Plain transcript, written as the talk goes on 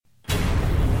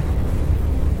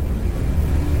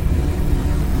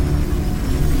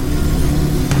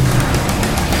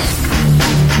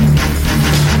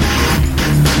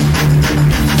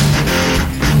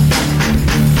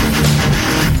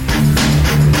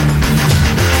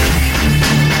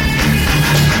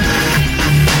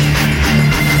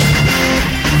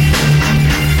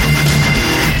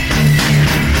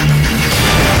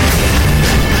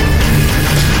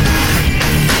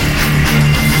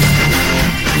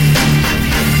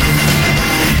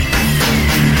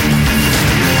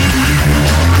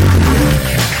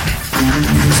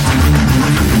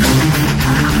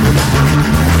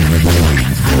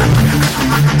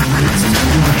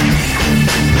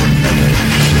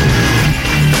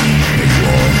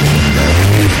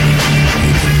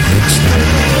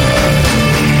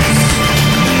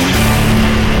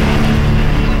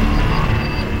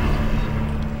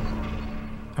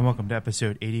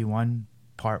episode 81,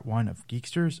 part 1 of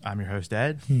Geeksters. I'm your host,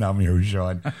 Ed. I'm your host,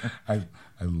 Sean. I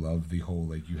love the whole,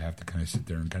 like, you have to kind of sit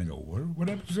there and kind of go, what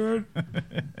episode?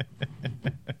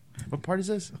 What part is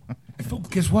this? And folks,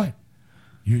 guess what?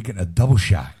 You're getting a double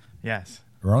shot. Yes.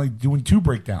 We're only doing 2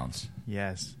 breakdowns.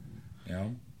 Yes. You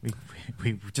know?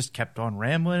 We just kept on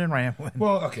rambling and rambling.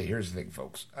 Well, okay, here's the thing,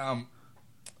 folks. We'll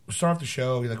start off the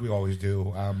show like we always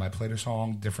do. I played a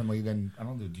song differently than, I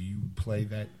don't know, do you play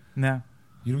that? No.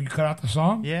 You cut out the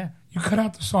song? Yeah. You cut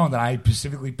out the song that I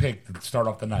specifically picked to start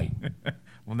off the night.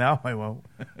 Well, now I won't.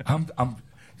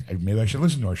 Maybe I should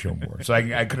listen to our show more. So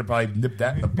I could have probably nipped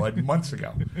that in the bud months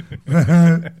ago.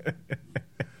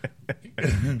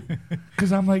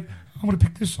 Because I'm like, I'm going to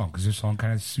pick this song because this song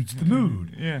kind of suits the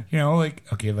mood. Yeah. You know,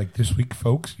 like this week,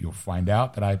 folks, you'll find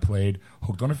out that I played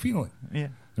Hooked on a Feeling. Yeah.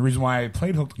 The reason why I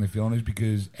played Hooked on a Feeling is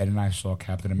because Ed and I saw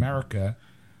Captain America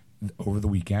over the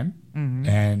weekend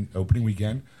and opening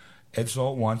weekend. Ed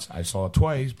saw it once, I saw it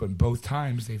twice, but both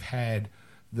times they've had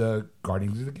the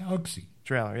Guardians of the Galaxy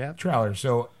Trailer, yeah. trailer.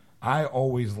 So I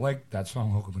always liked that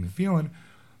song, Hooked on a Feeling.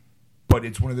 But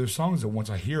it's one of those songs that once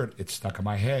I hear it, it's stuck in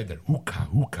my head. That hookah,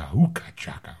 hookah, hookah,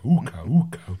 chaka, hookah,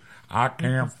 hookah. I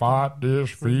can't fight this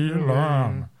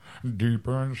feeling deep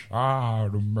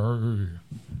inside of me.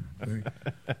 You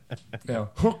know,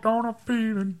 hooked on a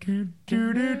feeling, do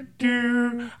do do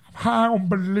do. I'm high on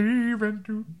believing,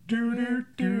 do do do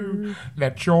do.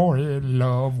 That you're in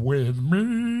love with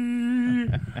me.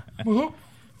 I'm hooked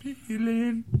on a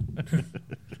feeling.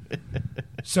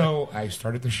 So I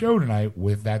started the show tonight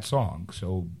with that song.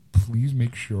 So please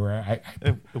make sure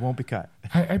It won't be cut.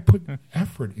 I put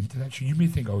effort into that show. You may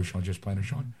think, oh, Sean just playing a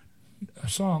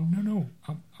song. No.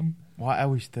 I'm Well, I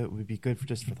always thought it would be good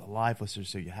just for the live listeners,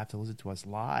 so you have to listen to us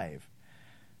live.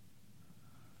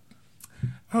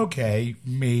 okay.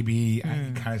 Maybe I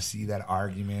can kind of see that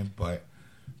argument, but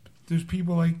there's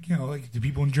people like the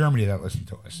people in Germany that listen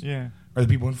to us, Yeah. or the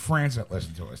people in France that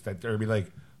listen to us. That they'll be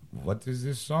like, what is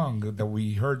this song that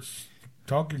we heard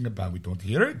talking about? We don't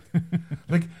hear it.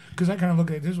 Like, because I kind of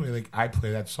look at it this way. Like, I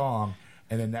play that song,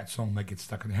 and then that song might get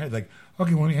stuck in the head. Like,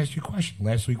 okay, let me ask you a question.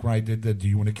 Last week when I did the Do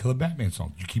You Want to Kill a Batman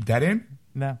song, did you keep that in?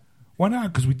 No. Why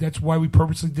not? Because that's why we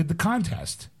purposely did the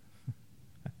contest.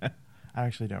 I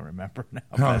actually don't remember now.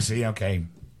 Oh, see, okay.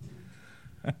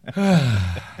 It's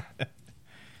a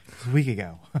week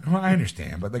ago. Well, I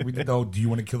understand, but like we did the Do You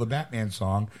Want to Kill a Batman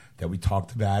song that we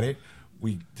talked about it.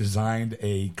 We designed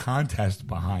a contest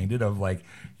behind it of like,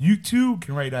 you too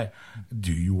can write a,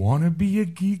 do you want to be a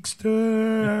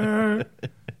geekster?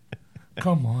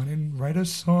 Come on and write a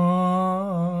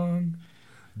song.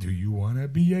 Do you want to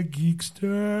be a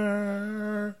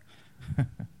geekster?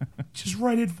 Just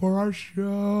write it for our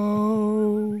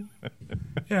show.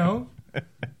 You know?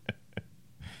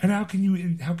 And how can you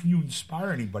inspire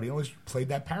anybody unless you played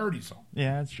that parody song?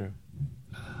 Yeah, that's true.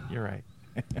 You're right.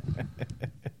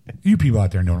 You people out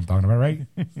there know what I'm talking about, right?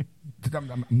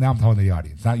 Now I'm talking to the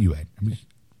audience, not you, Ed.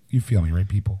 You feel me, right,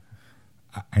 people?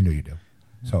 I know you do.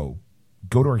 So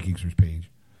go to our Geeksters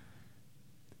page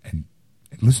and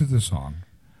listen to the song.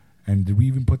 And did we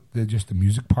even put just the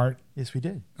music part? Yes, we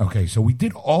did. Okay, so we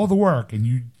did all the work, and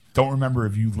you don't remember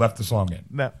if you left the song in.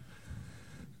 No.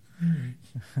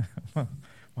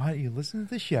 Why don't you listen to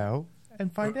the show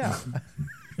and find out?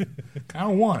 I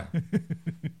don't want it.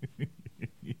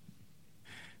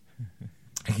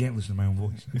 I can't listen to my own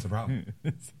voice. That's the problem.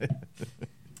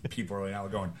 People are now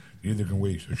going, neither can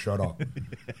we, so shut up.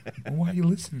 Well, why are you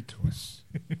listening to us?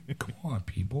 Come on,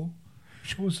 people.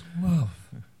 Show us some love.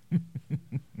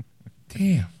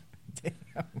 Damn.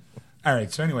 All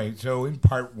right, so anyway, so in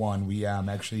part 1, we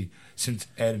actually, since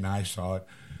Ed and I saw it,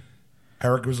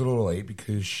 Erica was a little late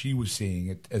because she was seeing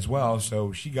it as well,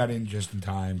 so she got in just in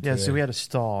time. Yeah, so we had to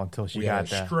stall until she got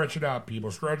there. Stretch it out, people,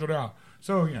 stretch it out.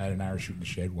 So, Ed and I were shooting the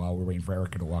shit while we're waiting for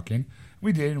Erica to walk in.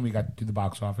 We did, and we got to the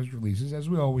box office releases, as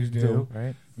we always do.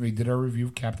 Right. We did our review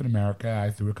of Captain America. I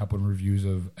threw a couple of reviews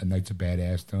of Knights of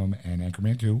Badassdom and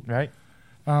Anchorman 2. Right.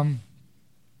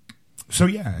 So,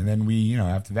 yeah, and then we,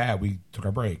 after that, we took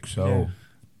our break. So, Yeah.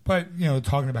 But,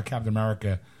 talking about Captain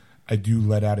America, I do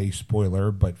let out a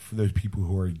spoiler, but for those people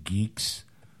who are geeks,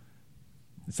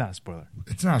 It's not a spoiler.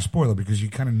 it's not a spoiler because you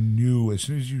kind of knew as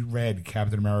soon as you read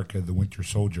Captain America, the Winter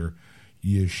Soldier,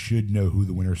 you should know who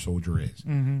the Winter Soldier is.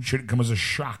 Mm-hmm. Shouldn't come as a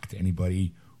shock to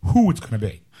anybody who it's going to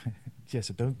be. Yeah,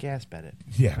 so don't gasp at it.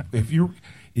 Yeah, if you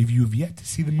have yet to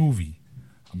see the movie,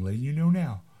 I'm letting you know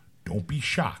now. Don't be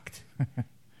shocked.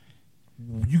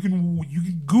 You can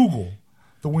Google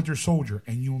the Winter Soldier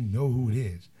and you'll know who it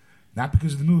is. Not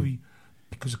because of the movie,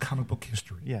 because of comic book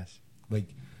history. Yes. Like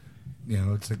You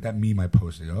know, it's like that meme I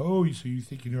posted. Oh, so you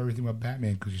think you know everything about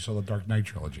Batman because you saw the Dark Knight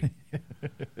trilogy?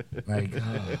 Like,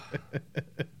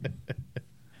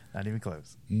 Not even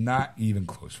close. not even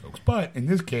close, folks. But in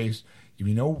this case, if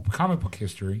you know comic book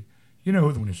history, you know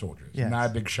who the Winter Soldier is. Yes. Not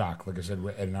a big shock. Like I said,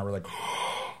 Ed and I were like,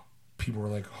 people were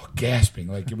like gasping.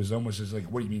 Like it was almost as like,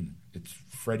 what do you mean?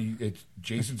 It's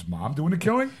Jason's mom doing the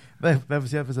killing? That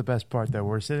was the best part, though.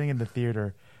 We're sitting in the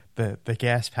theater, the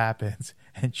gasp happens,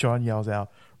 and Sean yells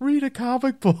out, "Read a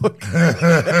comic book!"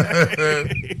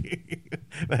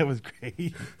 That was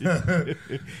great.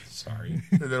 Sorry,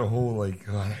 that whole like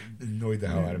that annoyed the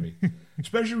hell out of me.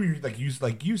 Especially when you're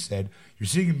like you said, you're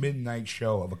seeing a midnight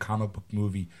show of a comic book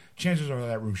movie. Chances are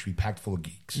that room should be packed full of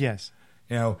geeks. Yes.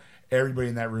 You know, everybody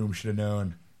in that room should have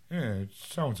known.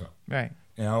 It's so and so. Right.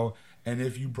 You know, and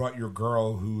if you brought your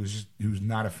girl who's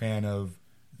not a fan of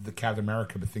the Captain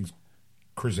America but thinks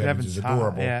Chris Evans is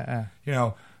adorable, you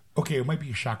know, okay, it might be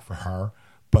a shock for her,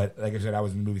 but like I said, I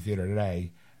was in the movie theater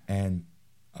today, and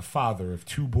a father of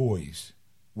 2 boys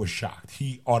was shocked.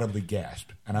 He audibly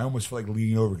gasped, and I almost felt like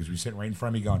leaning over because we were sitting right in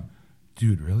front of me going,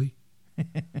 dude, really?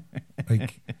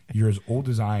 Like, you're as old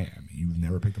as I am. You've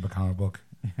never picked up a comic book?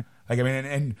 Like, I mean,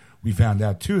 and we found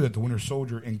out, too, that the Winter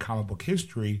Soldier in comic book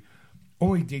history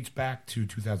only dates back to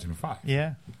 2005.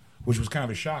 Yeah. Which was kind of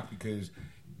a shock because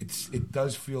it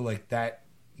does feel like that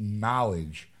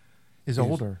knowledge Is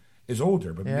older,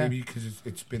 but maybe because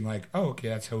it's been like, oh, okay,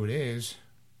 that's how it is.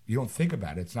 You don't think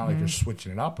about it. It's not like they're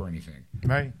switching it up or anything.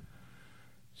 Right.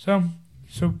 So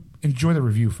enjoy the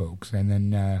review, folks. And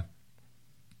then,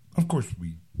 of course,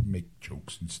 we make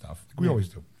jokes and stuff. Like we always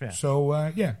do. Yeah.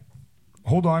 So,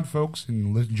 hold on, folks,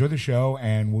 and let's enjoy the show,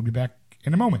 and we'll be back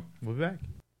in a moment. We'll be back.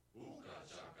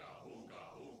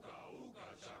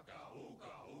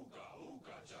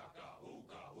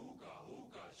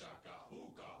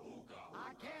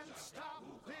 I can't stop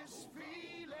this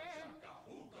feeling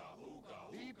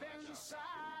deep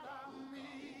inside of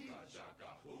me.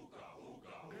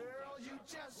 Girl, you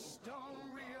just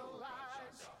don't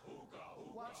realize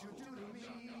what you do to me.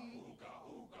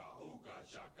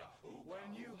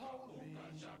 When you hold me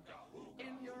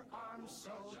in your arms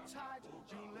so tight,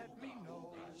 you let me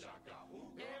know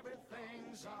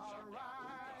everything's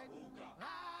alright. I'm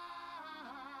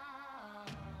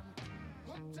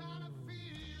hooked on a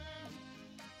feeling.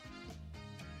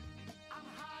 I'm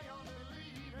high on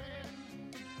believing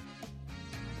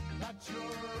that you're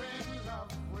in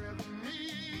love with me.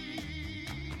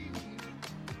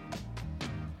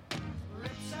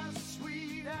 Lips as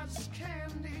sweet as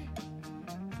candy,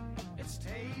 its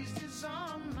taste is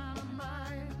on my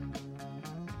mind.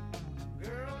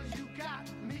 Girl, you got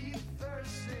me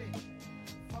thirsty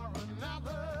for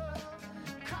another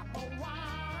cup of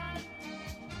wine.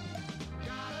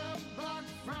 Got a bug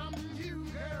from you,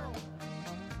 girl,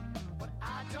 but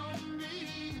I don't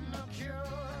need no cure.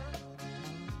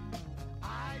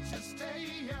 I just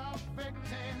stay a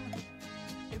victim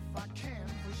if I can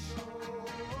for sure.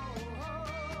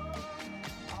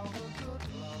 All the good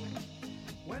love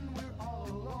when we're all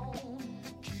alone.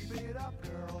 Keep it up,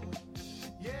 girl.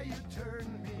 Yeah, you turn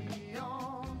me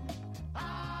on.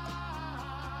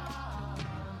 I'm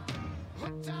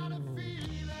hooked on a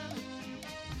feeling.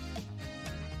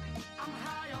 I'm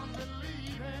high on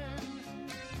believing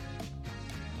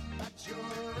that you're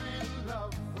in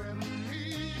love with me.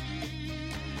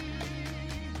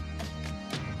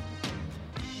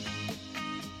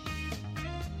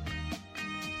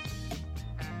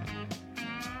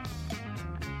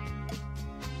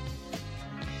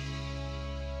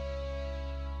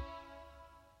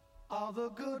 All the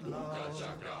good love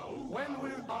when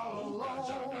we're all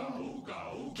alone.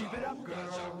 Keep it up,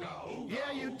 girl.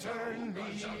 Yeah, you turn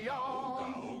me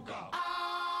on.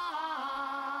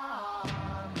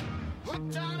 I'm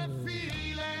hooked on a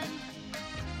feeling.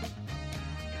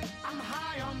 I'm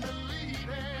high on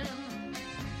believing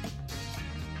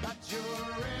that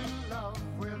you're in love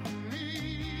with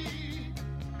me.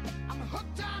 I'm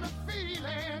hooked on a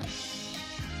feeling.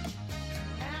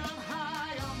 And I'm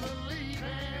high on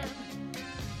believing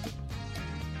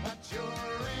that you're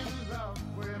in love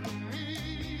with me.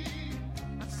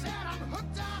 I said I'm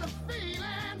hooked on a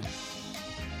feeling,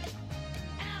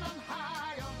 and I'm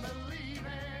high on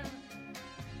believing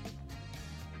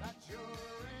that you're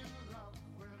in love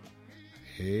with me.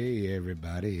 Hey,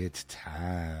 everybody, it's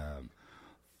time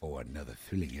for another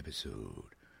thrilling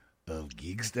episode of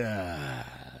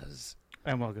Geekstars.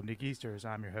 And welcome to Geeksters.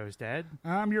 I'm your host, Ed.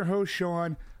 I'm your host,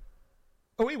 Sean.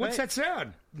 Oh, wait, what's Wait. that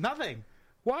sound? Nothing.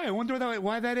 Why? I wonder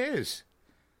why that is.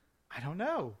 I don't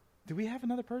know. Do we have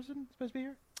another person supposed to be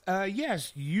here?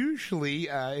 Yes, usually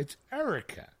it's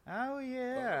Erica. Oh,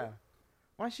 yeah.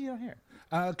 Why is she not here?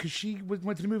 Because she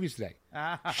went to the movies today.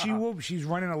 She's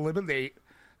running a little bit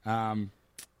late.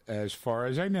 As far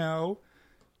as I know,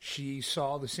 she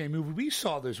saw the same movie we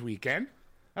saw this weekend.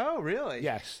 Oh, really?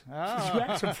 Yes. Oh. You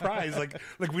act surprised, like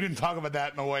we didn't talk about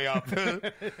that on the way up.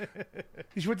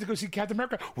 She went to go see Captain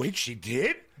America. Wait, she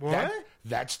did? What?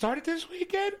 That started this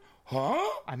weekend? Huh?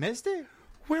 I missed it.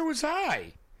 Where was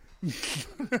I?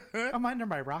 I'm under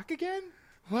my rock again?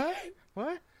 What?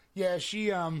 What? Yeah, she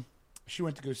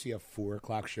went to go see a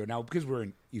 4:00 show. Now, because we're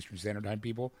in Eastern Standard Time,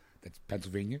 people, that's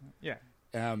Pennsylvania. Yeah.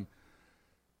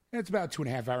 It's about a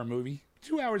 2.5 hour movie.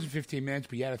 2 hours and 15 minutes,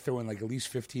 but you had to throw in like at least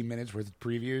 15 minutes worth of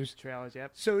previews. Trailers,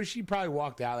 yep. So she probably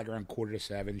walked out like around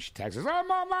 6:45. She texts us, I'm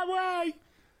on my way.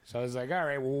 So I was like, all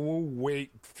right, well, we'll wait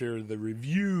for the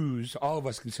reviews. All of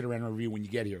us can sit around and review when you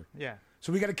get here. Yeah.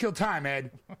 So we got to kill time,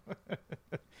 Ed.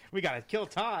 We got to kill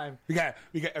time. We got,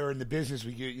 or in the business,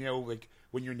 like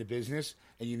when you're in the business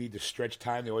and you need to stretch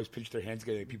time, they always pinch their hands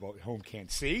together and people at home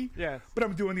can't see. Yes. But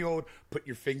I'm doing the old put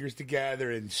your fingers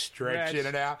together and stretching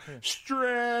it out. Yeah.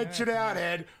 Stretch it out,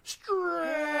 Ed.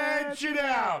 Stretch it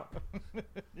out.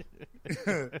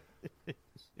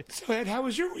 So, Ed, how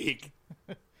was your week?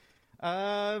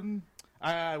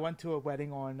 I went to a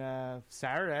wedding on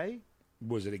Saturday.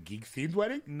 Was it a geek-themed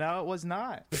wedding? No, it was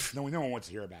not. No one wants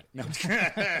to hear about it. No.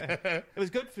 It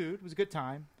was good food. It was a good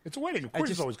time. It's a wedding. Of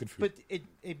course it's always good food. But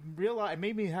it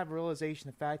made me have a realization.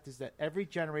 The fact is that every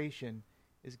generation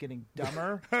is getting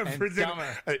dumber and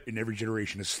dumber. In every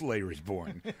generation, a slayer is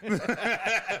born.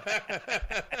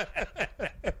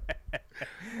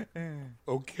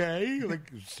 Okay.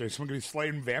 Like, is there someone going to be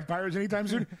slaying vampires anytime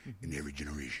soon? In every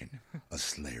generation, a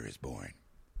slayer is born.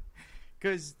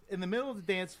 Because in the middle of the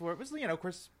dance floor, it was, of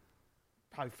course,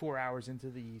 probably 4 hours into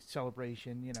the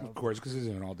celebration, Of course, because this is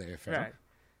an all-day affair. Right.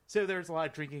 So there's a lot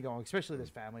of drinking going, especially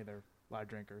this family. They're a lot of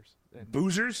drinkers. And,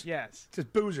 Boozers? yes.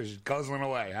 Just boozers guzzling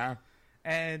away, huh?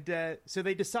 And so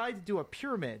they decided to do a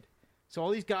pyramid. So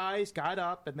all these guys got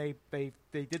up and they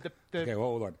did the Okay, well,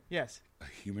 hold on. yes, A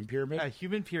human pyramid? a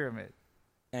human pyramid.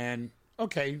 And,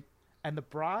 okay, And the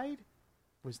bride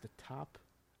was the top.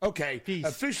 okay, Peace.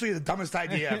 officially the dumbest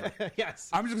idea ever. Yes.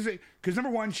 I'm just going to say, because number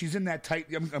one, she's in that tight,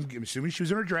 I'm assuming she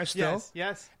was in her dress still. Yes.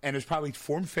 Yes. And it's probably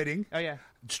form-fitting. Oh, yeah.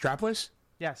 Strapless?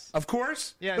 Yes. Of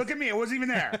course. Yes. Look at me. I wasn't even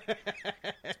there.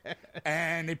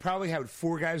 And they probably had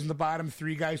 4 guys in the bottom,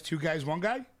 3 guys, 2 guys, 1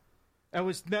 guy? It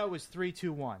was 3,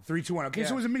 2, 1. 3, 2, 1. Okay, Yeah.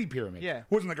 so it was a mini pyramid. Yeah. It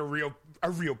wasn't like a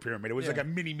real pyramid. It was Yeah. like a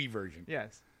mini-me version.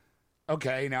 Yes.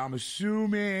 Okay, now I'm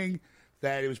assuming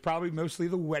that it was probably mostly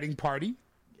the wedding party.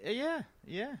 Yeah.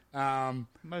 Yeah.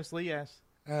 Mostly, yes.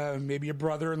 Maybe a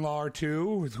brother-in-law or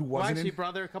two who Well, wasn't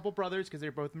actually, a couple brothers, because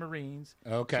they're both Marines.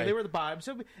 Okay. So they were the bottom.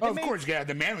 So of course, yeah,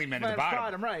 the manly men at the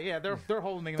bottom. right? Yeah, they're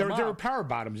holding There them were up. power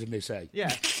bottoms, as they say.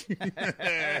 Yeah.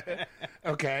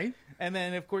 Okay. And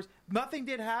then, of course, nothing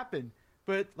did happen.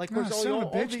 But like, Oh, course, son all of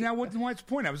a bitch. the- Now, what's the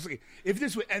point? I was like, if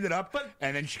this ended up,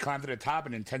 and then she climbed to the top,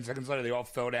 and then 10 seconds later, they all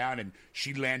fell down, and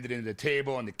she landed into the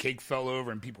table, and the cake fell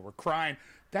over, and people were crying.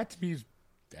 That to me is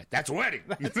that's a wedding.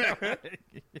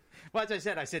 Well, as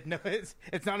I said no. It's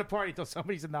not a party until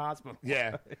somebody's in the hospital.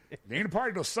 Yeah, it ain't a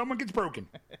party till someone gets broken.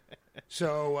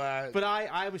 So, But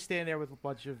I was standing there with a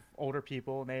bunch of older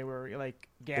people, and they were like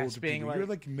older gasping. people. You're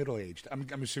like middle aged. I'm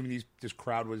assuming this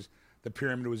crowd the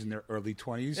pyramid was in their early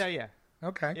 20s. yeah.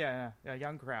 Okay. Yeah, a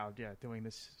young crowd, doing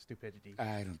this stupidity.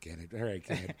 I don't get it. All right,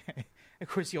 go ahead. Of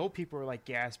course, the old people were like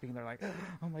gasping. They're like,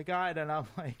 "Oh my god!" And I'm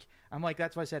like,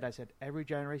 that's what I said. I said every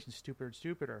generation's stupider and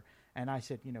stupider. And I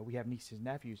said, we have nieces and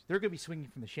nephews. They're going to be swinging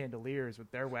from the chandeliers with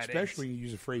their weddings. Especially when you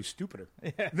use the phrase stupider.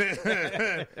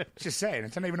 Just saying,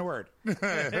 it's not even a word.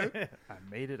 I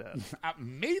made it up. I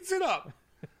made it up.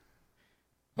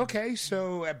 Okay,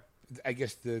 so I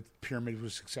guess the pyramid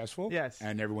was successful. Yes.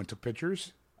 And everyone took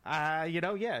pictures.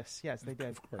 Yes, they did.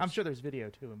 Of course. I'm sure there's video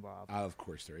too involved. Of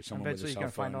course there is. Someone with a Eventually, cell you're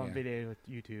gonna phone. find on Yeah. video with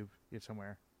YouTube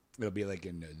somewhere. It'll be like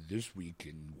in this week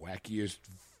in wackiest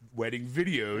wedding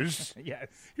videos. Yes.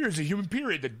 Here's a human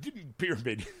period that didn't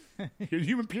pyramid. Here's a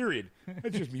human period.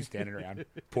 That's just me standing around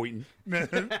pointing.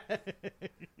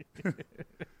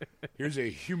 Here's a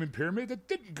human pyramid that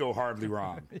didn't go horribly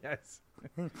wrong. Yes.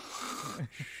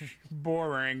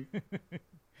 Boring.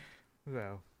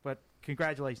 So, but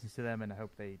congratulations to them, and I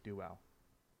hope they do well.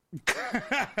 It's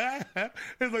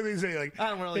like they say, like I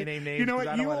don't really name names. You know 'cause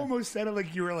what? I don't You wanna- almost sounded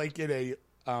like you were like in a.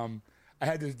 I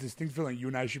had this distinct feeling you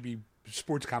and I should be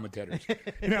sports commentators.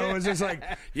 It was just like,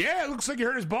 yeah, it looks like you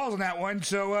hurt his balls on that one.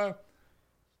 So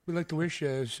we'd like to wish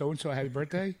so and so a happy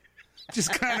birthday.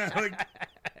 Just kind of like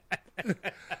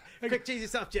Quick, change the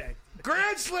subject.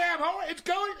 grand slam. Oh, it's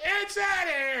going. It's out of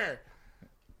here.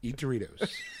 Eat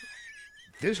Doritos.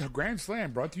 This Grand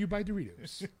Slam brought to you by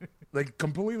Doritos. Like,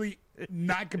 completely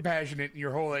not compassionate in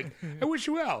your whole, like, I wish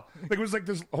you well. Like, it was like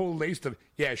this whole list of,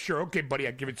 yeah, sure, okay, buddy,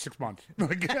 I'd give it 6 months.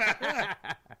 Like,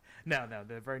 No,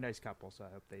 they're a very nice couple, so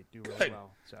I hope they do really good.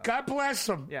 well. So. God bless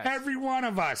them. Yes. Every one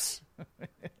of us.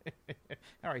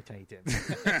 All right, Tiny Tim.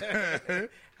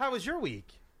 How was your week?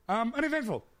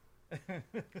 Uneventful.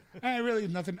 Really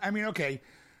nothing. I mean, okay.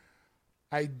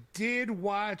 I did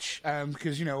watch,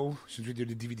 because, you know, since we do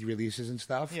the DVD releases and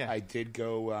stuff, Yeah. I did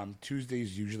go,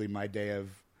 Tuesday's usually my day of,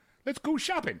 let's go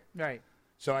shopping. Right.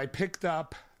 So I picked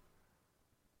up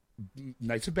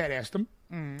Knights of Badassdom.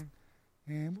 Mm-hmm.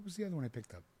 And what was the other one I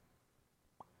picked up?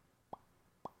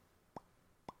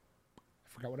 I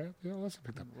forgot what else I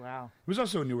picked up. Wow. It was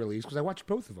also a new release because I watched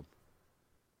both of them.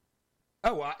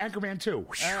 Oh, Anchorman 2.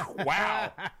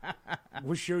 Wow.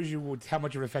 Which shows you how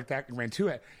much of an effect Anchorman 2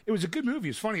 had. It was a good movie. It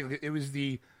was funny. It was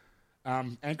the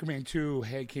Anchorman 2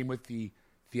 came with the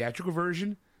theatrical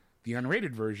version, the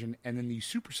unrated version, and then the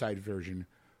supersized version,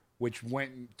 which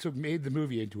made the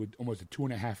movie into almost a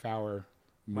 2.5 hour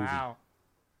movie. Wow.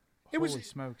 Holy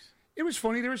smokes. It was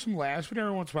funny. There were some laughs, but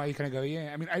every once in a while you kind of go,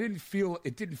 yeah. I mean, it didn't feel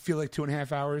like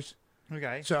 2.5 hours.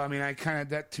 Okay. So, I mean,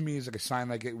 that to me is like a sign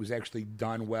like it was actually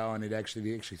done well and they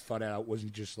actually thought it out. It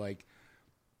wasn't just like,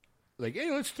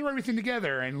 hey, let's throw everything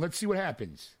together and let's see what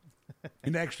happens.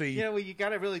 And actually, Yeah, what you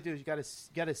gotta really do is you gotta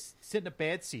sit in a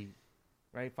bad seat,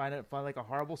 right? Find like a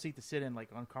horrible seat to sit in, like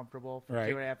uncomfortable for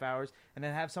Right. 2.5 hours, and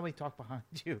then have somebody talk behind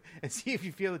you and see if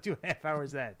you feel the 2.5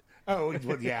 hours then. oh,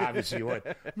 well, yeah, obviously you would.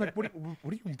 I'm like, what are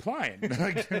you implying?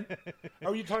 Like,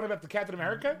 are you talking about the Captain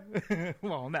America?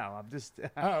 Well, no, I'm just.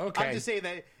 Oh, okay. I'm just saying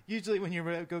that usually when you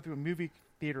go through a movie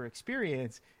theater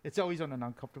experience, it's always on an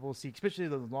uncomfortable seat, especially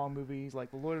those long movies like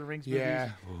the Lord of the Rings movies.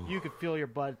 Yeah. You could feel your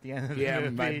butt at the end of the Yeah,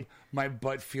 movie. my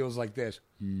butt feels like this.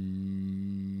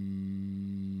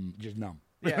 Just numb.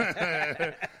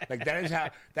 Yeah. Like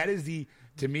that is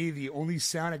to me the only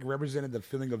sound that can represent the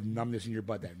feeling of numbness in your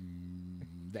butt.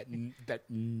 That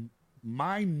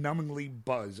mind-numbingly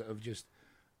buzz of just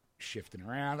shifting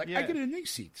around. Like I Yeah. get it in these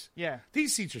seats. Yeah.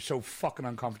 These seats are so fucking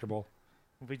uncomfortable.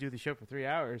 We do the show for 3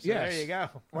 hours. So Yes. There you go.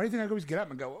 Why do you think I always get up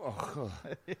and go, oh,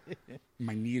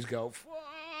 my knees go,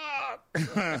 fuck.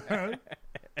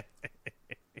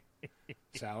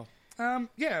 So,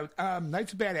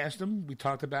 Knights of Badassdom. We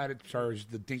talked about it as far as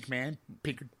the Dink Man,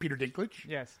 Peter Dinklage,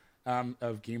 Yes.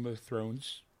 of Game of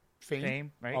Thrones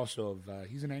fame. Right. Also of,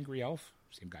 he's an angry elf.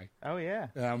 Same guy. Oh, yeah.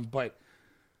 But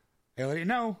I let you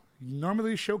know,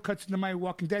 normally the show cuts into my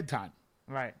Walking Dead time.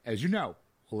 Right. As you know,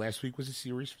 last week was the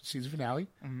season finale.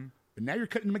 Mm-hmm. But now you're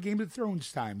cutting to my Game of Thrones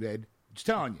time, Ed. I'm just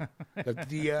telling you. That what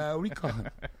do you call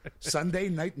it? Sunday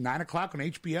night, 9 o'clock on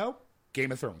HBO,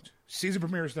 Game of Thrones. Season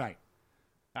premieres tonight.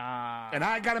 And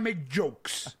I got to make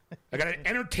jokes. I got to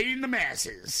entertain the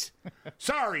masses.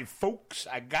 Sorry, folks.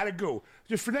 I got to go.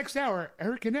 Just for next hour,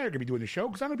 Eric and Ed are going to be doing the show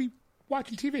because I'm going to be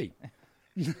watching TV.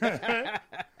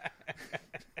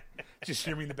 Just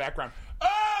hear me in the background.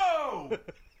 Oh!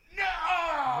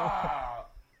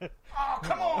 No! Oh,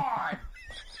 come on!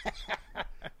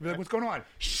 Be like, what's going on?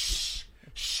 Shh!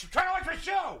 Shh! Trying to watch my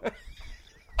show!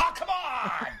 Oh, come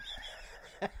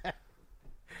on!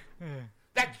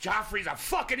 That Joffrey's a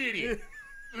fucking idiot!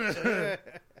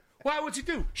 Why? What's he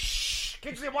do? Shh!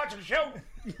 Can't you see I'm watching the show?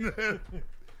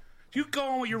 You go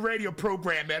on with your radio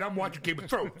program, man. I'm watching Game of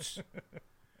Thrones.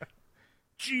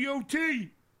 GOT!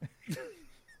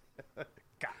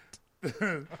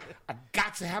 I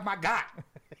got to have my got.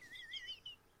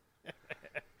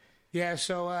 Yeah,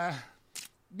 so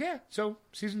so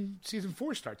season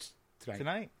 4 starts tonight.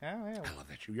 Tonight? Oh, yeah. I love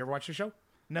that show. You ever watch the show?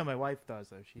 No, my wife does,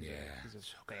 though. She's Yeah, she's a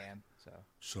so fan, so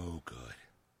So good.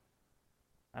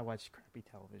 I watch crappy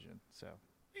television, so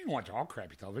You don't watch all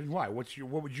crappy television. Why? What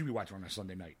would you be watching on a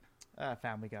Sunday night?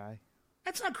 Family Guy.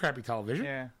 That's not crappy television.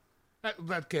 Yeah. That's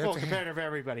Well, compared to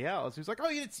everybody else, who's like, oh,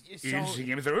 it's you didn't see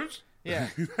Game of Thrones? Yeah.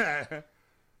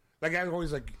 Like I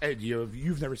always like, Ed,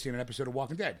 you've never seen an episode of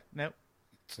Walking Dead. Nope.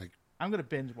 It's like I'm going to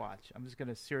binge watch. I'm just going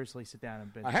to seriously sit down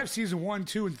and binge I have season 1,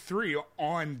 2, and 3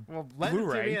 on let it to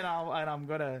Blu-ray. me and I'm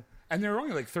going to... And they're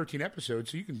only like 13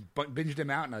 episodes, so you can binge them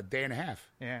out in a day and a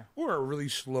half. Yeah. Or a really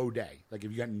slow day. Like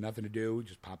if you got nothing to do,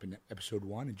 just pop in episode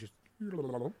 1 and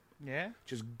Yeah?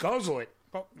 just guzzle it.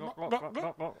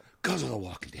 Guzzle The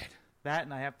Walking Dead. That,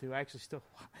 and I have to actually still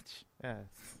watch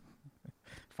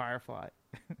Firefly.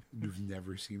 You've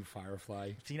never seen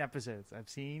Firefly? I've seen episodes. I've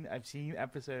seen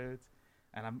episodes,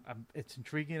 and I'm it's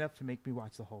intriguing enough to make me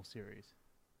watch the whole series.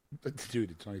 Dude,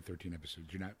 it's only 13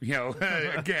 episodes. You're not,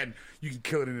 again, you can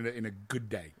kill it in a good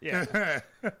day. Yeah.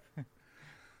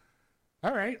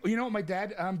 All right. Well, you know what my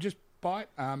dad just bought?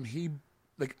 He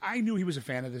like I knew he was a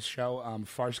fan of this show,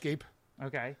 Farscape.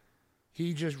 Okay.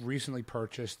 He just recently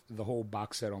purchased the whole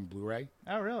box set on Blu-ray.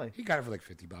 Oh, really? He got it for like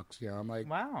 $50. You know, I'm like,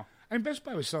 Wow. and Best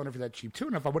Buy was selling it for that cheap too.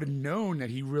 And if I would have known that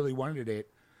he really wanted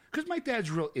it, because my dad's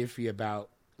real iffy about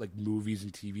like movies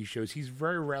and TV shows. He's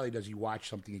very rarely does he watch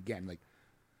something again. Like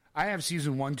I have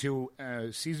season 1, 2,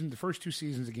 the first 2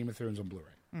 seasons of Game of Thrones on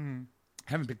Blu-ray. Mm-hmm.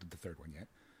 Haven't picked up the third one yet.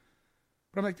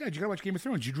 But I'm like, Dad, you gotta watch Game of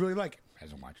Thrones. You'd really like it.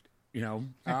 Hasn't watched it. You know,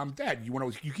 Dad,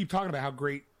 you keep talking about how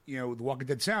great The Walking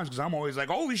Dead sounds because I'm always like,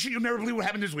 holy shit, you'll never believe what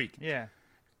happened this week. Yeah.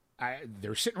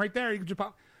 They're sitting right there. You can just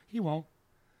pop. He won't,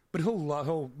 but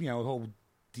he'll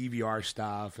DVR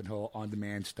stuff and he'll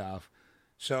on-demand stuff.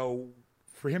 So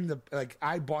for him to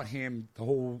I bought him the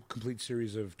whole complete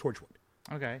series of Torchwood.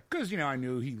 Okay. Because I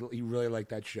knew he really liked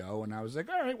that show, and I was like,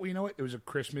 all right, well, you know what? It was a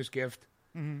Christmas gift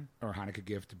or Hanukkah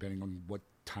gift, depending on what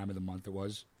time of the month it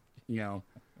was. Because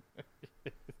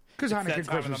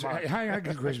Hanukkah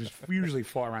and Christmas usually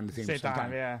fall around the same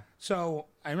time. Yeah. So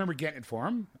I remember getting it for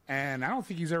him, and I don't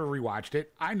think he's ever rewatched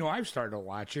it. I know I've started to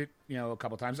watch it, a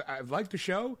couple times. I've liked the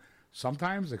show.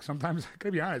 Sometimes, I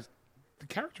gotta be honest, the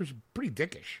character's pretty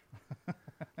dickish.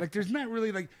 There's not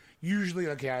really usually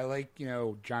I like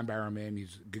John Barrowman.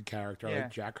 He's a good character. I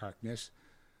like Jack Harkness,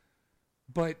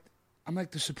 but I'm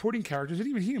like the supporting characters, and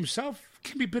even he himself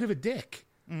can be a bit of a dick.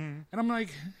 And I'm like,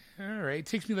 all right. It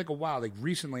takes me a while.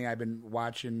 Recently, I've been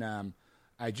watching.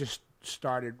 I just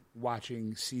started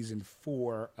watching season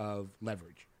 4 of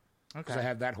Leverage because I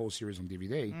have that whole series on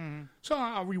DVD. So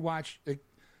I'll rewatch.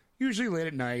 Usually late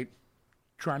at night,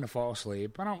 trying to fall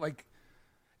asleep. I don't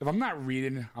if I'm not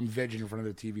reading, I'm vegging in front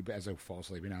of the TV as I fall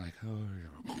asleep.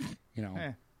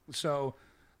 So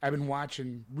I've been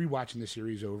rewatching the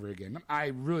series over again. I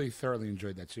really thoroughly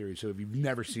enjoyed that series. So if you've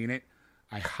never seen it,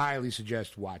 I highly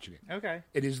suggest watching it. Okay.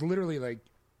 It is literally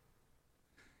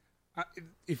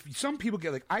if some people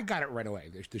get I got it right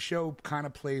away. The show kind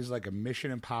of plays like a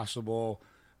Mission Impossible,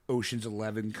 Ocean's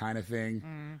 11 kind of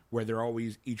thing, where they're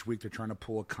always each week they're trying to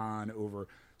pull a con over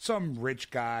some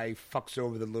rich guy fucks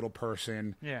over the little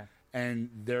person. Yeah.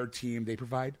 And their team, they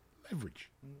provide leverage.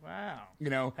 Wow.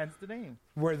 Hence the name.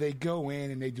 Where they go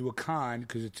in and they do a con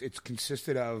because it's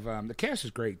consisted of the cast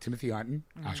is great. Timothy Hutton,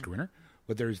 Oscar winner.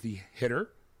 But there's the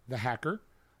hitter, the hacker,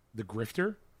 the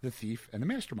grifter, the thief, and the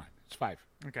mastermind. It's 5.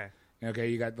 Okay. Okay,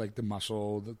 you got the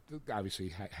muscle.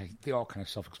 Obviously, they all kind of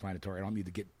self-explanatory. I don't need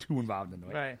to get too involved in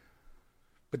it. Right.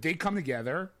 But they come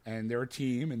together, and they're a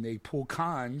team, and they pull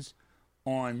cons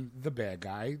on the bad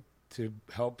guy to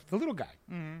help the little guy.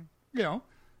 Mm-hmm.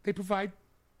 They provide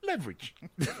leverage.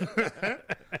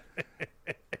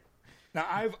 Now,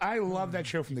 I love that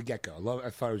show from the get-go.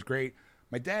 I thought it was great.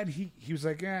 My dad, he was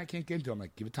like, I can't get into it. I'm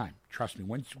like, give it time. Trust me.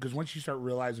 Because once you start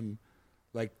realizing,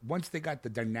 once they got the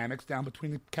dynamics down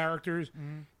between the characters,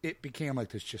 it became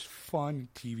this just fun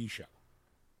TV show.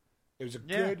 It was a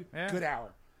good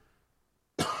hour.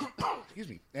 Excuse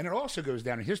me. And it also goes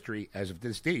down in history, as of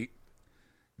this date,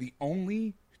 the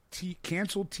only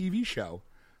canceled TV show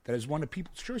that has won a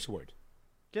People's Choice Award.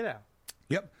 Get out.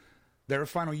 Yep. Their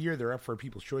final year, they're up for a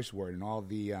People's Choice Award, and all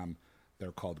the...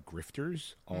 they're called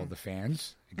grifters, all the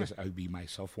fans. I guess I would be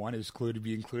myself one, is to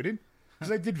be included.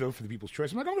 Because I did vote for the People's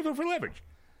Choice. I'm like, I'm going to vote for Leverage.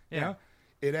 Yeah.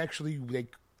 It actually, they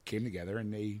came together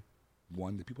and they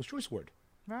won the People's Choice Award.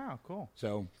 Wow, cool.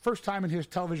 So, first time in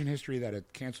television history that a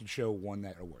canceled show won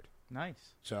that award.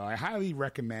 Nice. So, I highly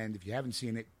recommend, if you haven't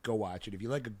seen it, go watch it. If you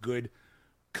like a good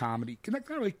comedy,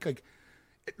 it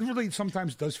really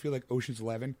sometimes does feel like Ocean's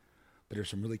 11, but there's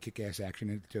some really kick-ass action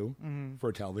in it, too, for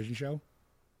a television show.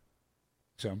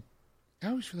 So, I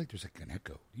always feel like there's an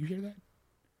echo. Do you hear that?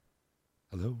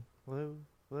 Hello? Hello?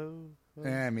 Hello?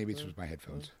 Maybe it's just my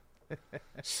headphones.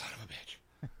 Son of a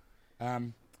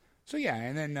bitch. So, yeah,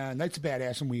 and then Knights of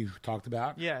Badass, we talked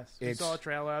about. Yes, we saw a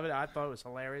trailer of it. I thought it was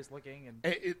hilarious looking. And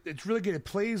it's really good. It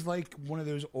plays like one of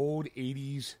those old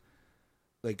 80s,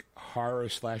 horror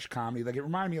 / comedy. It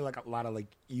reminded me of a lot of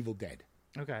Evil Dead.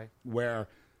 Okay. Where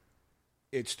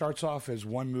it starts off as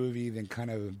one movie, then kind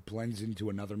of blends into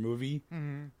another movie,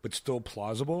 but still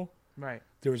plausible. Right.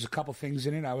 There was a couple things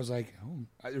in it. I was like,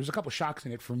 there was a couple shocks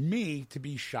in it. For me to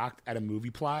be shocked at a movie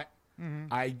plot,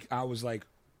 I was like,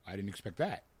 I didn't expect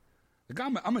that.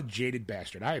 I'm a jaded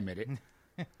bastard. I admit it.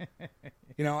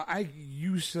 I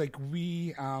used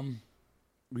we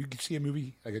could see a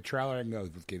movie a trailer and go,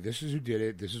 okay, this is who did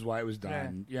it. This is why it was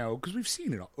done. Because we've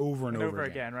seen it over and over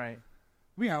again. Right.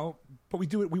 But we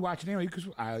do it. We watch it anyway because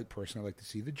I personally like to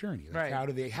see the journey. Right.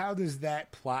 How does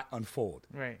that plot unfold?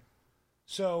 Right.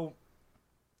 So,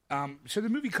 so the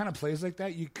movie kind of plays like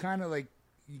that. You kind of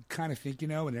think,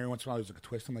 and every once in a while there's a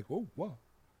twist. I'm like, whoa.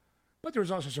 But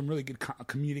there's also some really good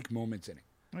comedic moments in it.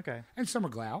 Okay. And Summer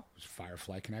Glau was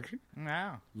Firefly connection.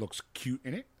 Wow. Looks cute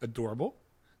in it, adorable.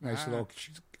 Nice little.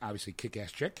 She's obviously a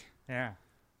kick-ass chick. Yeah.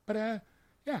 But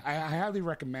yeah, I highly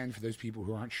recommend for those people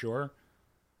who aren't sure.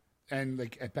 And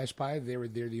like at Best Buy, they're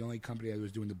the only company that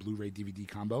was doing the Blu-ray DVD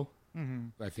combo.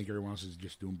 Mm-hmm. I think everyone else is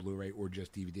just doing Blu-ray or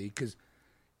just DVD because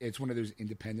it's one of those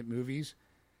independent movies.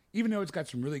 Even though it's got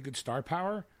some really good star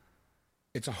power,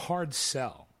 it's a hard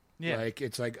sell. Yeah. Like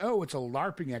it's like, oh, it's a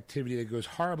LARPing activity that goes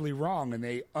horribly wrong, and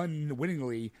they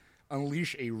unwittingly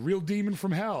unleash a real demon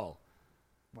from hell.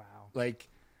 Wow. Like,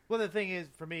 well, the thing is,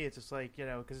 for me, it's just like,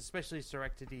 because especially it's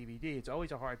direct to DVD, it's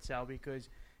always a hard sell because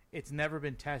it's never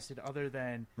been tested other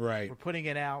than right. We're putting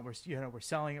it out, we're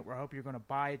selling it, we hope you're going to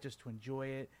buy it just to enjoy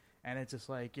it, and it's just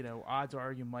like, odds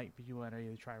are you want to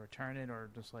either try to return it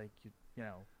or just like,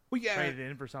 well, yeah, trade it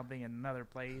in for something in another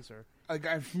place or. Like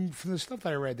from the stuff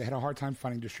that I read, they had a hard time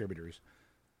finding distributors.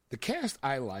 The cast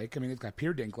I like. I mean, it's got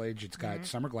Peter Dinklage. It's got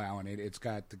Summer Glau in it. It's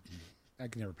got I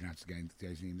can never pronounce the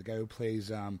guy's name. The guy who plays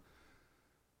oh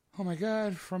my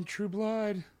God, from True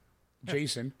Blood,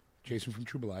 Jason from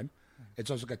True Blood. It's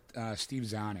also got Steve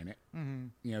Zahn in it.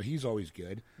 Mm-hmm. He's always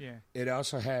good. Yeah. It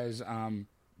also has the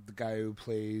guy who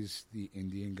plays the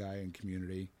Indian guy in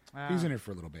Community. He's in it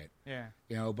for a little bit. Yeah.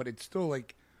 But it's still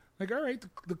like all right.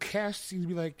 The cast seems to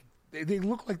be like. They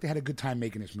look like they had a good time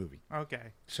making this movie.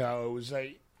 Okay. So it was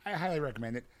I highly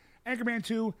recommend it. Anchorman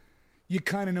 2, you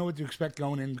kind of know what to expect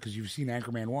going in because you've seen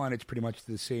Anchorman 1. It's pretty much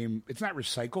the same. It's not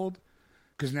recycled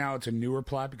because now it's a newer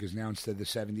plot because now instead of the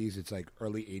 70s, it's like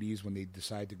early 80s when they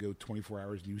decide to go 24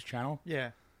 hours news channel.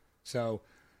 Yeah. So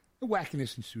the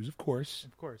wackiness ensues, of course.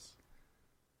 Of course.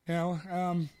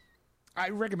 I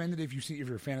recommend it if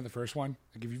you're a fan of the first one.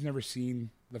 Like if you've never seen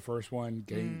the first one,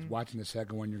 watching the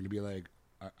second one, you're going to be like,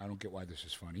 I don't get why this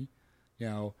is funny,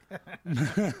 But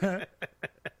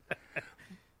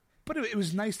it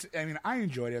was nice. I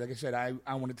enjoyed it. Like I said, I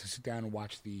wanted to sit down and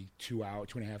watch the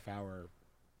 2.5 hour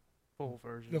full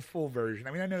version. The full version.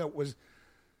 I know that was.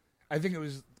 I think it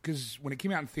was because when it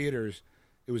came out in theaters,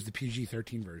 it was the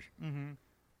PG-13 version,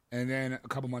 and then a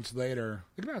couple months later,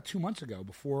 like about 2 months ago,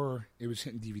 before it was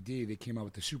hitting DVD, they came out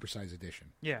with the supersized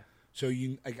edition. Yeah. So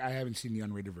I haven't seen the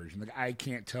unrated version. Like I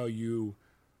can't tell you.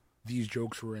 These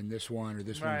jokes were in this one, or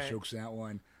this one's jokes in that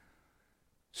one.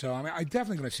 So I'm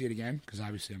definitely going to see it again because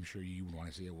obviously I'm sure you would want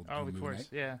to see it. We'll do of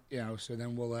course, night. yeah. So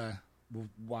then we'll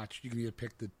watch. You can either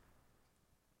pick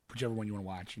whichever one you want to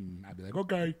watch, and I'd be like,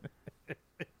 okay.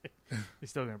 You're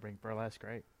still going to bring Burlesque,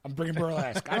 right? I'm bringing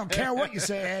Burlesque. I don't care what you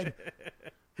said.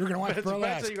 We're going to watch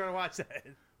Burlesque. You're going to watch that.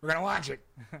 We're going to watch it.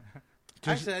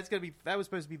 Actually, that was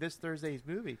supposed to be this Thursday's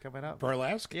movie coming up.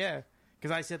 Burlesque. Yeah,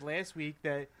 because I said last week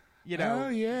that. Oh,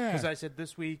 yeah. Because I said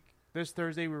this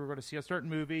Thursday, we were going to see a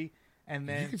certain movie, and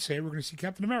then... You could say we're going to see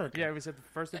Captain America. Yeah, we said the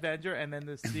first Avenger, and then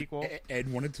the sequel.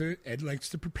 Ed likes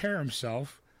to prepare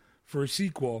himself for a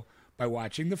sequel by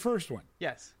watching the first one.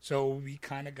 Yes. So we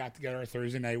kind of got together. Our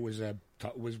Thursday night was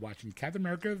watching Captain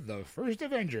America, the first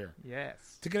Avenger.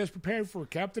 Yes. To get us prepared for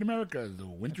Captain America, the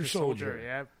Winter Soldier.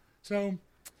 Yeah. So,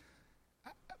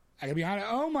 I got to be honest.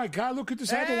 Oh, my God, look at the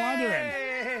side of the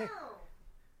wandering.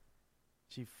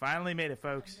 She finally made it,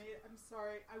 folks. I'm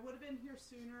sorry. I would have been here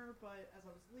sooner, but as I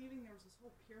was leaving, there was this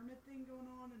whole pyramid thing going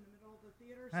on in the middle of the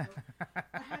theater, so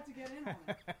I had to get in on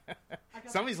it.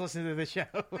 Somebody's listening to the show.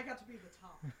 I got to be the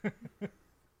top.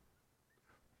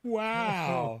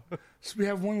 Wow. So we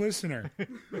have one listener.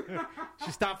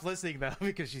 She stopped listening, though,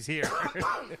 because she's here.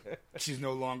 She's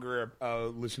no longer a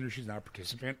listener. She's not a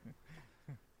participant.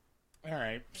 All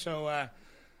right. So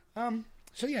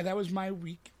yeah, that was my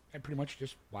week. I pretty much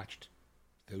just watched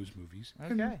those movies.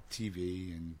 Okay. And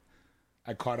TV, and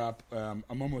I caught up. I'm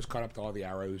almost caught up to all the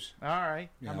Arrows. All right.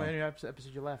 How many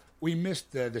episodes you left? We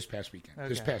missed this past weekend. Okay.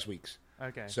 This past weeks.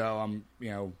 Okay. So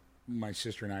my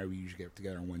sister and I, we usually get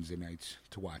together on Wednesday nights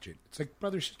to watch it. It's like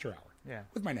brother-sister hour. Yeah.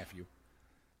 With my nephew.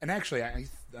 And actually,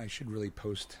 I should really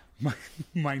post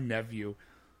my nephew.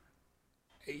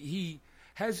 He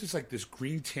has this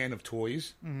green tin of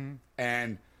toys,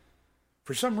 and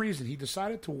for some reason, he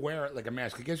decided to wear it like a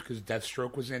mask. I guess because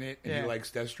Deathstroke was in it, and he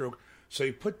likes Deathstroke. So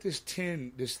he put this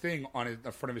thing on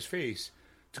the front of his face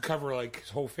to cover his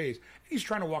whole face. He's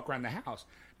trying to walk around the house.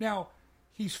 Now,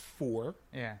 he's 4.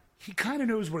 Yeah. He kind of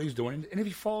knows what he's doing, and if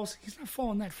he falls, he's not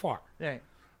falling that far. Yeah.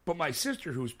 But my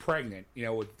sister, who's pregnant,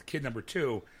 with kid number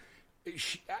 2,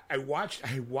 I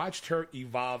watched her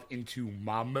evolve into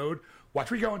mom mode.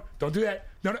 Watch where you're going. Don't do that.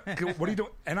 No. What are you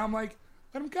doing? And I'm like,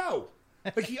 let him go.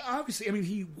 He obviously,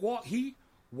 he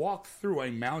walked through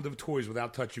a mound of toys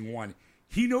without touching one.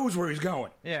 He knows where he's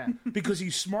going. Yeah. Because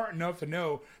he's smart enough to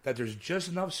know that there's just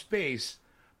enough space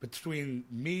between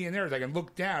me and theirs. I can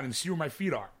look down and see where my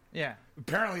feet are. Yeah.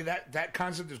 Apparently, that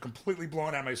concept is completely blown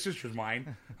out of my sister's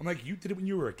mind. I'm like, you did it when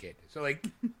you were a kid. So, like...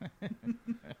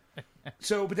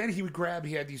 but then he would grab...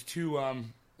 He had these two...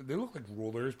 they look like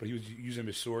rulers, but he was using them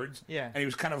as swords. Yeah. And he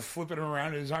was kind of flipping them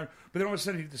around in his arm. But then all of a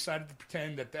sudden, he decided to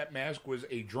pretend that mask was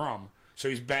a drum. So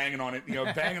he's banging on it,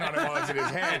 banging on it while it's in his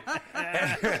head.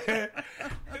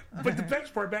 But the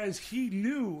best part about it is he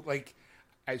knew, like,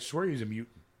 I swear he's a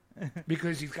mutant.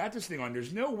 Because he's got this thing on.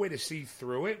 There's no way to see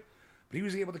through it. But he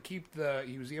was able to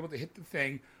he was able to hit the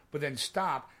thing, but then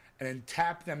stop and then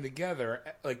tap them together,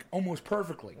 like, almost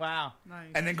perfectly. Wow. Nice.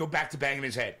 And then go back to banging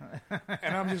his head.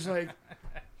 And I'm just like,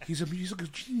 he's a musical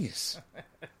genius.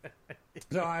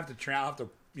 So I'll have to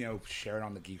share it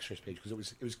on the Geeksters page because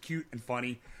it was cute and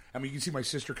funny. I mean, you can see my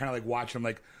sister kind of like watching him,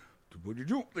 like, what are you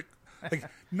doing? Like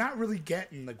not really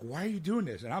getting, like, why are you doing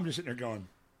this? And I'm just sitting there going,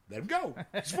 let him go.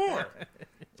 He's 4.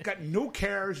 He's got no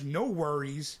cares, no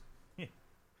worries.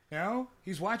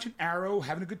 He's watching Arrow,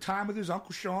 having a good time with his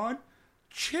Uncle Sean.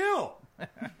 Chill.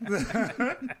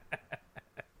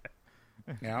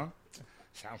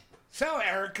 So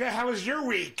Erica, how was your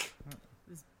week? It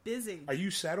was busy. Are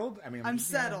you settled? I mean, I'm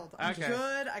settled. I'm Okay.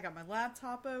 good. I got my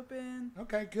laptop open.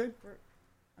 Okay, good.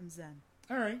 I'm zen.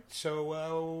 All right.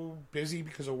 So busy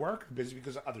because of work, busy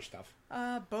because of other stuff.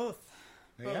 Both.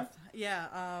 Yeah? Both.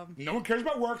 Yeah. No one cares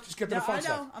about work. Just get to the fun I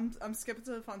know. stuff. I'm skipping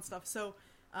to the fun stuff. So,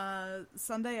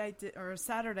 Saturday,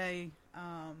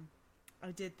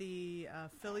 I did the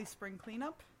Philly spring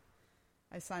cleanup.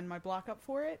 I signed my block up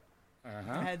for it.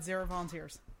 I had 0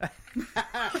 volunteers.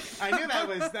 I knew that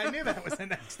was the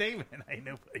next statement. I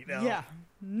knew. Yeah,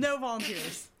 no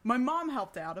volunteers. My mom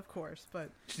helped out, of course, but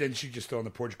Then she just stood on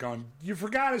the porch going, "You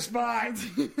forgot a spot.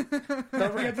 Don't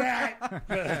forget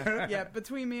that." yeah,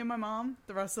 between me and my mom,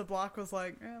 the rest of the block was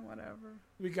like, whatever.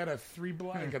 We got a 3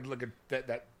 block. I got to look at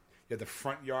that. Yeah, the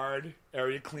front yard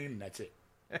area clean. And that's it.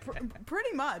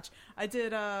 Pretty much. I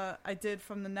did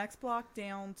from the next block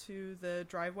down to the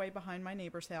driveway behind my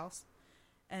neighbor's house.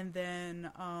 And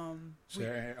then,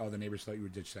 the neighbors thought you were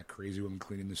just that crazy woman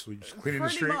cleaning the street. Cleaning the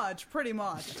street. Pretty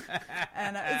much.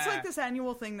 And it's like this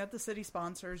annual thing that the city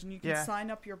sponsors, and you can sign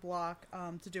up your block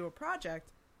to do a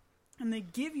project, and they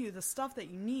give you the stuff that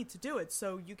you need to do it.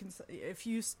 So you can, if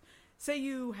you say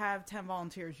you have 10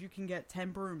 volunteers, you can get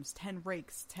 10 brooms, 10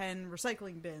 rakes, 10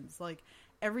 recycling bins, like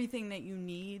everything that you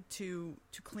need to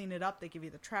clean it up. They give you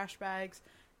the trash bags.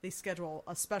 They schedule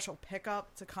a special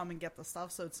pickup to come and get the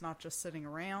stuff, so it's not just sitting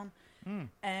around.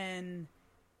 And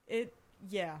it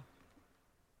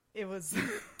was...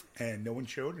 And no one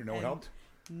showed or no one helped?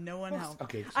 No one helped.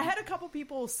 Okay. I had a couple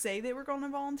people say they were going to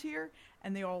volunteer,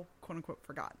 and they all, quote-unquote,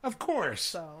 forgot. Of course.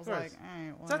 So I was like, all right,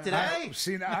 Is that whatever.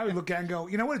 today? I would look at it and go,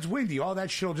 you know what? It's windy. All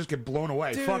that shit will just get blown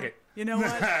away. Dude, Fuck it. You know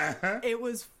what? It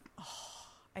was...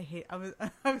 I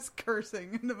was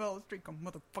cursing in the middle of the street, going,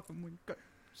 motherfucking wind,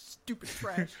 stupid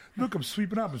trash. Look, I'm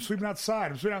sweeping up. I'm sweeping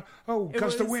outside. I'm sweeping out. Oh,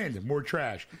 gust of wind. More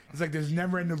trash. It's like there's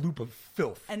never ending loop of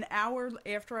filth. An hour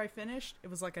after I finished, it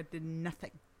was like I did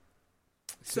nothing.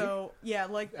 So, yeah,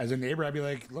 like... As a neighbor, I'd be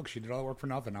like, look, she did all the work for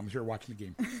nothing. I'm here watching the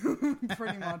game.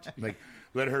 Pretty much. Like,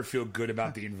 let her feel good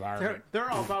about the environment.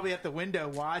 They're all probably at the window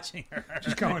watching her.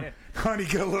 Just going, honey,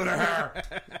 get a load of her.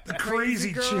 The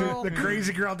crazy girl. the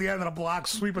crazy girl at the end of the block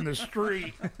sweeping the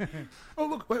street. Oh,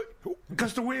 look, wait,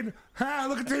 gust of wind. Ah,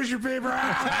 look at tissue paper.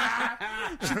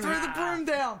 Ah. She threw the broom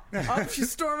down. Oh,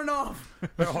 she's storming off.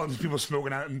 All these people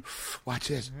smoking out and watch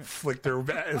this. Flick their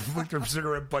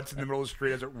cigarette butts in the middle of the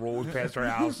street as it rolls past our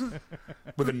house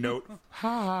with a note.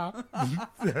 Ha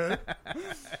ha.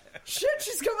 Shit,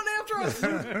 she's coming after us.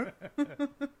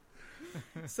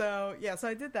 So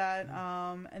I did that.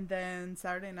 And then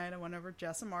Saturday night I went over to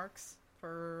Jess and Mark's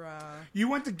for... You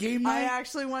went to game night? I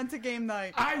actually went to game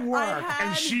night. I work,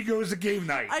 and she goes to game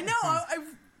night. I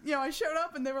know. I showed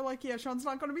up and they were like, yeah, Sean's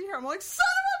not going to be here. I'm like, son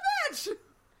of a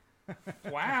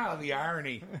bitch! Wow, the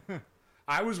irony.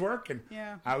 I was working.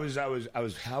 Yeah. I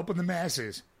was helping the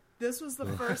masses. This was the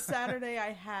first Saturday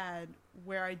I had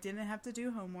where I didn't have to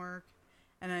do homework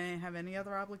and I didn't have any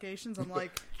other obligations. I'm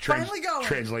like, finally going.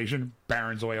 Translation,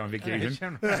 Baron's away on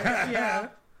vacation. Yeah.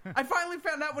 I finally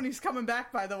found out when he's coming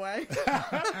back, by the way.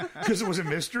 Because it was a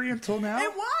mystery until now?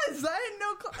 It was. I had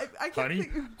no I kept Honey,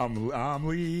 thinking... I'm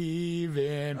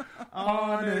leaving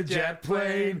on a jet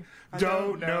plane.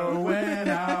 Don't know when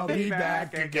I'll be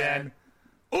back again.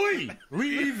 Oi,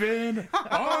 leaving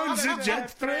on the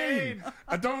jet plane.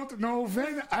 I don't know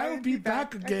when I'll be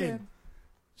back again.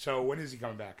 So when is he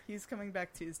coming back? He's coming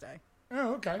back Tuesday.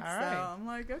 Oh, okay. So I'm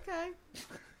like, okay.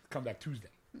 Come back Tuesday.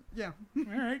 Yeah. All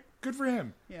right, good for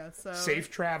him. Yeah. So Safe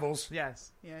travels.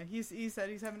 Yes. Yeah, he said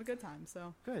he's having a good time.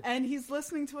 So Good. and he's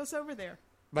listening to us over there.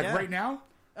 Like Yeah. right now?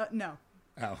 No.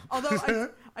 Oh. Although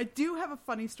I do have a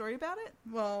funny story about it.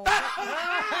 Well,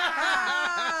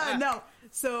 no.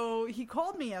 So he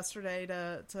called me yesterday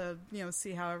to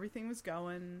see how everything was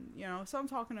going. So I'm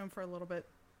talking to him for a little bit,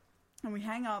 and we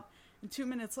hang up. And 2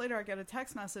 minutes later, I get a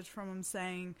text message from him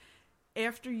saying,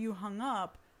 "After you hung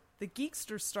up, the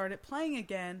Geeksters started playing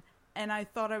again, and I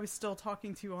thought I was still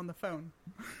talking to you on the phone."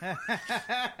 I'm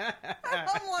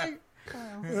like,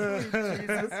 oh, sweet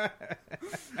Jesus.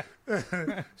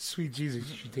 Sweet Jesus,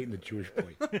 she's dating the Jewish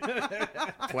boy.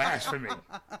 Blasphemy.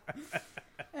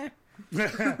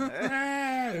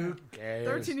 Who cares?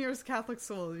 13 years Catholic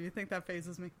school. Do you think that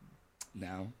phases me?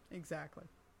 No. Exactly.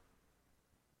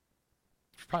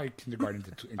 She's probably kindergarten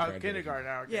to Kindergarten.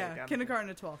 Oh, okay, Yeah, got it. kindergarten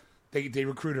to 12. They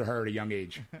recruited her at a young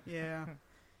age. Yeah.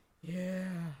 Yeah.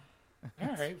 All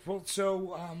right. Well,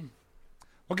 so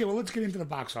okay. Well, let's get into the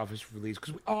box office release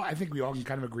because I think we all can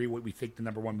kind of agree what we think the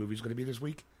 #1 movie is going to be this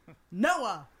week.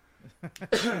 Noah!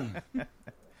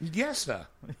 Yes, sir.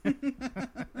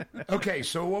 Okay.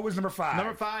 So what was number 5?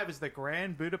 Number 5 is the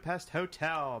Grand Budapest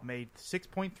Hotel. Made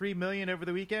 $6.3 million over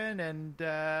the weekend, and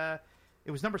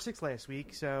it was number 6 last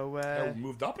week. So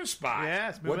moved up a spot.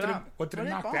 Yes, moving up. What did it What did it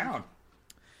knock bump? down?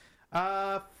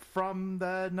 From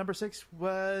the number 6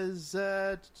 was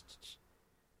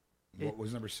What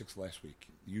was number 6 last week?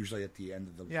 Usually at the end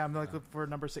of the. yeah. I'm looking for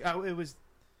number 6. Oh, it was.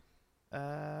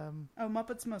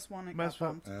 Muppets Most Wanted Most got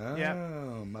bumped. Oh, Yeah.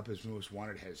 Muppets Most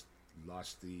Wanted has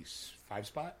lost the 5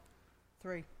 spot.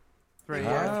 3. 3. They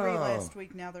Yeah. were 3 Oh. last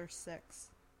week, now there's 6.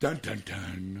 Dun dun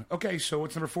dun. Okay, so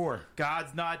what's number 4?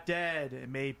 God's Not Dead. It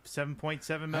made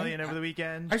 $7.7 million over the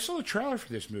weekend. I saw the trailer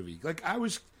for this movie.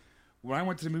 When I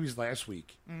went to the movies last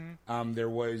week, there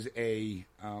was a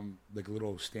like a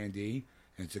little standee,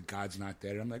 and it said "God's Not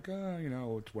Dead." And I'm like,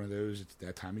 oh, it's one of those. It's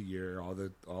that time of year. All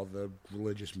the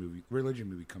religion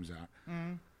movie comes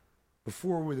out.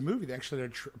 Before the movie, they actually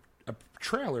had a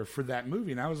trailer for that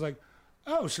movie, and I was like,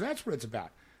 oh, so that's what it's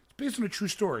about. It's based on a true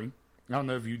story. I don't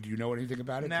know if do you know anything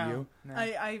about it? Do you? No.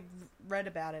 I read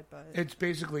about it, but It's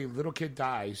basically a little kid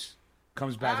dies,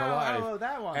 comes back alive, Oh,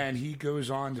 that one. and he goes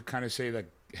on to kind of say that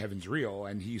heaven's real,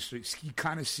 and he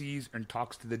kind of sees and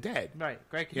talks to the dead. Right.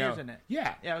 Greg You know? Kinnear's in it.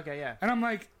 Yeah. Yeah. Okay. Yeah. And I'm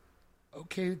like,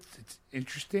 okay, it's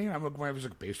interesting. I'm looking, I was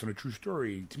like, based on a true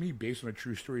story. To me, based on a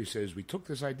true story says we took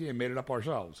this idea and made it up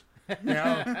ourselves. You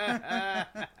know,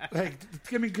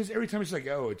 because every time it's like,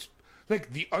 oh, it's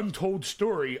like the untold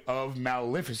story of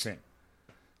Maleficent.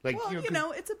 Like,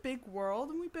 well, it's a big world,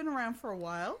 and we've been around for a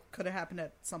while. Could have happened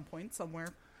at some point somewhere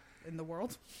in the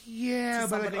world. yeah, To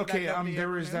but like, somebody that okay, nobody there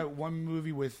ever was knew. that one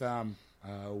movie with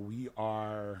We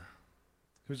Are.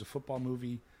 It was a football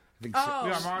movie. I think Oh,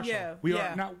 We Are Marshall. yeah, We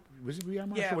yeah. Are not. Was it We Are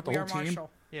Marshall Yeah, with the We whole Are team? Marshall.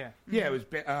 Yeah. Yeah, it was.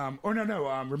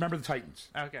 Remember the Titans.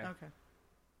 Okay. Okay.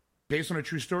 Based on a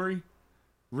true story,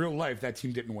 real life, that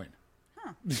team didn't win.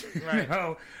 Right.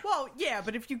 No, Well, yeah,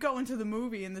 but if you go into the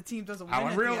movie and the team doesn't win,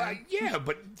 I at real, the end, yeah,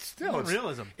 but still, it's,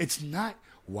 Realism. It's not.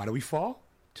 Why do we fall?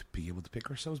 To be able to pick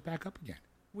ourselves back up again.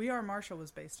 We Are Marshall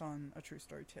was based on a true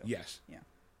story too. Yes. Yeah.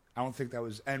 I don't think that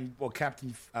was. And well,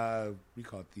 Captain, we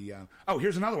call it the. Oh,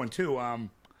 here's another one too.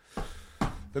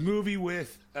 The movie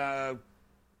with. I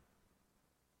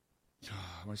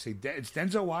want to say it's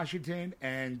Denzel Washington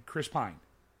and Chris Pine.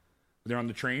 They're on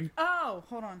the train. Oh,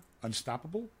 hold on.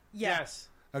 Unstoppable. Yeah. Yes.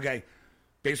 Okay,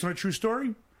 based on a true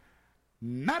story,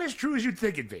 not as true as you'd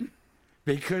think it'd be,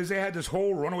 because they had this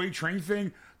whole runaway train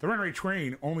thing. The runaway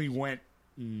train only went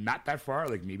not that far,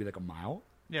 like maybe like a mile.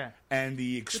 Yeah. And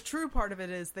The true part of it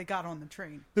is they got on the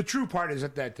train. the true part is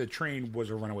that the train was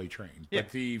a runaway train. Yeah.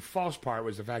 But the false part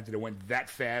was the fact that it went that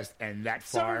fast and that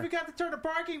So far. we got to turn the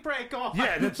parking brake off.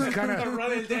 Yeah, that's kind They're of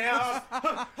running down.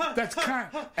 that's kind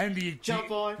and Jump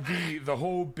on. the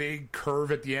whole big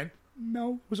curve at the end.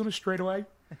 No, it was on a straightaway,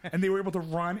 and they were able to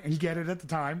run and get it at the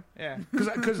time. Yeah.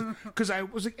 Because I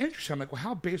was like interested. I'm like, well,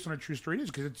 how based on a true story it is?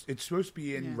 Because it's supposed to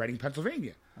be in Yeah. Reading,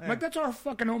 Pennsylvania. I'm like, that's our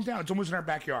fucking hometown. It's almost in our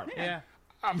backyard. Yeah.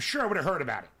 I'm sure I would have heard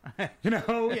about it. You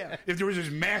know, Yeah. if there was this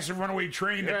massive runaway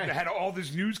train that Right. had all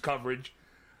this news coverage.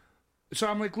 So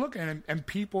I'm like looking, and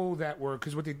people that were,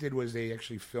 because what they did was they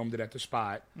actually filmed it at the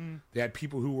spot. They had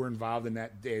people who were involved in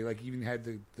that day, like even had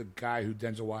the guy who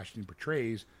Denzel Washington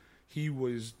portrays. He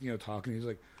was, talking. He's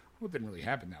like, well, it didn't really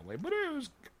happen that way, but it was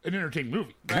an entertaining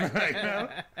movie. You know?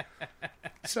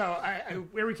 So I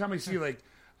every time I see like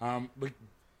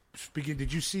speaking,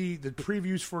 did you see the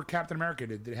previews for Captain America?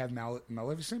 Did it have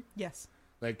Maleficent? Yes.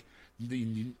 Like,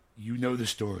 you know the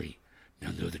story.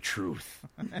 now know the truth.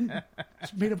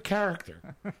 It's a made-up character.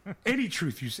 Any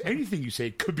truth you say, anything you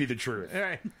say could be the truth.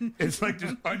 Right. It's like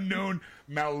this unknown,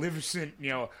 maleficent,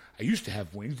 I used to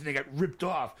have wings, and they got ripped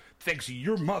off thanks to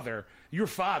your mother, your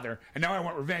father, and now I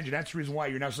want revenge, and that's the reason why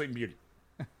you're now Sleeping Beauty.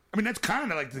 I mean, that's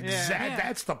kind of like the exact,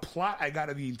 that's the plot I got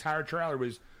of the entire trailer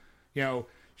was,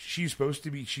 she's supposed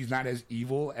to be, she's not as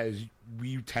evil as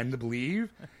we tend to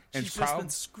believe. And she's just been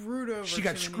screwed over. She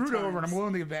got screwed over, and I'm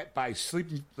willing to bet by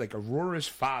sleeping like Aurora's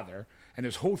father. And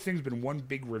this whole thing's been one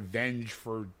big revenge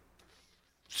for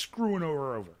screwing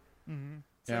over. Mm-hmm.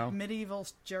 It's like medieval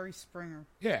Jerry Springer.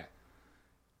 Yeah.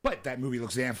 But that movie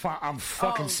looks damn fun. I'm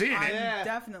fucking seeing it. I'm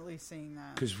definitely seeing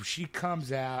that. Because she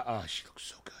comes out, she looks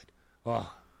so good.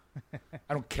 Oh,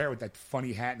 I don't care with that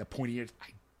funny hat and the pointy ears. I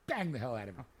bang the hell out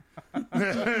of her.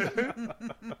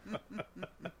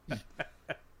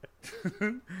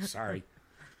 Sorry.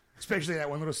 Especially that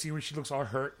one little scene where she looks all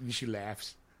hurt and she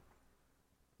laughs.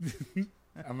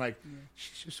 I'm like,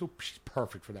 she's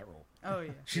perfect for that role. Oh,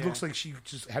 yeah. She looks like she's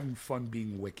just having fun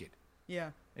being wicked.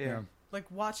 Yeah. Yeah.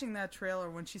 Like, watching that trailer,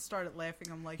 when she started laughing,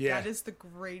 I'm like, that is the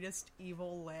greatest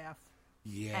evil laugh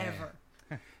ever.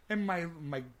 And my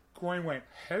groin went,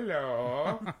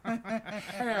 hello.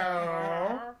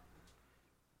 Hello.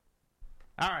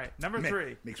 All right, number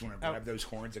 3. Makes me want to grab those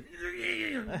horns and...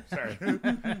 Sorry.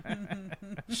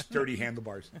 Sturdy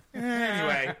handlebars.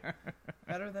 Anyway.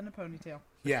 Better than a ponytail.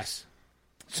 Yes.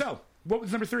 So, what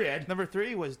was number 3, Ed? Number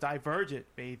 3 was Divergent.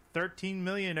 Made $13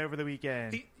 million over the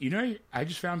weekend. I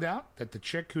just found out that the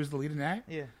chick who's the lead in that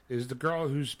is the girl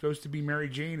who's supposed to be Mary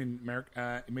Jane in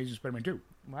Amazing Spider-Man 2.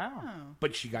 Wow. Oh.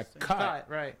 But she got cut.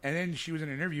 Right. And then she was in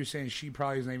an interview saying she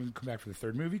probably isn't even come back for the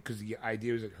third movie because the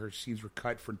idea was that her scenes were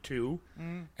cut for 2,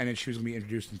 and then she was going to be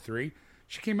introduced in 3.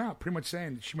 She came out pretty much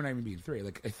saying that she might not even be in 3.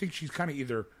 Like, I think she's kind of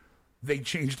either they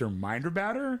changed their mind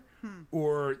about her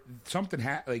or something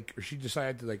or she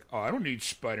decided to I don't need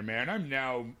Spider-Man. I'm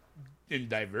now in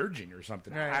Divergent or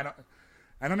something. Right.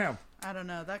 I don't know. I don't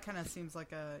know. That kind of seems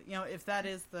like if that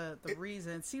is the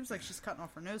reason, it seems like she's cutting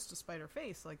off her nose to spite her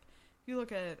face. Like, if you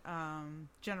look at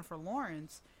Jennifer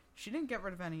Lawrence, she didn't get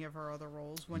rid of any of her other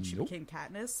roles when she became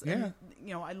Katniss. Yeah.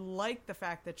 And, I like the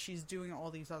fact that she's doing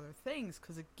all these other things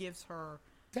because it gives her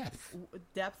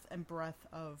depth and breadth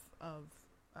of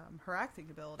her acting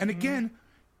ability. And again,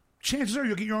 chances are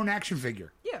you'll get your own action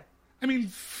figure. Yeah. I mean,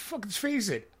 fuck, let's face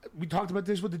it. We talked about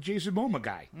this with the Jason Momoa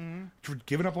guy. For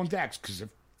giving up on Dax because of,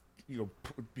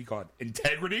 we call it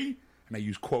integrity, and I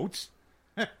use quotes.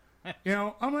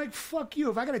 I'm like, fuck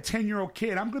you. If I got a 10-year-old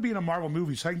kid, I'm going to be in a Marvel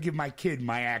movie so I can give my kid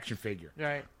my action figure.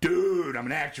 Right. Dude, I'm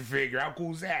an action figure. How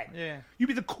cool is that? Yeah. You'd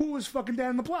be the coolest fucking dad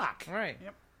on the block. Right.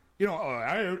 Yep.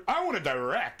 I want to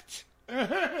direct.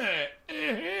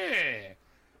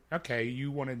 Okay,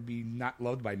 you want to be not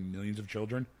loved by millions of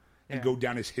children and go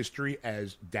down his history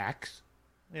as Dax?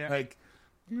 Yeah.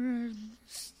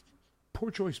 Poor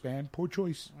choice, man. Poor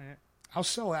choice. Yeah. I'll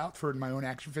sell out for my own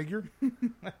action figure.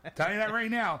 Tell you that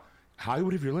right now.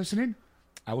 Hollywood, if you're listening,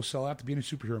 I will sell out to be in a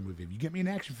superhero movie. If you get me an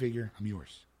action figure, I'm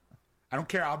yours. I don't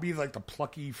care. I'll be like the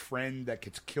plucky friend that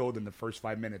gets killed in the first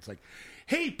 5 minutes. Like,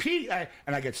 hey, Pete.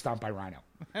 And I get stomped by Rhino.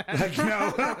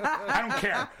 I don't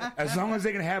care. As long as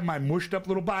they can have my mushed up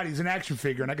little body as an action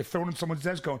figure and I can throw it in someone's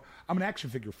desk going, I'm an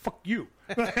action figure. Fuck you.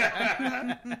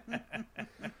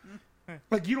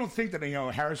 Like, you don't think that,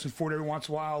 Harrison Ford every once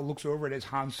in a while looks over at his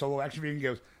Han Solo action figure and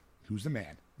goes, who's the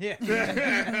man? Yeah.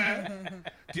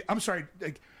 I'm sorry.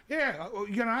 You got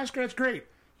an Oscar? That's great.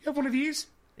 You have one of these?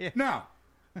 Yeah. No.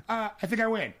 I think I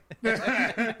win.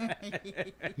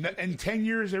 In 10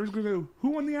 years, everyone's going to go, who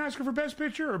won the Oscar for Best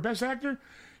Picture or Best Actor?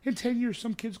 In 10 years,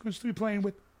 some kid's going to still be playing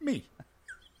with me.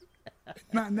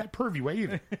 Not in that pervy way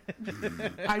either.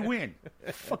 I win.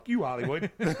 Fuck you, Hollywood.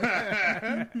 That's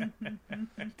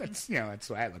that's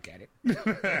the way I look at it.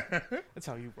 That's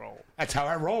how you roll. That's how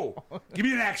I roll. Give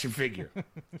me an action figure.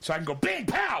 So I can go bang,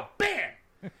 pow, bam.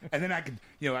 And then I could,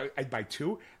 I'd buy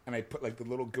 2, and I'd put, the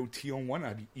little goatee on one,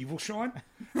 and I'd be Evil Sean.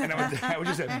 And I would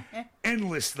just have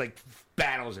endless,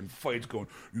 battles and fights going,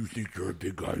 you think you're a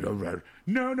big guy?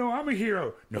 No, I'm a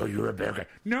hero. No, you're a bad guy.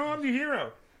 No, I'm the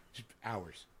hero. Just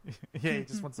hours. Yeah, he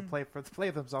just wants to play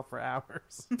with himself for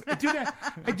hours. I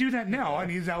do that now. I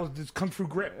need this Kung Fu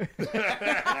grip. You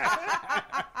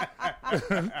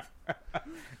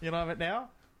don't have it now?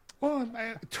 Well,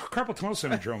 carpal tunnel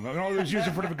syndrome. I always use it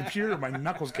in front of a computer. My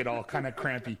knuckles get all kind of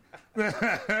crampy.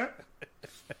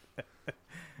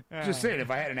 Just saying, if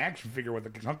I had an action figure with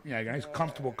a nice,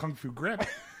 comfortable Kung Fu grip,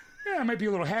 I might be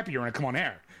a little happier when I come on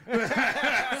air.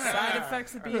 Side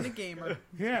effects of being a gamer.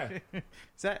 Yeah.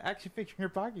 Is that action figure in your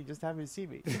pocket? You just happen to see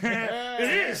me.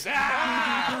 It is.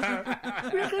 Ah!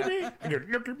 Look at me.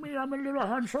 Look at me. I'm a little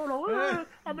Han Solo.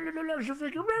 I'm a little action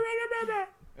figure.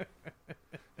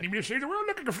 Need me to save the world?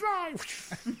 Look at the fly.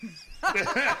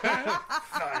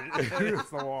 It's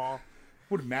the wall.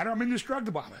 Wouldn't matter. I'm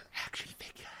indestructible. I'm an action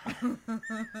figure.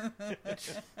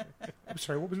 I'm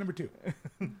sorry. What was number 2?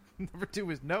 Number 2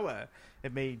 was Noah.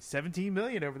 It made $17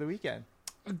 million over the weekend.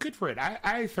 Good for it.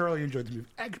 I thoroughly enjoyed the movie.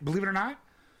 Believe it or not,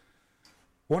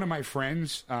 one of my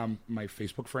friends, my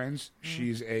Facebook friends,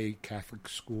 she's a Catholic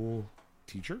school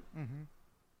teacher.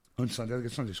 On Sunday, like a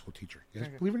Sunday school teacher. Yes,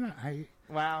 believe it or not,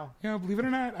 Wow. believe it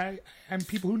or not, I'm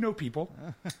people who know people.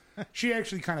 She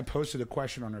actually kind of posted a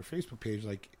question on her Facebook page,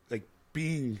 like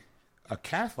being a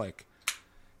Catholic,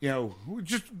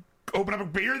 just open up a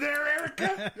beer there,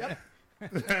 Erica. Yep.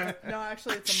 No,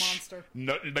 actually, it's a monster.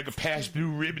 Nothing like a past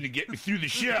blue ribbon to get me through the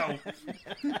show.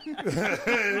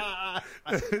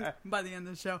 By the end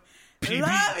of the show, PB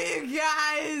love you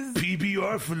guys.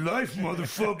 PBR for life,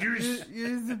 motherfuckers.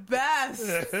 You're the best.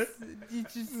 You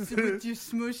just with your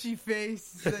smushy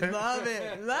face. I love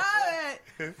it. Love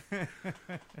it.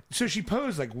 So she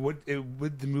posed like, what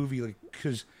with the movie, like,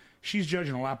 because she's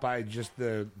judging a lot by just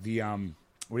the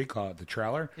what do you call it, the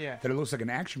trailer? Yeah. That it looks like an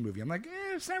action movie. I'm like,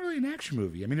 it's not really an action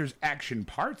movie. I mean, there's action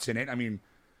parts in it. I mean,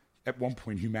 at one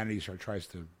point, humanity tries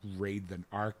to raid the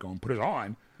Ark, go and put it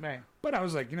on. Right. But I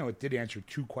was like, it did answer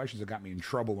 2 questions that got me in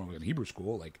trouble when I was in Hebrew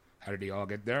school. Like, how did they all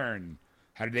get there, and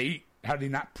how did they eat? How did they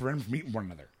not prevent them from eating one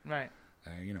another? Right.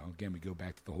 Again, we go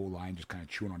back to the whole line, just kind of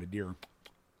chewing on a deer.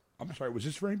 I'm sorry, was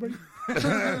this for anybody?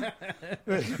 Am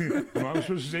I supposed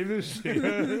to say this?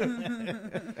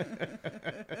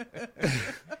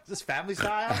 Is this family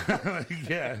style?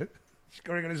 Yeah. She's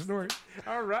going on a story.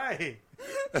 All right.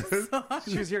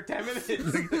 She was here 10 minutes.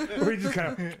 Or he just kind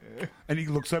of, and he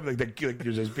looks up like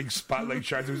there's this big spotlight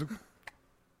shines. He's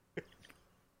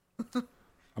like,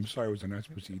 I'm sorry, was I not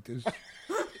supposed to eat this?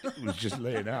 It was just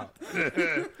laying out.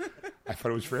 I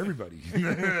thought it was for everybody.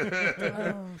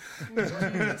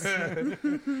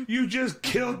 You just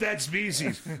killed that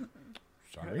species.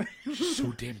 Sorry.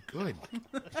 So damn good.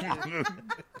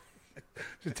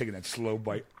 Just taking that slow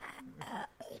bite.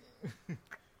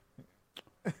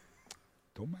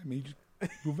 Don't mind me. Just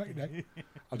move back.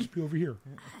 I'll just be over here.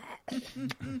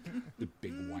 The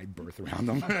big wide berth around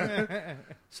them.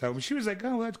 So she was like,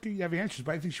 "Oh, that's good. You have answers."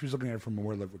 But I think she was looking at it from a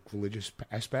more like religious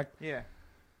aspect. Yeah.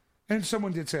 And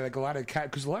someone did say like a lot of I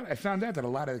found out that a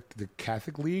lot of the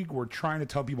Catholic League were trying to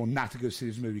tell people not to go see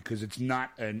this movie because it's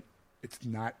not a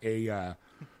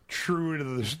true to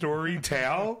the story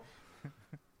tale.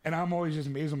 And I'm always just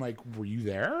amazed. I'm like, were you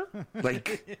there?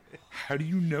 Like, how do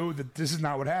you know that this is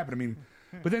not what happened? I mean,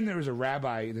 but then there was a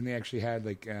rabbi, and then they actually had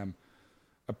like a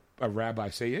rabbi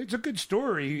say it's a good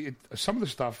story. Some of the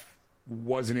stuff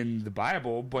wasn't in the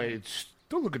Bible, but it's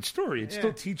still a good story. It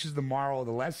still teaches the moral of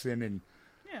the lesson. And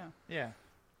Yeah.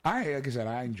 like I said,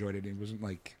 I enjoyed it. It wasn't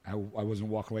like I wasn't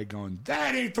walking away going,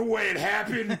 that ain't the way it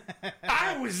happened.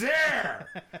 I was there.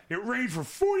 It rained for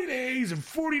 40 days and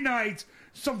 40 nights.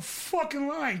 Some fucking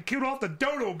lion killed off the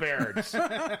dodo birds.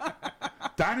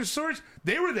 Dinosaurs,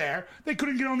 they were there. They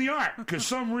couldn't get on the ark because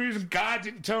some reason God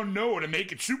didn't tell Noah to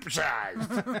make it supersized.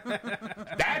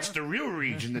 That's the real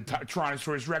reason the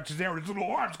Tyrannosaurus Rex is there with his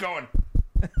little arms going,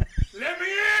 let me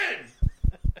in.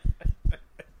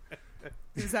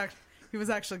 He was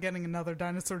actually getting another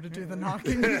dinosaur to do the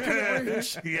knocking. He couldn't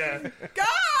reach. Yeah.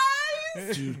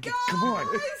 Guys! Dude, come on.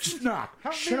 Just knock.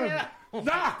 Shut up.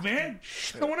 Knock, man.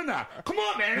 I don't want to knock. Come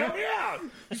on, man. Help me out.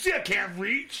 You see I can't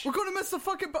reach. We're going to miss the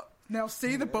fucking boat. Now,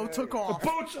 see, the boat took off. The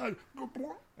boat's...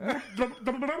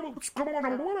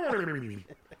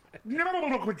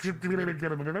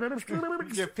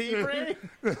 Your pee break?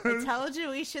 I told you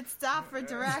we should stop for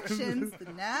directions.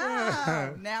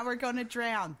 No. Now we're going to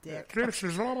drown, Dick. This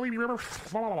is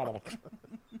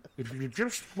if you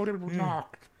just would have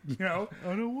knocked, I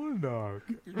don't want to knock.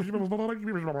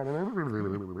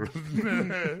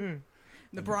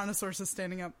 The brontosaurus is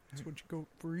standing up. That's what you go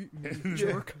for eating, you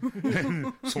jerk.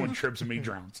 Someone trips and me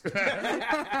drowns.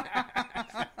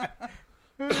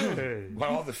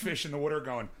 While all the fish in the water are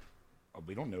going, oh,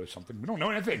 we don't know something. We don't know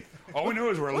anything. All we know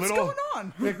is we're a What's little...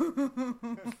 going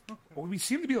on? Well, we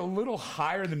seem to be a little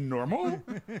higher than normal.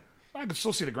 I can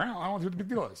still see the ground. I don't know what the big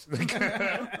deal is.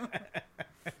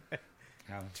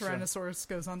 Tyrannosaurus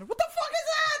goes under. What the fuck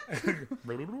is that?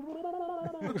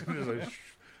 There's a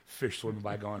fish swimming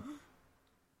by going,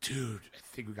 dude, I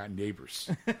think we got neighbors.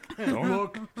 Don't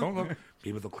look.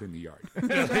 Maybe they'll clean the yard.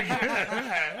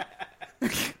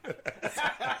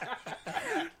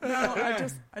 No,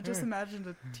 I just imagined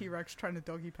a T-Rex trying to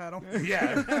doggy paddle.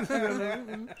 Yeah.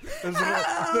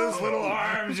 those little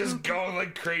arms just going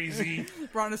like crazy.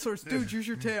 Brontosaurus, dude, use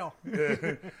your tail.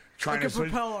 Trying Like a to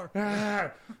switch. propeller.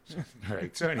 All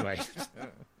right, so anyway.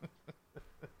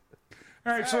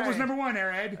 All right, so what was number one,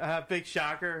 Airhead? Big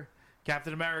shocker.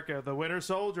 Captain America, the Winter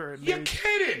Soldier. You're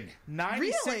kidding!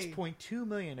 $96.2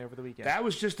 million over the weekend. That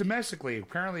was just domestically.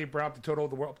 Apparently, it brought the total of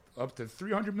the world up to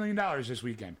 $300 million this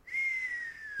weekend.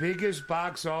 Biggest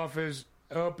box office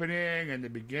opening in the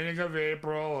beginning of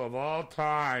April of all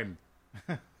time.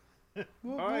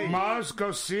 Must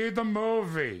go see the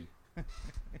movie.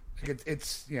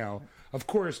 It's of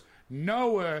course,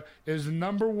 Noah is the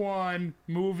number one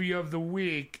movie of the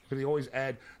week. They always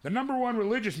add the number one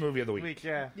religious movie of the week.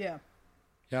 Yeah.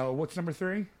 Now, what's number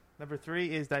three? Number 3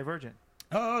 is Divergent.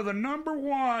 Oh, the number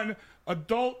one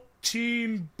adult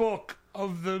teen book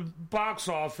of the box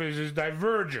office is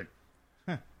Divergent.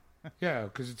 Yeah,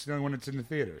 because it's the only one that's in the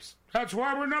theaters. That's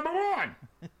why we're number one.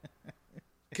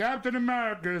 Captain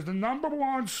America is the number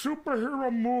one superhero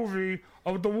movie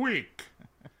of the week.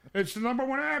 It's the number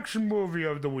one action movie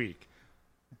of the week.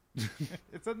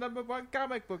 It's the number one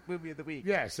comic book movie of the week.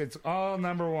 Yes, it's all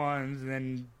number ones, and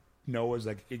then Noah's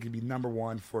like, it could be number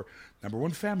one for number one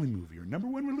family movie or number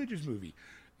one religious movie.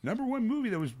 Number one movie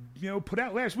that was, put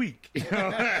out last week.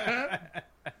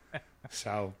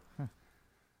 So,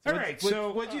 all right.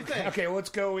 So, what'd you think? Okay, let's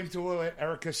go into let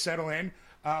Erica settle in.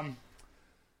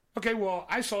 Okay, well,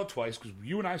 I saw it twice because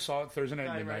you and I saw it Thursday night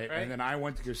at midnight, right. and then I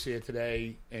went to go see it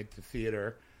today at the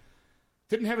theater.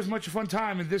 Didn't have as much a fun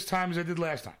time this time as I did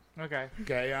last time. Okay.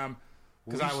 Okay.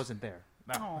 Because I wasn't there.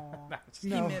 No. Aw. He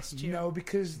missed you. No,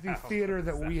 because the theater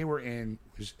that we were in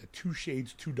was 2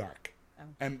 shades too dark,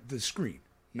 and the screen,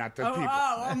 not the people.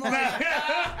 Oh, I'm like,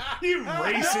 You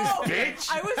racist bitch!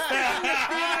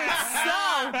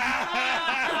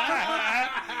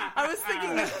 I was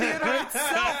thinking the theater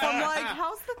itself. I'm like,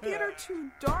 how's the theater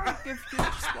too dark if you're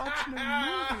just watching a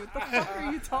movie? What the fuck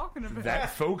are you talking about?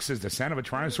 That, folks, is the sound of a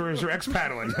Tyrannosaurus Rex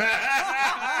paddling.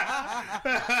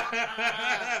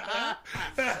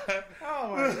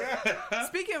 Oh my god.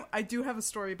 Speaking of, I do have a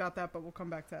story about that, but we'll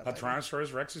come back to that A later.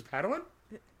 Tyrannosaurus Rex is paddling?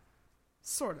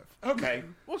 Sort of. Okay.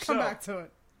 We'll come back to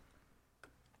it.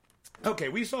 Okay,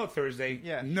 we saw it Thursday.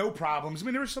 Yeah. No problems. I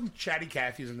mean, there were some chatty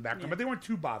Cathy's in the background, but they weren't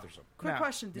too bothersome. Quick No.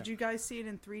 question: did you guys see it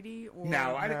in 3D or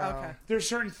No, Okay. There's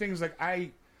certain things like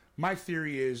my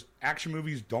theory is action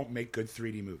movies don't make good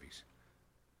 3D movies.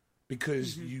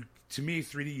 Because to me,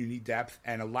 3D, you need depth,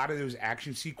 and a lot of those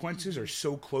action sequences are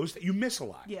so close that you miss a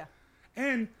lot. Yeah.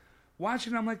 And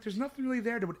watching, I'm like, there's nothing really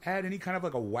there that would add any kind of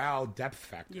like a wow depth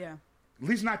factor. Yeah. At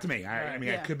least not to me. I mean,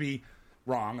 I Yeah. could be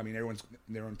wrong. I mean,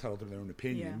 they're entitled to their own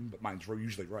opinion, Yeah. but mine's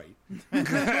usually right.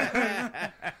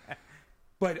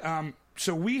 But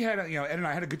so we had, Ed and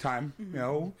I had a good time.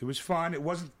 It was fun. It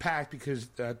wasn't packed because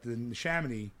the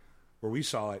Chamonix, where we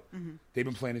saw it, they've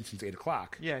been playing it since 8:00.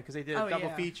 Yeah, because they did a Oh, double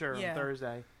yeah. feature Yeah. on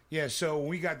Thursday. Yeah. So when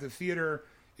we got to the theater,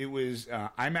 it was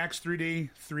IMAX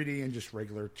 3D, and just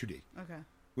regular 2D. Okay.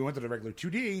 We went to the regular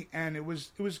 2D, and it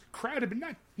was crowded,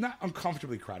 but not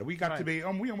uncomfortably crowded. We got to be,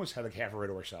 we almost had like half a row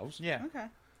to ourselves. Yeah.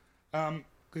 Okay.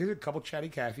 We had a couple chatty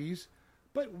Cathy's,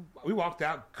 but we walked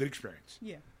out, good experience.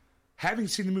 Yeah. Having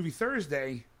seen the movie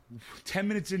Thursday, 10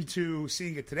 minutes into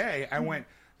seeing it today, I went,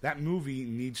 that movie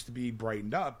needs to be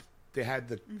brightened up. They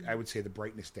had I would say, the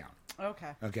brightness down.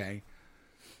 Okay. Okay?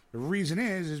 The reason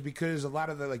is because a lot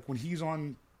of when he's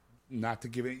on, not to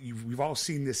give it, we've all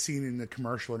seen this scene in the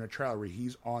commercial and the trailer where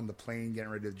he's on the plane getting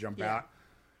ready to jump out.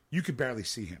 You could barely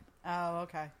see him. Oh,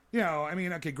 okay. I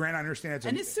mean, okay, Grant, I understand.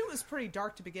 And his suit was pretty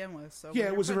dark to begin with, so Yeah,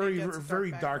 when it was a you're very, putting it against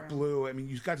very dark dark background. blue. I mean,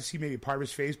 you got to see maybe part of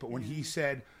his face, but when he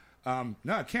said, "No,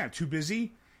 I can't, too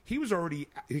busy," he was already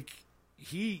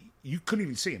you couldn't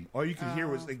even see him. All you could hear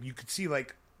was you could see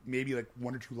maybe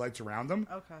 1 or 2 lights around him.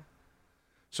 Okay.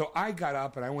 So I got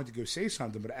up and I went to go say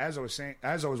something, but as I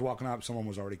was walking up, someone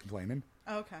was already complaining.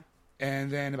 Okay. And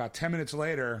then about 10 minutes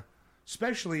later,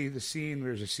 especially there's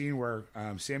a scene where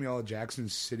Samuel L.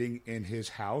 Jackson's sitting in his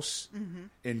house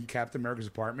in Captain America's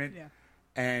apartment. Yeah.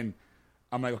 And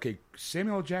I'm like, okay,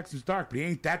 Samuel L. Jackson's dark, but he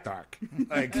ain't that dark.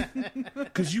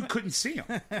 Because you couldn't see him.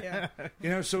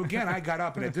 Yeah. So again, I got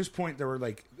up, and at this point, there were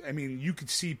you could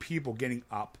see people getting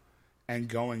up and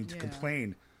going to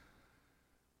complain.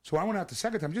 So I went out the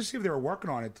second time just to see if they were working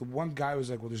on it. The one guy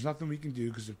was like, well, there's nothing we can do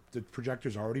because the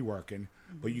projector's already working,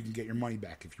 but you can get your money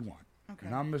back if you want. Okay.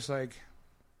 And I'm just like,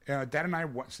 Dad and I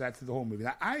sat through the whole movie.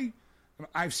 Now,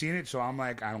 I've seen it, so I'm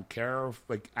like, I don't care.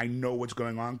 I know what's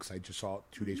going on because I just saw it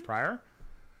 2 days prior.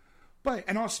 But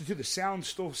and also too, the sound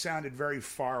still sounded very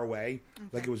far away.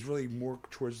 Like it was really more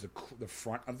towards the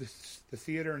front of the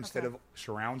theater instead of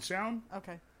surround sound.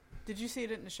 Okay. Did you see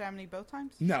it at Neshaminy both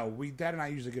times? No, Dad and I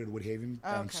usually go to Woodhaven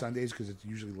on Sundays because it's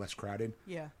usually less crowded.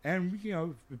 Yeah. And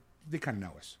they kind of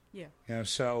know us. Yeah.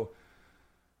 So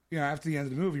after the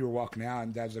end of the movie, we're walking out,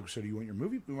 and Dad's like, "So do you want your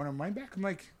movie? We want our money back?" I'm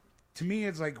like, to me,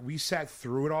 it's like we sat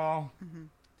through it all.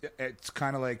 Mm-hmm. It's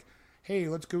kind of like, hey,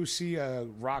 let's go see a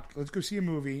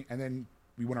movie, and then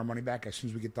we want our money back as soon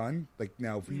as we get done. Like,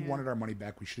 now, if we wanted our money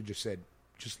back, we should have just said,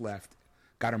 just left,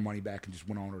 got our money back, and just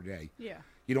went on our day. Yeah.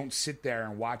 You don't sit there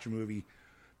and watch a movie,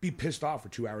 be pissed off for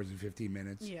 2 hours and 15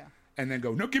 minutes, and then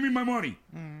go, no, give me my money.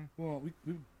 Mm. Well,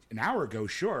 we an hour ago,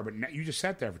 sure, but now you just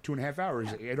sat there for 2.5 hours,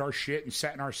 ate our shit, and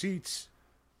sat in our seats.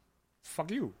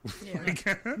 Fuck you.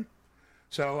 Yeah.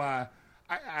 So,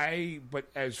 but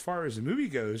as far as the movie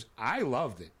goes, I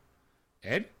loved it.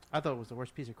 Ed? I thought it was the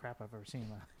worst piece of crap I've ever seen.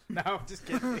 No, just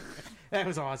kidding. That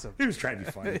was awesome. He was trying to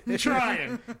be funny.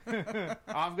 Trying.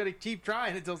 I'm going to keep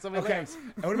trying until somebody laughs.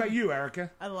 And what about you, Erica?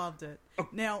 I loved it. Oh.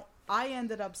 Now, I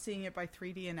ended up seeing it by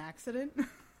 3D in accident.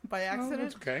 By accident. Oh,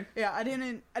 that's okay. Yeah, I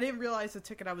didn't realize the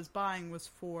ticket I was buying was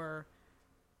for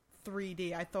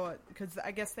 3D. I thought, because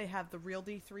I guess they have the Real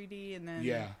D 3D and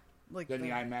then like then the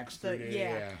IMAX 3D.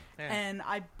 Yeah. And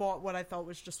I bought what I thought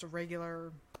was just a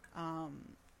regular 2D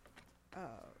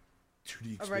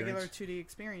experience. A regular 2D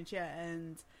experience, yeah.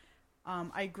 And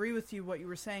I agree with you what you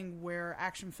were saying, where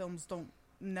action films don't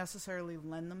necessarily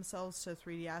lend themselves to a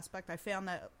 3D aspect. I found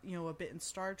that a bit in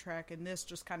Star Trek, and this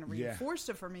just kind of reinforced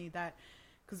it for me, that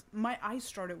because my eyes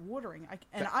started watering,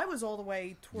 I was all the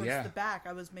way towards the back.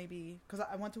 I was maybe, because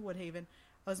I went to Woodhaven,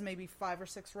 I was maybe 5 or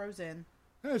 6 rows in.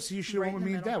 Oh, so you should have went with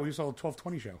me and Dad. We saw the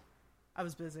 12:20 show. I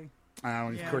was busy.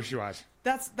 Of course you was.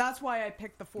 That's why I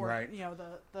picked the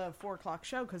 4:00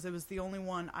 show, because it was the only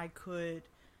one I could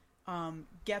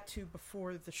get to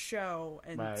before the show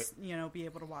and be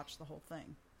able to watch the whole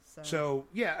thing. So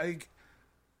yeah,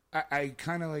 I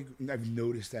kind of I've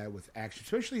noticed that with action,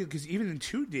 especially because even in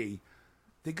 2D,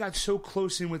 they got so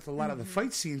close in with a lot of the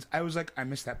fight scenes. I was like, I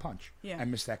missed that punch. Yeah, I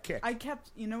missed that kick. I kept,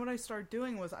 what I started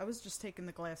doing was I was just taking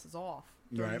the glasses off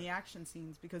during the action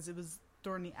scenes, because it was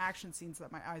during the action scenes that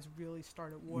my eyes really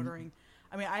started watering.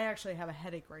 Mm-hmm. I mean, I actually have a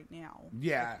headache right now.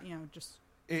 Yeah. Just...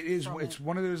 It is. It's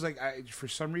one of those, for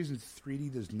some reason,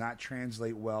 3D does not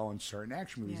translate well in certain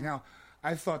action movies. Yeah. Now,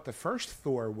 I thought the first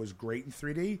Thor was great in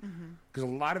 3D, because a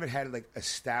lot of it had,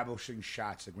 establishing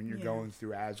shots. Like, when you're going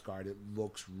through Asgard, it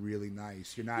looks really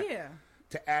nice. You're not... Yeah.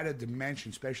 To add a dimension,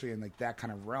 especially in, that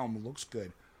kind of realm, it looks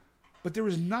good. But there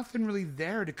was nothing really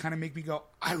there to kind of make me go,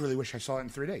 I really wish I saw it in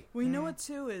 3D. Well, you know what,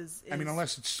 too, is... I mean,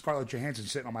 unless it's Scarlett Johansson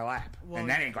sitting on my lap. Well, and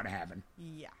that ain't going to happen.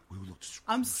 Yeah.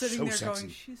 I'm sitting so there sexy.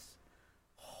 Going, she's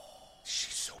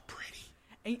so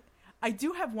pretty. I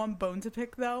do have one bone to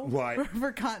pick, though. What?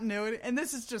 For continuity. And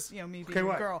this is just, me being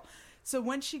a girl. So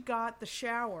when she got the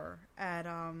shower at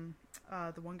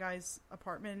the one guy's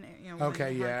apartment, when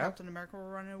Captain America were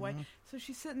running away. Mm-hmm. So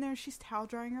she's sitting there, she's towel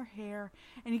drying her hair,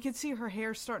 and you can see her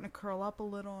hair starting to curl up a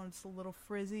little, and it's a little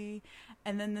frizzy.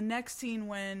 And then the next scene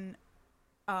when,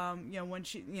 when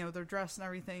she, they're dressed and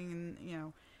everything,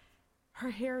 and,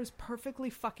 her hair is perfectly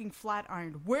fucking flat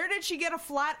ironed. Where did she get a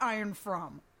flat iron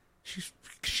from?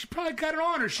 She probably got it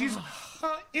on her. She's an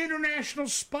international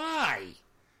spy.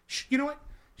 You know what?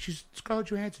 She's Scarlett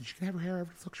Johansson. She can have her hair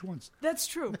every fuck she wants. That's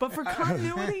true. But for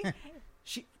continuity,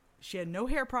 she had no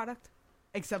hair product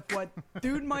except what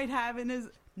dude might have in his...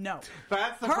 No.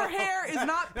 Her hair is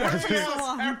not perfect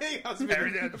salon. Everything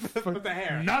the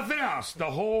hair. Nothing else. The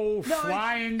whole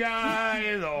flying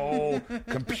guy, the whole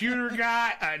computer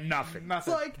guy, nothing. It's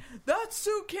like, that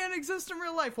suit can't exist in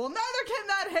real life. Well, neither can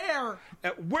that hair.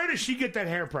 Where does she get that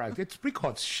hair product? We call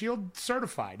it SHIELD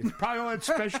certified. It's probably all that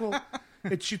special...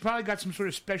 She's probably got some sort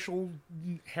of special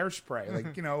hairspray,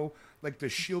 like the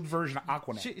SHIELD version of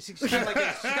Aquanet. She's got like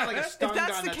a stun gun. If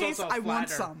that's the case, I want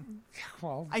some.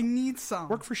 Well, I need some.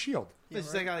 Work for SHIELD.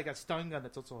 She's got like a stun gun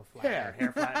that's also a flatter,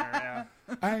 hair flattener.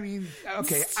 Yeah. I mean,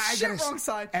 okay, wrong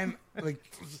side. And I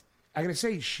gotta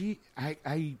say,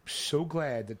 I'm so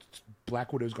glad that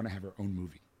Black Widow is going to have her own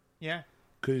movie. Yeah.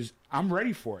 Because I'm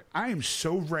ready for it. I am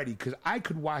so ready, because I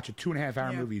could watch a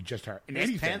 2.5-hour movie just her. And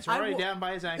his pants are already down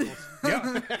by his ankles.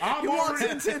 Yeah. I'm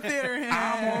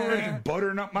already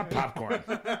buttering up my popcorn.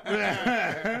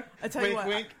 I tell you what,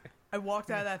 wink. I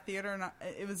walked out of that theater, and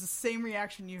it was the same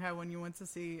reaction you had when you went to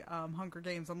see Hunger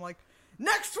Games. I'm like,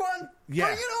 next one! Yeah.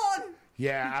 Bring it on!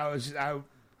 Yeah,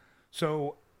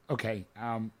 okay.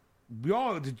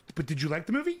 Did you like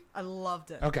the movie? I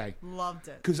loved it. Okay. Loved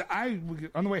it. Because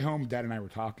on the way home, Dad and I were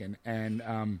talking, and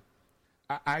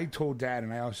I told Dad,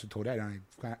 and I also told Dad,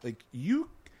 like,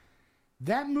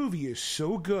 that movie is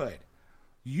so good.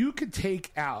 You could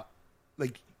take out,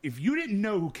 like, if you didn't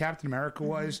know who Captain America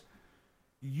was,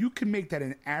 you could make that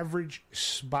an average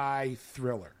spy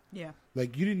thriller. Yeah.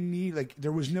 Like, you didn't need, like,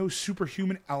 there was no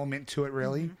superhuman element to it,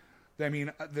 really. I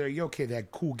mean, they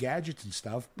had cool gadgets and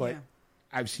stuff, but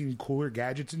I've seen cooler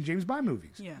gadgets in James Bond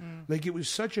movies. Yeah. Like, it was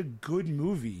such a good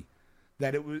movie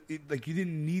that like, you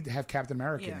didn't need to have Captain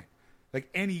America in it. Like,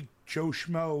 any Joe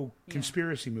Schmo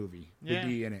conspiracy movie would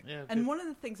be in it. Yeah, and one of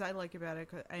the things I like about it,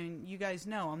 I mean, you guys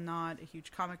know I'm not a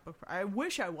huge comic book. I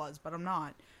wish I was, but I'm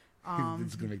not. This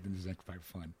is going to make the next part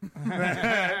fun.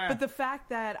 But the fact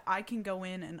that I can go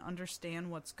in and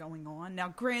understand what's going on. Now,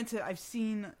 granted, I've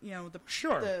seen,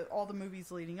 all the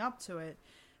movies leading up to it,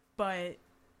 but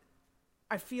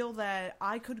I feel that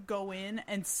I could go in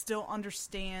and still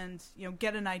understand,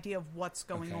 get an idea of what's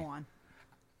going on.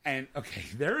 And,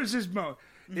 there is this moment.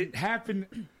 It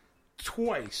happened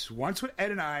twice. Once with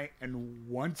Ed and I, and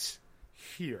once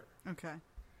here. Okay.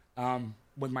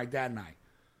 With my dad and I.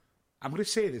 I'm going to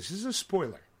say this. This is a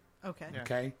spoiler. Okay. Yeah.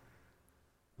 Okay?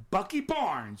 Bucky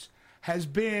Barnes has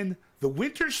been the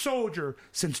Winter Soldier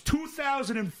since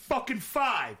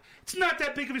 2005. It's not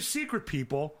that big of a secret,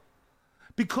 people.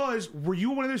 Because were you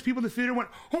one of those people in the theater who went,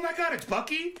 oh my God, it's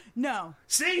Bucky? No.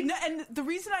 See? No, and the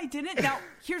reason I didn't, now,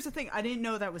 here's the thing. I didn't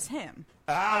know that was him.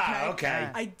 Okay.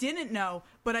 I didn't know,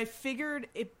 but I figured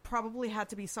it probably had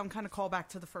to be some kind of callback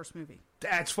to the first movie.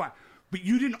 That's fine. But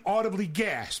you didn't audibly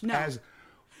gasp as...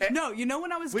 No,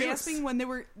 when I was gasping when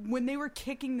they were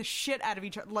kicking the shit out of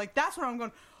each other, like that's when I'm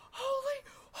going, holy,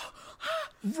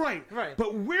 right.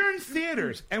 But we're in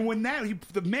theaters, and when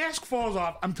the mask falls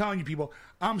off, I'm telling you, people,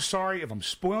 I'm sorry if I'm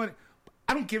spoiling it.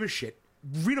 I don't give a shit.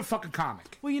 Read a fucking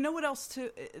comic. Well, you know what else too?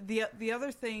 The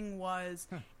other thing was,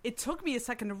 it took me a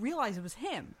second to realize it was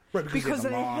him, right? Because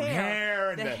of the long hair,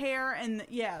 and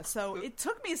so it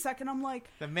took me a second. I'm like,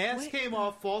 the mask came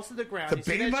off, falls to the ground. The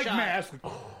Bane-like mask,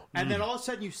 and then all of a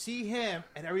sudden you see him,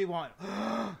 and everyone,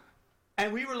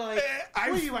 and we were like,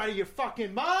 "Are you out of your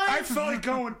fucking mind?" I felt like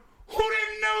going, "Who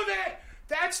didn't know that?"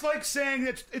 That's like saying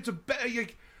it's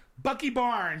like Bucky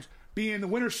Barnes being the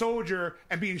Winter Soldier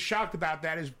and being shocked about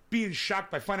that is being shocked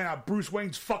by finding out Bruce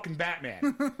Wayne's fucking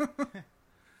Batman.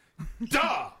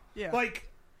 Duh. Yeah. Like,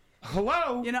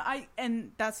 hello.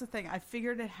 And that's the thing. I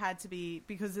figured it had to be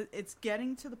because it's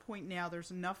getting to the point now.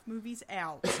 There's enough movies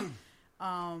out,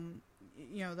 that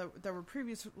were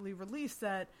previously released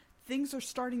that things are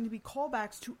starting to be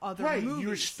callbacks to other movies. Right.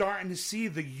 You're starting to see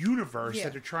the universe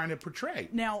that they're trying to portray.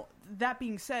 Now, that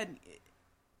being said,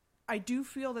 I do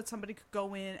feel that somebody could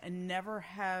go in and never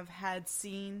have had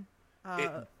seen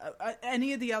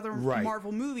any of the other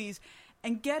Marvel movies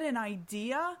and get an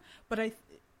idea, but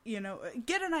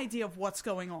get an idea of what's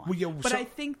going on. Well, but I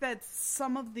think that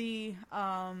some of the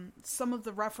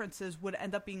references would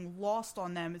end up being lost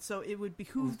on them, so it would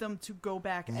behoove them to go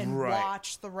back and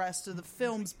watch the rest of the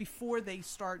films before they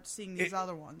start seeing these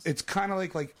other ones. It's kind of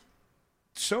like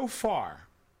so far,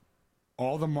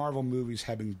 all the Marvel movies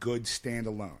have been good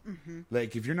standalone.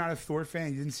 Like, if you're not a Thor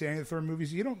fan, you didn't see any of the Thor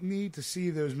movies, you don't need to see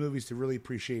those movies to really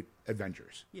appreciate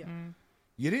Avengers. Yeah.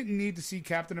 You didn't need to see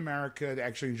Captain America to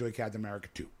actually enjoy Captain America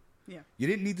 2. Yeah. You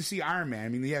didn't need to see Iron Man. I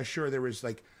mean, yeah, sure, there was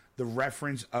like the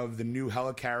reference of the new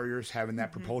helicarriers having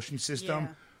that propulsion system.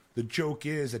 Yeah. The joke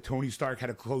is that Tony Stark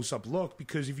had a close-up look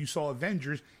because if you saw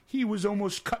Avengers, he was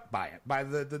almost cut by it, by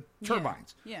the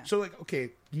turbines. Yeah. So, like,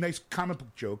 okay, nice comic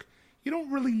book joke. You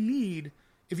don't really need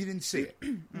if you didn't see it.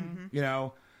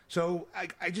 So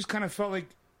I just kind of felt like,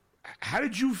 how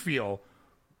did you feel?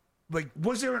 Like,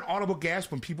 was there an audible gasp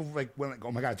when people went like,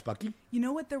 oh my God, it's Bucky? You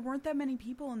know what? There weren't that many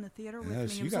people in the theater with me.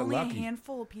 So it was only a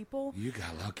handful of people. You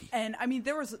got lucky. And I mean,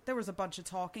 there was a bunch of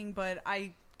talking, but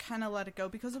I kind of let it go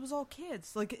because it was all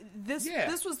kids. Like this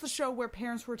was the show where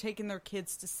parents were taking their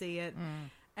kids to see it.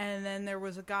 And then there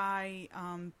was a guy,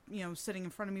 sitting in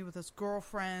front of me with his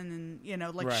girlfriend,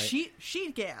 and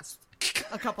she gasped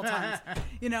a couple times,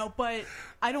 But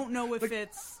I don't know if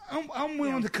it's. I'm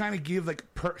willing to kind of give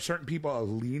certain people a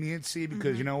leniency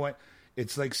because you know what,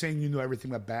 it's like saying you know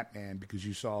everything about Batman because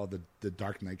you saw the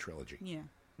Dark Knight trilogy. Yeah,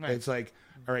 right. It's like,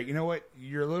 all right, you know what,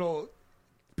 you're a little,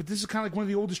 but this is kind of like one of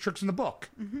the oldest tricks in the book.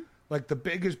 Like the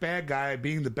biggest bad guy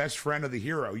being the best friend of the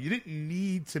hero. You didn't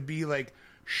need to be like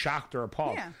shocked or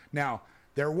appalled. Yeah. Now,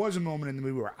 there was a moment in the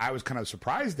movie where I was kind of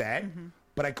surprised at,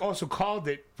 but I also called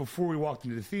it before we walked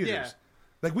into the theaters. Yeah.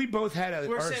 Like, we both had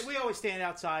we always stand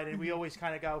outside and we always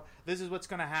kind of go, this is what's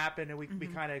going to happen, and we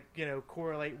kind of,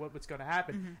 correlate what's going to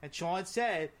happen. And Sean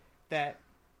said that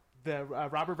the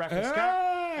Robert Redford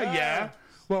Scott...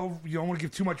 Well, you don't want to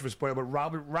give too much of a spoiler, but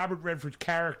Robert Redford's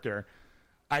character,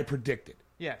 I predicted.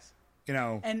 Yes. You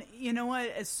know. And you know what?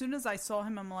 As soon as I saw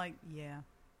him, I'm like, yeah.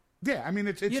 Yeah, I mean,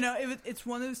 it's you know, it's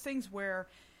one of those things where,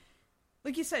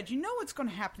 like you said, you know what's going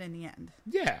to happen in the end.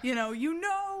 Yeah. You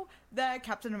know that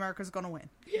Captain America's going to win.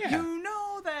 Yeah. You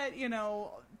know that,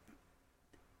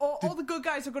 all the good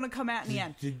guys are going to come out in the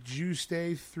end. Did you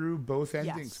stay through both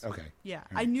endings? Yes. Okay. Yeah. All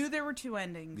right. I knew there were 2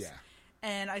 endings. Yeah.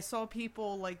 And I saw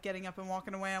people, like, getting up and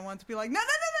walking away. I wanted to be like, no.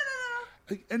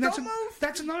 And Don't move.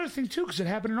 That's another thing, too, because it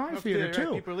happened in our theater, right,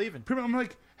 too. people are leaving. I'm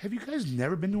like, have you guys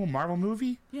never been to a Marvel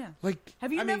movie? Yeah. Like,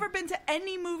 Have you never been to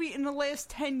any movie in the last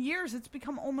 10 years? It's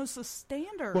become almost a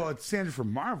standard. Well, it's standard for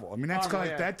Marvel. I mean, that's Marvel,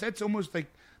 kind of like that's almost like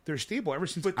their staple ever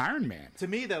since Iron Man. To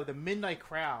me, though, the midnight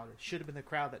crowd should have been the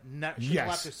crowd that should have Yes.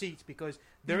 left their seats because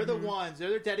they're the ones,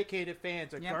 they're the dedicated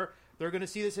fans. Like, Yep. they're going to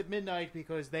see this at midnight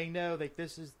because they know like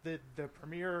this is the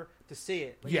premiere to see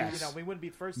it. Like, Yes. You know, we wouldn't be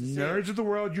the first to see Nerds it. of the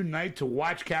world unite to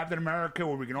watch Captain America,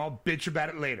 where we can all bitch about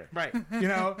it later. Right. You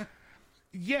know?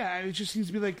 Yeah, it just seems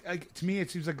to be like to me, it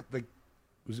seems like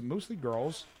was it mostly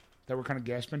girls that were kind of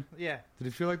gasping? Yeah. Did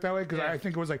it feel like that way? Because Yeah. I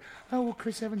think it was like, oh, well,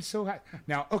 Chris Evans so hot.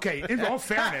 Now, okay, in all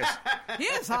fairness, he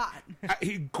is hot.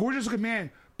 gorgeous looking man,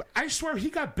 but I swear he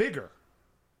got bigger,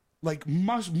 like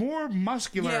more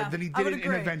muscular Yeah, than he I did would in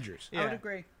agree. Avengers. I would Yeah.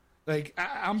 agree. Like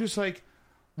I'm just like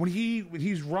when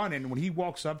he's running, when he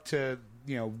walks up to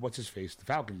what's his face, the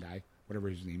Falcon guy, whatever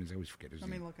his name is, I always forget his Let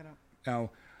name. me look it up. Now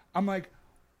I'm like,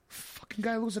 fucking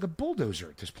guy looks like a bulldozer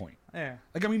at this point. Yeah.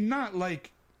 Like I mean, not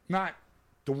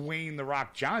Dwayne the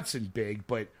Rock Johnson big,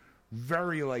 but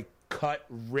very like cut,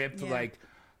 ripped. Yeah. Like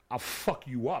I'll fuck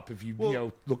you up if you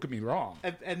look at me wrong.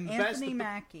 And Anthony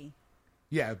Mackie.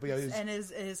 Yeah, but And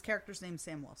his character's name's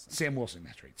Sam Wilson. Sam Wilson,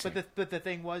 that's right. Sam. But the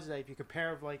thing was that if you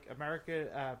compare like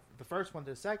America, the first one to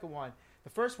the second one, the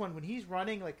first one when he's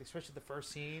running, like especially the first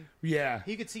scene, yeah,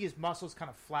 he could see his muscles kind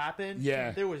of flapping.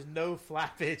 Yeah. There was no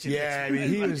flappage. In yeah. I this mean,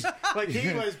 he movie. was like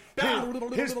he was.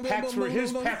 his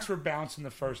pecs were bouncing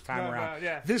the first time No, around.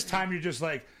 yeah. This time you're just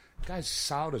like, guy's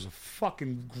solid as a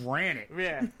fucking granite.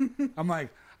 Yeah. I'm like,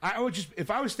 I would just if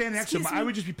I was standing next to him, Excuse I me?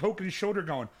 would just be poking his shoulder,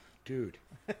 going, dude.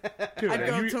 I'd are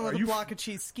go you- up to him are with a you block of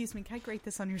cheese. Excuse me, can I grate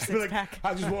this on your Like, six pack?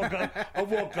 I just walk up. I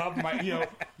walk up. My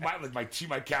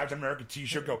Captain America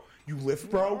T-shirt. Go. You lift,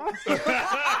 bro.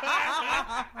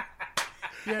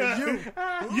 Yeah,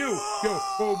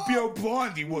 yo,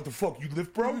 Blondie. What the fuck? You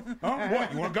lift, bro? Huh?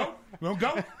 What? You wanna go? You wanna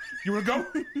go? You wanna go?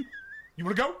 You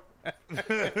wanna go?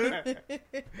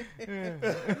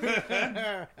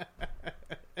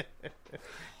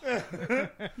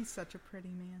 He's such a pretty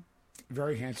man.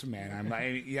 Very handsome man.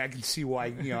 I can see why.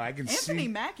 I can Anthony see.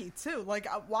 Mackie too. Like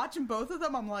watching both of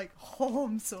them, I'm like, oh,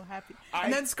 I'm so happy.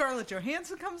 And then Scarlett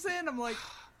Johansson comes in. I'm like,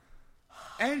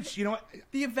 And you know what?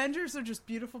 the Avengers are just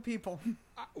beautiful people.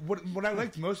 What I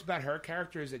liked most about her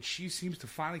character is that she seems to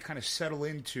finally kind of settle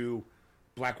into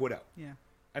Black Widow. Yeah.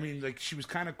 I mean, like, she was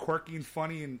kind of quirky and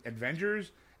funny in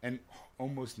Avengers and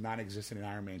almost non-existent in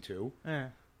Iron Man 2. Yeah.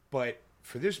 But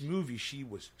for this movie, she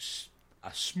was a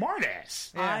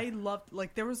smartass. Yeah. I loved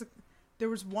there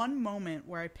was one moment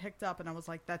where I picked up and I was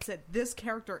like, that's it. This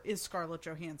character is Scarlett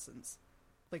Johansson's.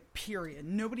 Like, period.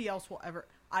 Nobody else will ever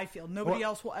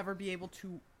else will ever be able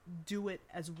to do it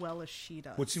as well as she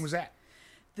does. What scene was that?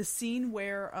 The scene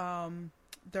where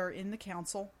they're in the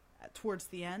council towards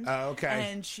the end. Oh, okay.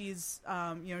 And she's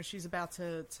she's about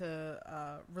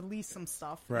to release some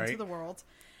stuff Right. into the world,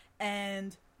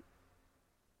 and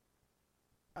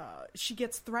she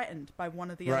gets threatened by one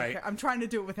of the Right. other. I'm trying to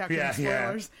do it without Yeah, giving yeah.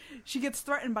 spoilers. She gets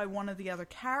threatened by one of the other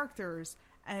characters,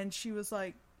 and she was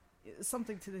like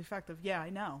something to the effect of, "Yeah, I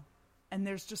know." And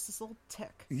there's just this little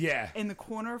tick Yeah. in the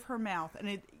corner of her mouth,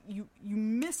 and you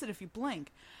miss it if you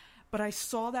blink. But I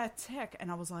saw that tick,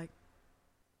 and I was like,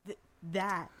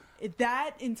 that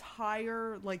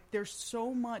entire, like, there's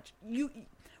so much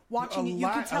watching it. You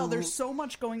can tell there's so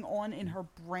much going on in her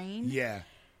brain, Yeah.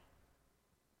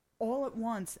 all at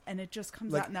once, and it just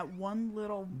comes Like- out in that one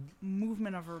little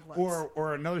movement of her lips.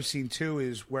 Or another scene, too,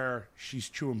 is where she's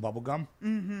chewing bubble gum.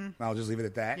 Mm-hmm. I'll just leave it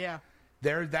at that. Yeah.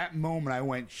 That moment I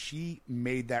went, she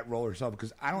made that role herself,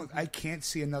 because I can't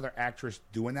see another actress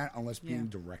doing that unless being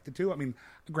directed to. I mean,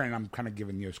 granted, I'm kind of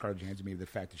giving Scarlett Johansson maybe the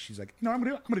fact that she's like, I'm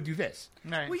gonna do this.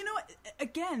 Right. Well, you know what?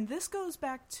 Again, this goes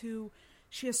back to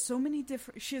she has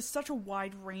such a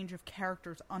wide range of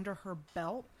characters under her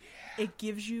belt. Yeah. It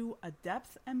gives you a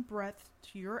depth and breadth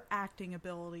to your acting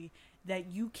ability that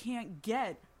you can't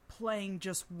get playing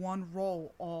just one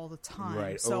role all the time.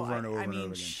 Right, So over and over I and mean,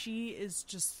 over again. she is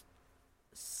just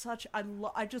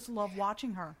I just love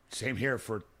watching her. Same here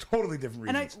for totally different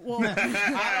And reasons.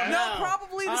 no,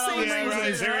 probably the same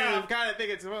reasons. I'm kind of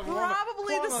thinking it's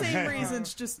Probably the same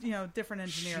reasons, just different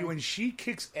engineering. When she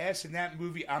kicks ass in that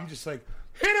movie, I'm just like,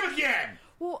 hit him again.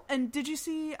 Well, and did you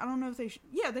see? I don't know if they.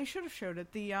 They should have showed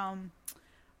it.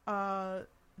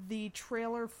 The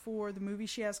trailer for the movie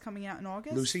she has coming out in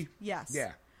August. Lucy? Yes.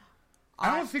 Yeah.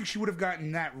 I don't think she would have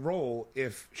gotten that role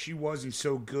if she wasn't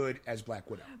so good as Black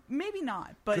Widow. Maybe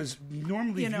not, but Because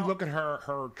normally, if you look at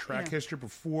her track history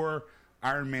before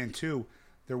Iron Man 2,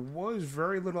 there was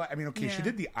very little. I mean, okay, she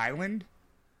did The Island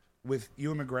with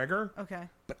Ewan McGregor. Okay.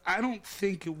 But I don't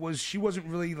think it was. She wasn't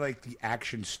really like the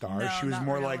action star. No, she was not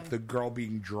more really. like the girl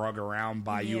being drug around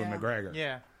by Ewan McGregor.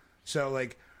 Yeah. So,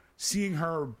 like, seeing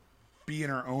her be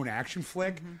in her own action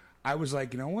flick, I was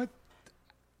like, you know what?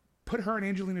 Put her and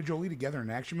Angelina Jolie together in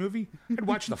an action movie, I'd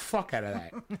watch the fuck out of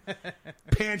that.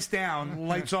 Pants down,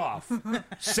 lights off,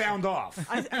 sound off.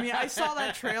 I mean, I saw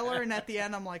that trailer, and at the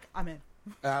end, I'm like, I'm in.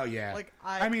 Oh, yeah. Like,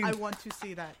 I mean, I want to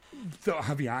see that. so,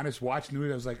 I'll be honest, watching the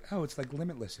movie, I was like, oh, it's like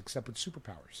Limitless, except with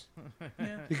superpowers.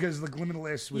 Yeah. Because, like,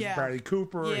 Limitless was Yeah. Bradley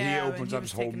Cooper, Yeah, he and opens he up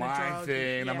was his whole taking a mind drug,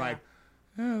 thing, and I'm yeah. like,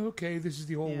 oh, okay, this is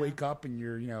the whole Yeah. wake up, and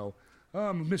you're, oh,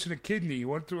 I'm missing a kidney.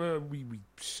 What do we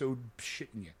sewed shit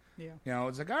in you? Yeah.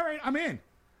 It's like, all right, I'm in.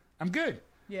 I'm good.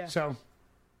 Yeah. So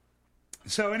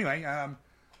anyway,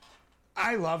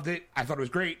 I loved it. I thought it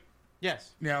was great.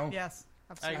 Yes. Yes.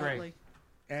 I Absolutely. agree.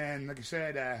 And like I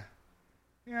said,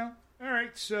 all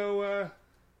right. So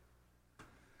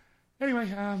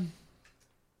anyway,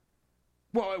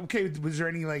 well, okay. Was there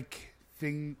any like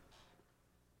thing?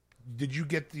 Did you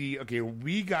get the? Okay,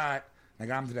 we got. I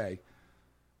got them today.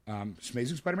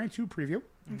 Amazing Spider-Man 2 preview.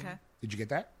 Okay. Did you get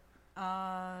that?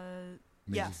 Amazing.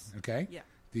 Yes. Okay. Yeah.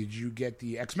 Did you get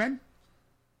the X-Men?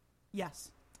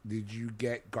 Yes. Did you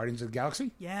get Guardians of the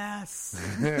Galaxy? Yes.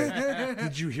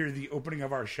 Did you hear the opening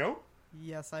of our show?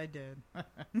 Yes, I did.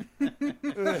 Because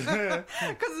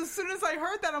as soon as I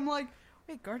heard that, I'm like,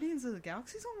 wait, Guardians of the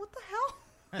Galaxy's on? What the hell?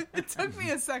 It took me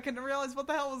a second to realize what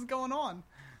the hell was going on.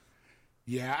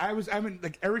 Yeah, I mean,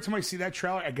 like, every time I see that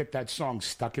trailer, I get that song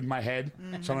stuck in my head.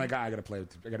 So I'm like, I gotta play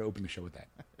with it. I gotta open the show with that.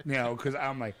 Because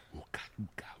I'm like, ooga,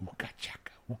 ooga, ooga,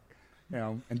 chaka,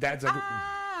 ooga. And Dad's like,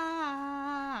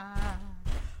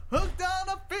 Hooked on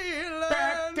a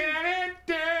feeling.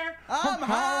 I'm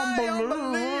high on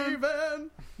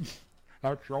believing.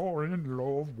 that you're in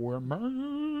love with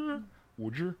me.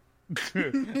 Would you?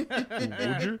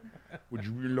 Would you? Would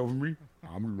you love me?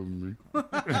 I'm loving me.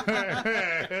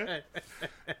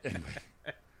 Anyway.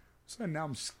 So now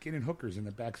I'm skinning hookers in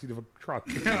the backseat of a truck.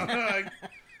 Like,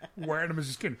 wearing them as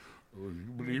a skin. You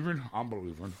believing? I'm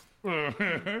believing.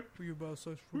 For you both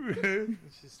such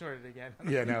She snorted again.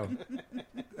 Yeah,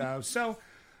 no. So,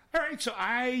 all right. So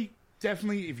I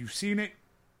definitely, if you've seen it,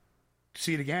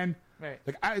 see it again. Right.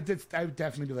 Like I would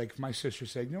definitely be like, if my sister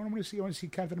said, you know what I want to see? I want to see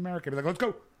Captain America. I'd be like, let's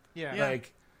go. Yeah. Yeah.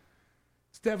 Like,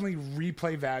 it's definitely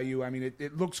replay value. I mean,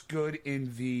 it looks good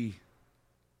in the,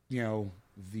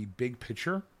 the big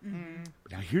picture. Mm-hmm.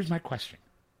 But now here's my question: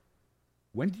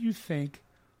 when do you think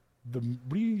the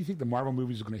Marvel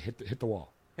movies are going to hit the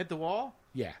wall? Hit the wall?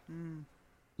 Yeah.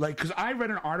 Like, because I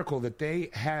read an article that they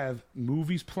have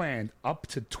movies planned up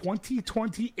to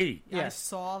 2028. I Yes.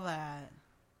 saw that.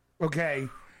 Okay.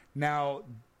 Now,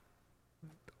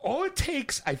 all it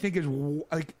takes, I think, is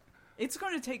like, It's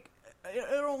going to take.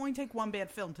 It'll only take one bad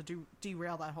film to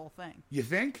derail that whole thing. you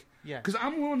think? Yeah. Because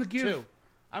I'm willing to give. 2.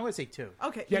 I'm going to say 2.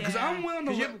 Okay. Yeah, because I'm willing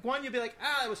to. Because one, you'll be like,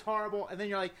 it was horrible. And then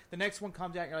you're like, the next one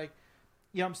comes out, you're like,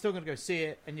 yeah, I'm still going to go see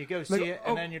it. And you go see it,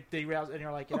 and then you derail, and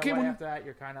you're like, you know Okay, what, well- after that,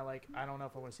 you're kind of like, I don't know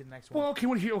if I want to see the next one. Well, okay,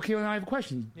 well, I have a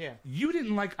question. Yeah. You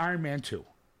didn't like Iron Man 2.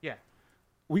 Yeah.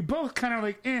 We both kind of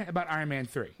like, about Iron Man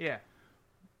 3. Yeah.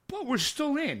 But we're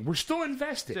still in. We're still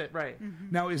invested. That's it, right.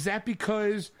 Now, is that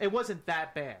because... It wasn't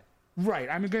that bad. Right.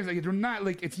 I mean, guys, like, they're not,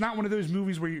 like, it's not one of those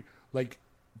movies where you, like,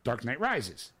 Dark Knight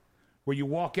Rises, where you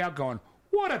walk out going,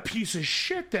 what a piece of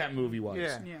shit that movie was.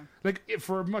 Yeah. Yeah. Like,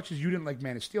 for as much as you didn't like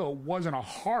Man of Steel, it wasn't a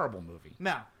horrible movie.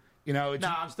 No. It's,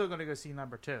 No, I'm still going to go see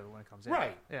number 2 when it comes out.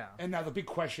 Right. Yeah. And now the big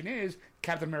question is,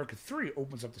 Captain America 3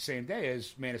 opens up the same day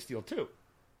as Man of Steel 2.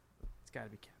 It's got to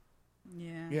be kept.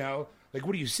 Yeah. Like,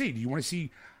 what do you see? Do you want to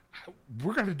see...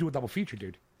 We're going to do a double feature,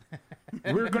 dude.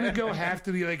 We're going to go have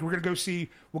to be like, we're going to go see...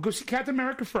 We'll go see Captain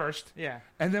America first. Yeah.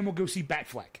 And then we'll go see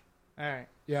Batfleck. All right.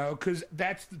 Because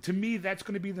that's, to me, that's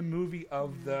going to be the movie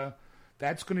of the...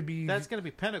 That's going to be... That's going to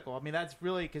be pinnacle. I mean, that's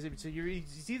really... Because it's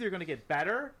either going to get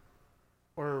better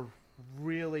or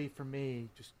really, for me,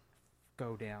 just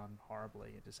go down horribly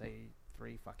and just say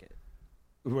 3, fuck it.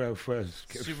 Well, for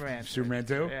Superman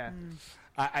 2. Yeah.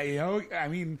 I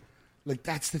mean, like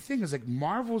that's the thing is like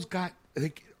Marvel's got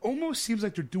like it almost seems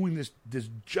like they're doing this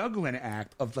juggling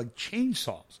act of like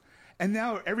chainsaws, and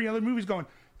now every other movie's going,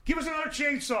 give us another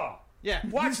chainsaw. Yeah.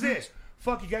 Watch this.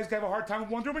 Fuck, you guys have a hard time with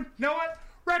Wonder Woman? You know what?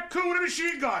 Raccoon with a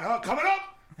machine gun, huh? Coming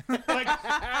up.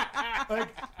 like,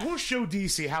 we'll show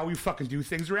DC how we fucking do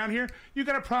things around here. You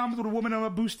got a problem with a woman on a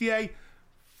bustier,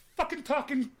 fucking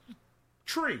talking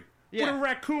tree. Yeah. With a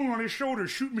raccoon on his shoulder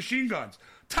shooting machine guns.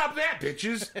 Top that,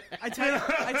 bitches. I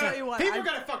tell you what. People are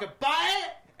gonna fucking buy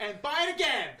it and buy it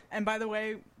again. And by the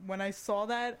way, when I saw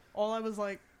that, all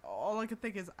I could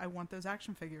think is, I want those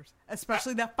action figures,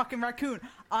 especially that fucking raccoon.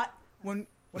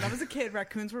 When I was a kid,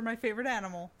 raccoons were my favorite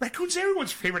animal. Raccoon's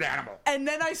everyone's favorite animal. And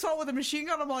then I saw it with a machine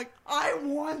gun. I'm like, I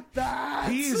want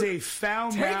that. He is a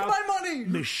foul Take mouth, my money.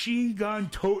 machine gun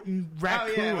toting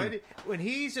raccoon. Oh yeah, when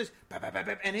he's just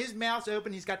and his mouth's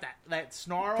open, he's got that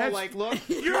snarl That's- like look.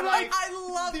 You're like, I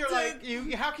loved You're it. like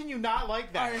you. How can you not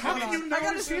like that? All right, how hold can on. you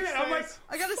never see it? I'm like,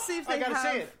 I gotta see if they I gotta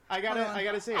have... see it. I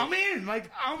gotta see it. I'm in. Like,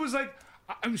 I was like,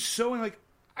 I'm so in. Like,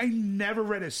 I never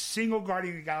read a single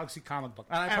Guardian of the Galaxy comic book.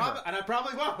 And ever. I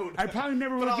probably won't. I probably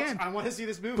never will again. I want to see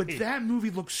this movie. But that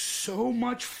movie looks so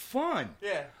much fun.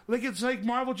 Yeah. Like, it's like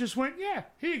Marvel just went, yeah,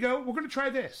 here you go. We're going to try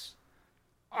this.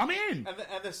 I'm in.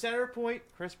 And the center point,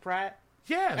 Chris Pratt.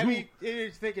 Yeah. I mean, you're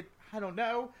thinking, I don't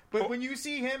know, but when you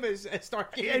see him as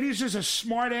Stark, and he's just a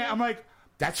smart ass. I'm like,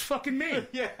 that's fucking me.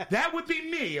 Yeah. That would be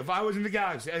me if I was in the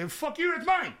Galaxy. And fuck you, it's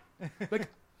mine. Like,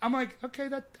 I'm like, okay,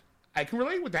 that I can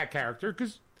relate with that character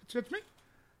because it's me.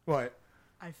 What?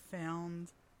 I found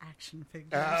action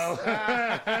figures.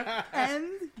 Oh. And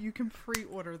you can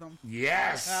pre-order them.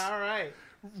 Yes. all right.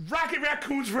 Rocket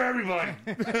raccoons for everybody.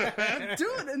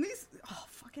 Dude, and these... Oh,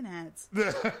 fucking ads.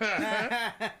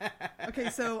 Okay,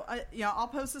 so, I'll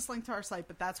post this link to our site,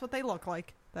 but that's what they look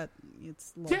like.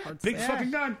 It's a little Yeah, hard to big say.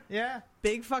 fucking gun. Yeah.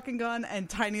 Big fucking gun and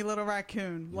tiny little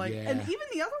raccoon. Like, Yeah. and even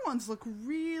the other ones look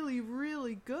really,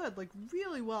 really good. Like,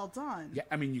 really well done. Yeah,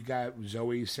 I mean, you got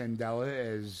Zoe Saldana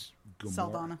as Gamora.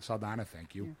 Saldana. Saldana,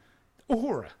 thank you.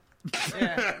 Uhura.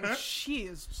 Yeah. She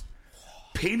is just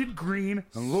Painted green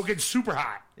and looking super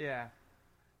hot. Yeah.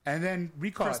 And then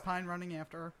recall Chris it. Pine running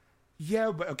after her.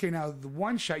 Yeah, but okay, now the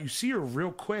one shot, you see her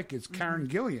real quick. It's Karen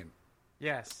Gillian.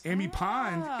 Yes. Amy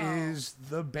Pond is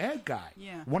the bad guy.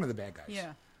 Yeah. One of the bad guys.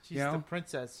 Yeah. She's you know? the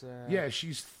princess. Yeah,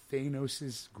 she's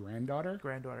Thanos' granddaughter.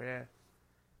 Granddaughter.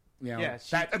 You know, Yeah,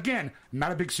 she- that, again,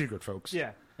 not a big secret, folks.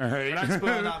 Yeah. All right? We're not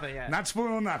spoiling nothing yet. Not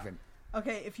spoiling nothing.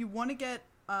 Okay, if you want to get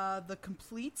the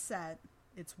complete set,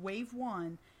 it's Wave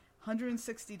 1,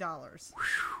 $160.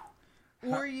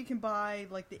 Or you can buy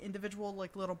like the individual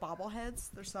like little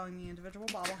bobbleheads. They're selling the individual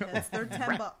bobbleheads. They're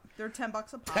 $10. They're $10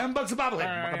 a pop. $10 a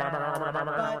bobblehead.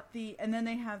 But and then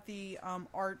they have the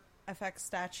art FX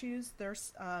statues. They're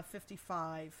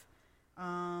 $55.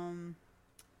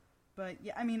 But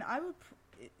yeah, I mean, I would,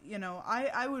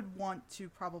 I would want to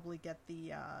probably get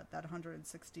the that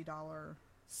 $160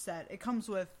 set. It comes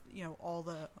with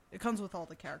it comes with all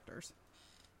the characters.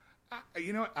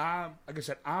 You know what? Like I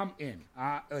said, I'm in.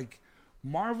 Like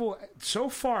Marvel, so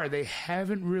far they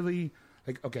haven't really.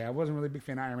 Like, okay, I wasn't really a big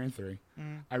fan of Iron Man 3.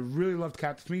 I really loved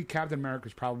to me, Captain America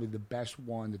is probably the best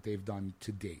one that they've done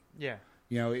to date. Yeah.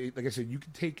 You know, like I said, you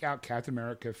could take out Captain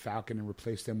America, Falcon, and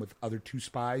replace them with other two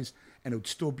spies, and it would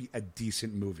still be a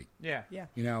decent movie. Yeah. Yeah.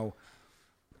 You know,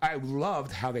 I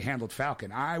loved how they handled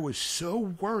Falcon. I was so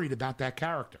worried about that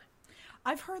character.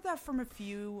 I've heard that from a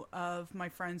few of my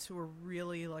friends who are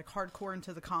really like hardcore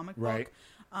into the comic Right.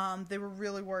 book. They were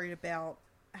really worried about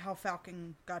how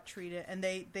Falcon got treated, and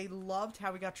they loved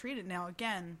how he got treated. Now,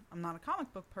 again, I'm not a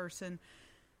comic book person.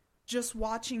 Just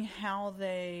watching how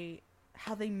they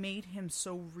made him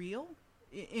so real,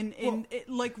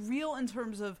 like real in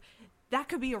terms of that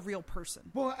could be a real person.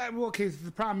 Well, okay.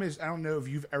 The problem is, I don't know if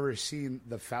you've ever seen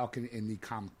the Falcon in the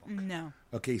comic book. No.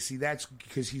 Okay, see, that's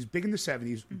because he's big in the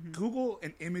 70s. Google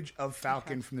an image of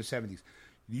Falcon from the 70s.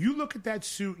 You look at that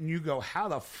suit and you go, how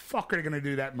the fuck are they going to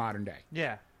do that modern day?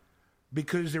 Yeah.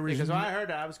 Because there was Because when I heard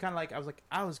that, I was kind of like,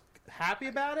 I was happy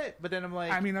about it, but then I'm like,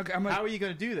 I mean, okay, I'm like, how are you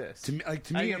going to do this? to me, How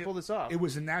are you gonna pull this off? It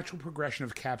was a natural progression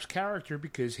of Cap's character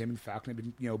because him and Falcon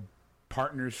have been,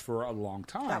 partners for a long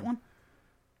time. That one?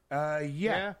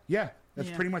 Yeah. That's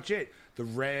Yeah. pretty much it. The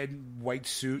red, white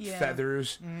suit, Yeah.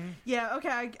 feathers. Yeah,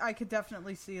 okay, I could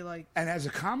definitely see like And as a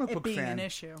comic it book being fan, an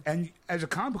issue. and as a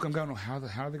comic book, I'm going, how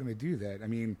are they going to do that? I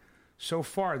mean, so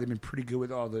far they've been pretty good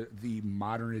with all the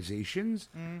modernizations,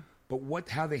 but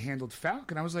how they handled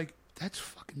Falcon, I was like, that's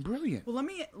fucking brilliant. Well,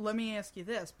 let me ask you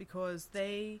this, because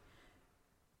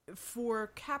for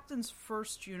Captain's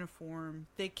first uniform,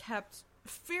 they kept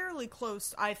fairly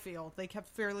close. I feel they kept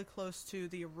fairly close to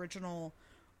the original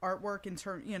artwork in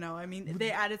turn. I mean,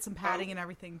 they added some padding and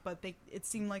everything, but it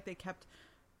seemed like they kept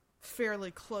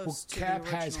fairly close to Cap the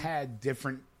original. has had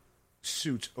different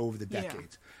suits over the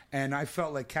decades, and I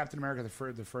felt like Captain America,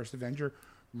 the first Avenger,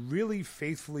 really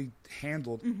faithfully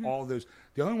handled all those.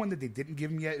 The only one that they didn't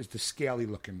give him yet is the scaly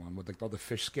looking one with like all the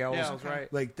fish scales. Yeah, that's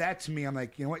right. Like that to me, I'm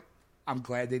like, you know what? I'm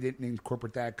glad they didn't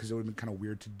incorporate that because it would have been kind of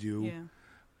weird to do. Yeah.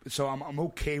 So I'm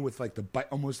okay with like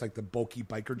almost like the bulky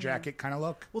biker jacket kind of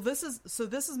look. Well, this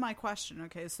is my question.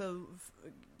 Okay, so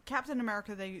Captain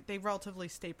America, they relatively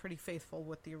stay pretty faithful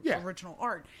with the original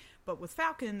art, but with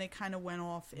Falcon, they kind of went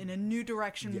off in a new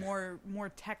direction,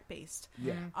 more tech based.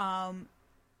 Yeah.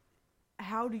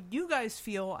 How do you guys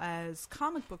feel as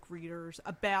comic book readers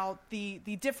about the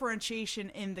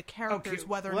differentiation in the characters,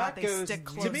 whether or not they stick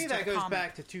close to me? That goes comic?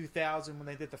 back to 2000 when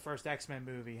they did the first X-Men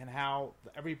movie and how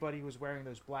everybody was wearing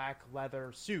those black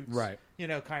leather suits, Right?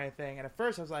 Kind of thing. And at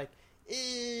first I was like,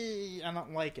 I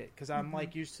don't like it because I'm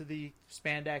like used to the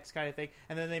spandex kind of thing.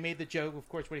 And then they made the joke, of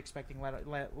course, we're expecting yellow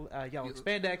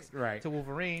spandex to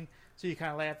Wolverine, so you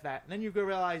kind of laugh at that. And then you go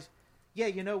realize,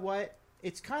 you know what?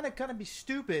 It's kind of gonna be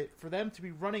stupid for them to be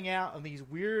running out on these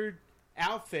weird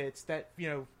outfits that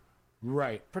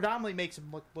Right. predominantly makes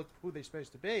them look who they're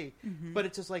supposed to be. But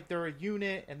it's just like they're a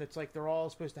unit, and it's like they're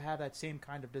all supposed to have that same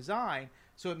kind of design.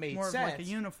 So it made more sense, of like a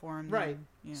uniform, right?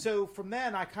 Yeah. So from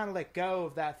then, I kind of let go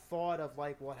of that thought of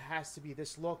like, well, it has to be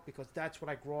this look because that's what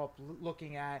I grew up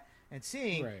looking at and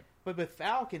seeing. Right. But with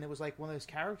Falcon, it was like one of those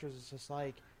characters. It's just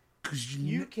like Because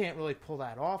you can't really pull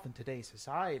that off in today's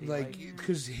society. like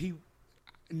because he.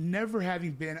 Never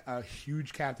having been a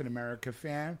huge Captain America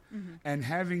fan and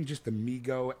having just the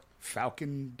Mego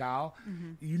Falcon doll,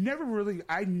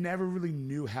 I never really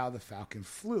knew how the Falcon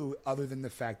flew other than the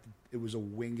fact that it was a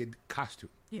winged costume.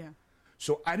 Yeah.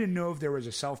 So I didn't know if there was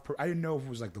I didn't know if it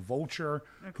was like the Vulture,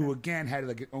 who again had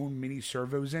like its own mini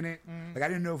servos in it. Like I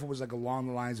didn't know if it was like along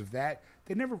the lines of that.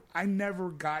 I never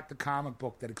got the comic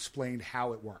book that explained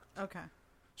how it worked. Okay.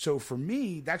 So for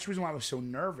me, that's the reason why I was so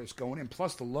nervous going in.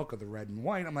 Plus the look of the red and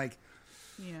white, I'm like,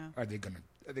 how are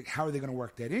they gonna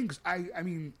work that in? Because I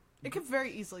mean, it could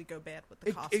very easily go bad with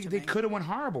the costume. They could have went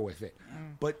horrible with it,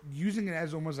 but using it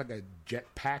as almost like a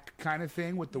jetpack kind of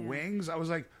thing with the wings, I was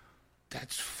like,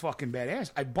 that's fucking badass.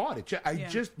 I bought it.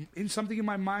 Just in something in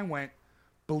my mind went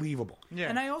believable. Yeah.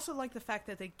 And I also like the fact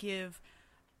that they give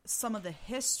some of the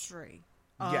history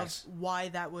of why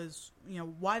that was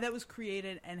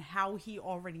created and how he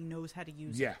already knows how to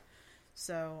use it.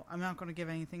 So I'm not going to give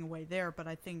anything away there, but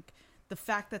I think the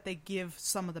fact that they give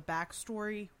some of the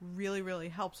backstory really, really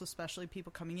helps, especially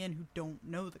people coming in who don't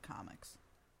know the comics.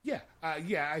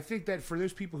 I think that for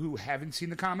those people who haven't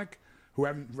seen the comic, who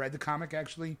haven't read the comic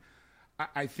actually,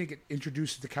 I think it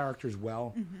introduces the characters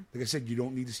well. Like I said, you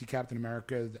don't need to see Captain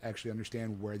America to actually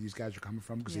understand where these guys are coming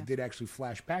from because they did actually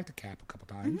flash back to Cap a couple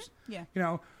times.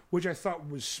 Which I thought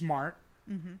was smart.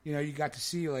 You got to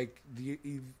see like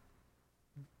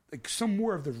some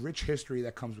more of the rich history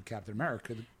that comes with Captain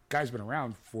America. The guy's been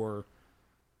around for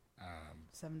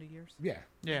 70 years.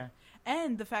 Yeah.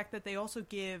 And the fact that they also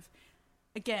give,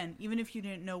 again, even if you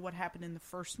didn't know what happened in the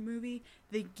first movie,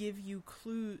 they give you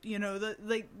clues.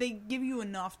 They give you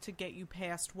enough to get you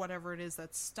past whatever it is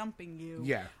that's stumping you.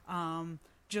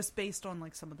 Just based on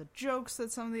like some of the jokes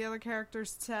that some of the other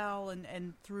characters tell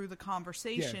and through the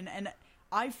conversation. And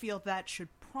I feel that should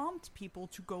prompt people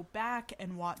to go back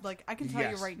and watch. Like I can tell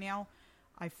you right now,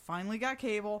 I finally got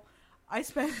cable. I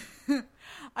spent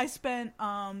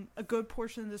a good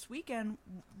portion of this weekend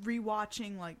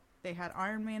rewatching, like, they had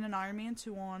Iron Man and Iron Man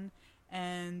 2 on,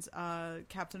 and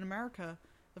Captain America,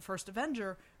 the First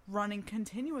Avenger, running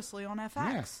continuously on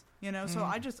FX.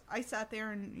 So I sat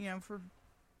there and, for,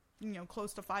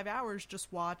 close to 5 hours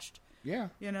just watched,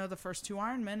 the first 2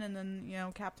 Iron Men and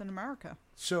then, Captain America.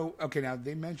 So, okay, now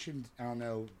they mentioned, I don't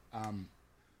know,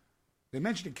 they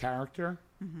mentioned a character,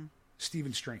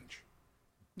 Stephen Strange.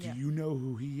 Do you know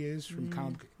who he is from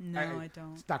comic? No, I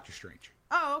don't. It's Doctor Strange.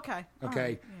 Oh, okay. Okay.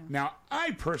 Right, Now,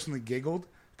 I personally giggled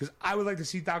because I would like to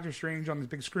see Doctor Strange on the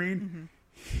big screen.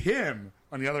 Him,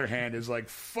 on the other hand, is like,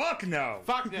 fuck no.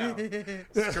 Fuck no.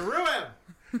 Screw him.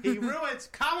 He ruins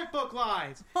comic book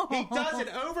lines. He does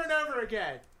it over and over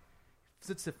again.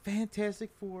 It's the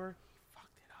Fantastic Four. He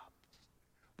fucked it up.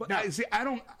 But no.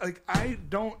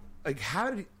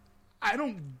 I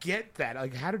don't get that.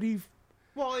 Like, how did he...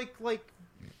 Well, like...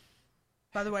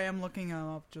 By the way, I'm looking him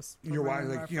up just for you're why,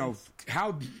 like,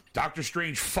 how Doctor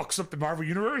Strange fucks up the Marvel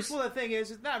Universe? Well, the thing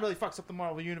is, it not really fucks up the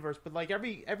Marvel Universe, but like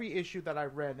every issue that I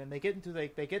read, and they get into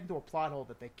a plot hole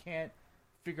that they can't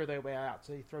figure their way out.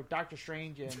 So you throw Doctor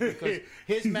Strange in because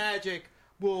his magic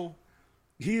will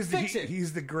He's Fix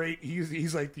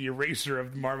like the eraser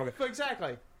of Marvel.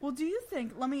 exactly. Well, do you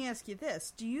think? Let me ask you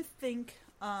this: do you think,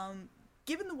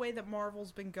 given the way that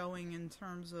Marvel's been going in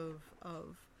terms of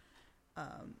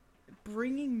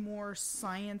bringing more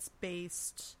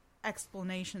science-based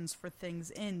explanations for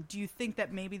things in, do you think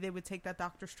that maybe they would take that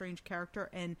Doctor Strange character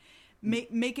and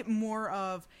make it more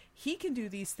of he can do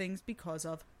these things because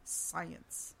of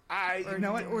science? You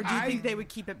know what? Or do you think they would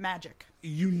keep it magic?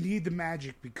 You need the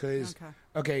magic because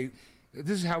okay,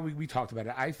 this is how we talked about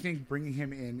it. I think bringing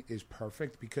him in is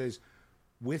perfect because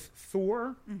with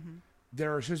Thor,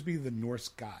 there are supposed to be the Norse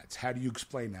gods. How do you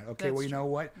explain that? Okay, That's well, you know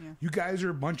what? Yeah. You guys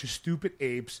are a bunch of stupid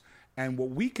apes, and what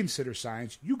we consider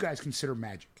science, you guys consider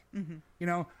magic. You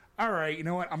know. All right, you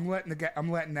know what? I'm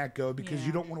letting that go because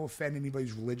you don't want to offend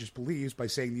anybody's religious beliefs by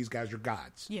saying these guys are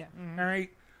gods. Yeah. All right.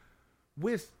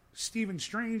 With Stephen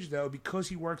Strange, though, because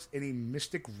he works in a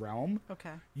mystic realm,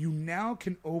 you now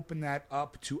can open that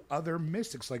up to other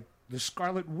mystics, like the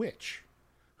Scarlet Witch,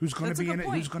 who's going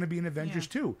to be in Avengers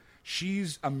 2.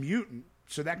 She's a mutant,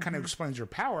 so that kind of explains her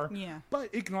power. Yeah. But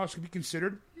it can also be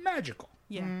considered magical.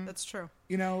 Yeah, that's true.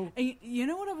 You know, and you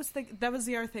know what I was thinking? That was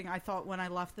the other thing I thought when I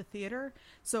left the theater.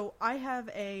 So I have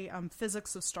a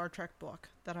physics of Star Trek book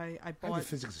that I bought. I have the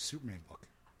physics of Superman book.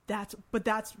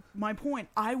 That's my point.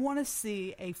 I want to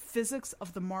see a physics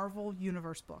of the Marvel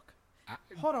Universe book.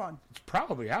 Hold on. It's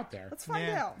probably out there. Let's find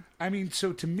out. I mean,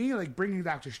 so to me, like bringing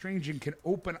Doctor Strange in can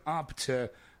open up to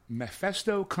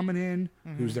Mephisto coming in,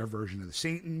 who's their version of the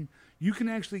Satan. You can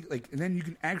actually and then you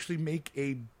can actually make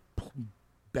a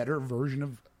better version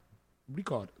of what do you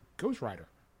call it? Ghost Rider.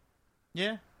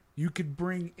 Yeah. You could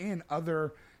bring in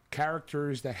other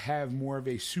characters that have more of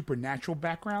a supernatural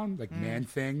background, like Man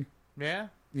Thing. Yeah.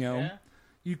 You know,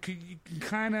 you can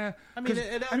kind of. I mean,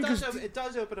 it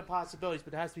does open up possibilities,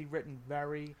 but it has to be written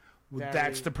very.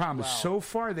 That's the problem. Well. So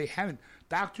far, they haven't.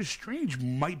 Doctor Strange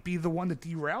might be the one that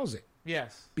derails it.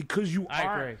 Yes. Because I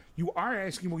agree. You are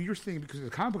asking. Well, you're saying because of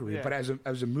the comic book reader, but as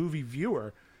a movie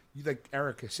viewer, like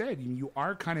Erica said, you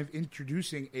are kind of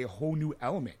introducing a whole new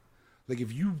element. Like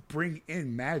if you bring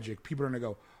in magic, people are gonna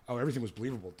go, "Oh, everything was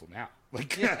believable until now."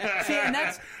 Like, see, and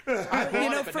that's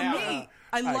for me.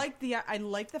 I like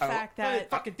the fact that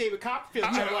fucking David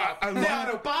Copperfield showed up. I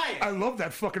don't buy it. I love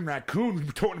that fucking raccoon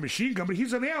toting a machine gun, but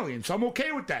he's an alien, so I'm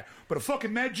okay with that. But a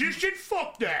fucking magician,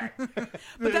 fuck that.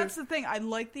 But that's the thing. I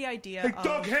like the idea. Hey,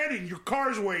 Doug Henning, your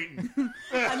car's waiting.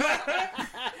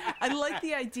 I like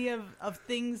the idea of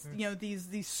things. These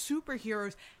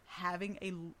superheroes having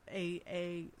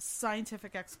a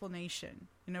scientific explanation.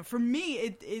 For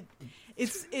me,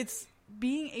 it's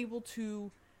being able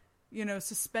to,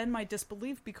 suspend my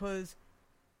disbelief because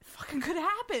it fucking could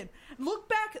happen. Look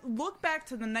back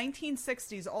to the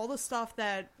 1960s, all the stuff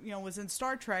that, was in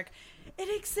Star Trek.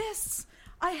 It exists.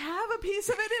 I have a piece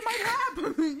of it in my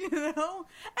lab, and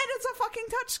it's a fucking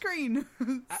touchscreen.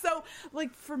 So,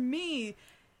 for me,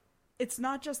 it's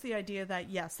not just the idea that,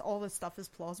 yes, all this stuff is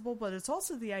plausible, but it's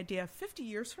also the idea 50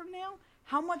 years from now,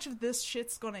 how much of this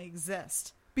shit's going to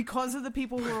exist? Because of the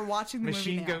people who are watching the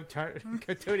movie now.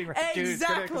 Toting raccoons.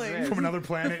 Exactly. From another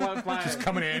planet. Just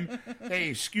coming in. Hey,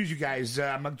 excuse you guys.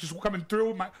 I'm just coming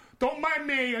through. Don't mind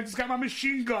me. I just got my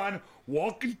machine gun.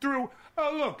 Walking through.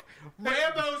 Oh, look.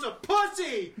 Rambo's a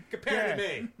pussy compared to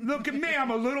me. Look at me.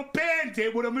 I'm a little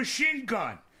bandit with a machine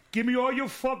gun. Give me all your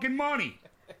fucking money.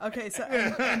 Okay, so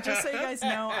and just so you guys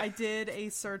know, I did a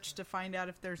search to find out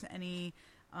if there's any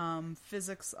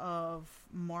physics of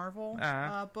Marvel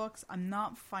books. I'm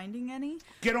not finding any.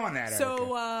 Get on that,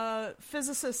 So,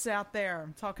 physicists out there,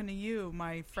 I'm talking to you,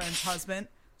 my friend's husband.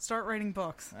 Start writing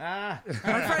books.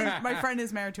 My friend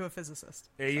is married to a physicist.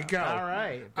 There you go. All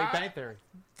right, Big Bang Theory.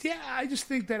 Yeah, I just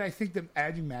think that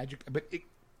adding magic, but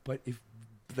if,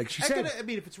 like she said,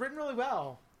 if it's written really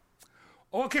well.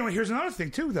 Okay, well, here's another thing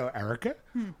too, though, Erica.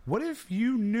 What if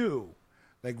you knew?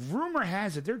 Like, rumor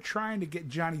has it they're trying to get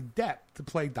Johnny Depp to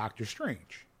play Doctor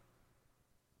Strange.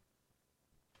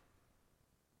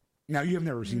 Now, you have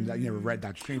never seen that. You never read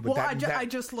Doctor Strange. But I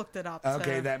just looked it up.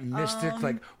 Okay, so, that mystic,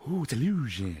 it's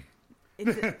illusion.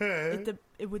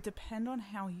 It would depend on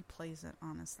how he plays it,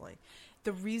 honestly.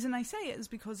 The reason I say it is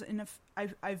because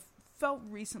I've felt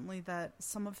recently that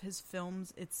some of his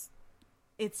films, it's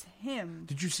him.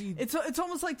 Did you see? It's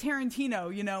almost like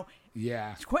Tarantino,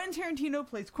 Yeah. Quentin Tarantino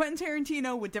plays Quentin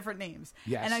Tarantino with different names.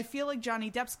 Yes. And I feel like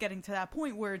Johnny Depp's getting to that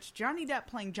point where it's Johnny Depp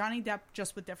playing Johnny Depp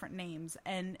just with different names,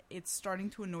 and it's starting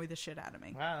to annoy the shit out of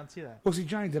me. Wow, I don't see that. Well, see,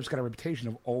 Johnny Depp's got a reputation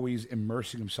of always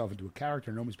immersing himself into a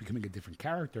character and almost becoming a different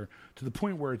character to the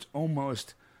point where it's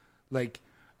almost like,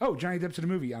 oh, Johnny Depp's in a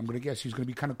movie. I'm going to guess he's going to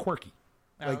be kind of quirky.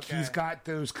 Like Okay. he's got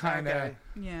those kind of Okay.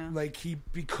 Yeah. like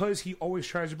because he always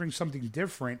tries to bring something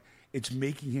different. It's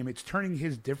turning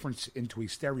his difference into a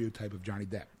stereotype of Johnny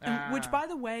Depp. And, which, by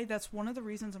the way, that's one of the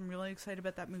reasons I'm really excited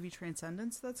about that movie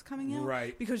Transcendence that's coming out.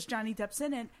 Right. Because Johnny Depp's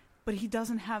in it, but he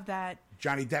doesn't have that.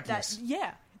 Johnny Deppness.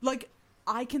 Yeah. Like,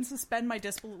 I can suspend my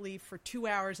disbelief for 2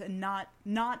 hours and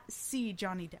not see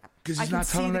Johnny Depp. 'Cause I he's can not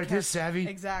see telling the like this, character. Savvy.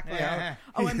 Exactly. Yeah.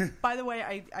 Oh, and by the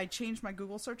way, I changed my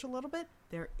Google search a little bit.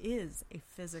 There's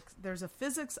a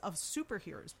physics of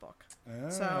superheroes book.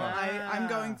 So I'm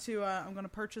going to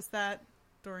purchase that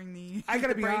during the. I gotta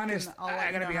the be break, honest. and I'll let I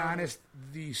you gotta know be how it honest.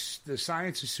 The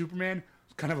Science of Superman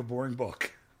is kind of a boring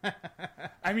book.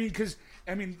 I mean,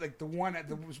 like the one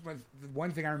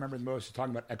thing I remember the most is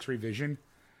talking about X-ray vision.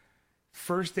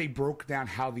 First, they broke down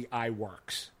how the eye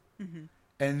works,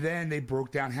 and then they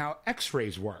broke down how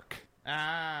X-rays work,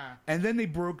 and then they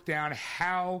broke down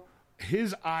how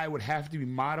his eye would have to be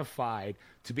modified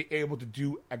to be able to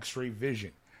do X-ray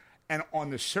vision. And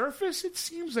on the surface, it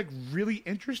seems like really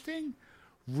interesting.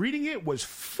 Reading it was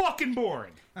fucking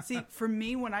boring. See, for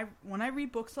me, when I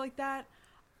read books like that,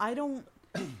 I don't,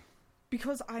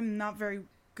 because I'm not very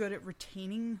good at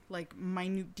retaining like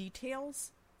minute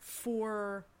details.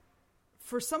 For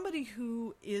somebody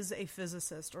who is a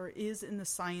physicist or is in the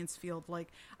science field, like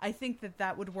I think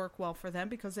that would work well for them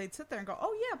because they'd sit there and go,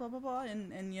 oh yeah, blah blah blah,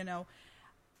 and you know,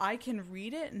 I can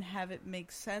read it and have it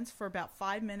make sense for about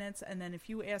 5 minutes, and then if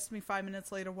you asked me 5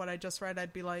 minutes later what I just read,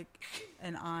 I'd be like,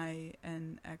 an eye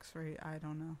and X-ray, I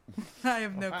don't know. I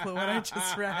have no clue what I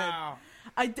just read.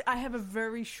 I have a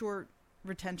very short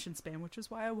retention span, which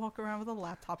is why I walk around with a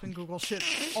laptop and Google shit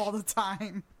all the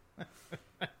time.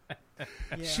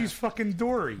 Yeah. She's fucking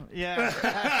Dory. Yeah.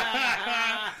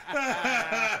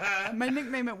 My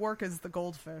nickname at work is the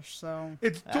Goldfish, so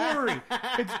It's Dory.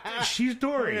 She's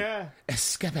Dory. Yeah.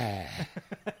 Escape. Yeah.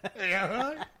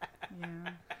 yeah.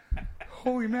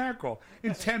 Holy mackerel.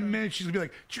 In 10 minutes, she's going to be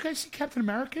like, did you guys see Captain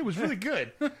America? It was really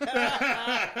good.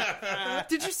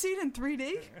 Did you see it in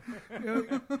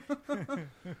 3D?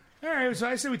 All right, so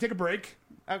I say we take a break,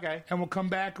 Okay. and we'll come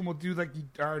back, and we'll do like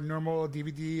our normal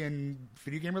DVD and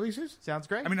video game releases. Sounds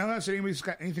great. I mean, unless anybody's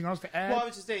got anything else to add. well, I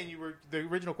was just saying, the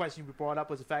original question you brought up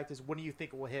was the fact is, when do you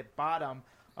think it will hit bottom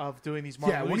of doing these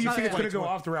Marvel yeah, when do you releases think it's in going to go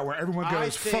 2020? off the route where everyone I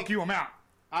goes, think- fuck you, I'm out?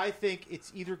 I think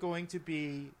it's either going to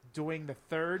be doing the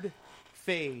third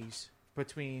phase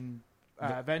between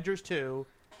Avengers 2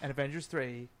 and Avengers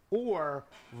 3, or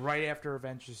right after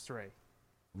Avengers 3.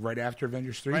 Right after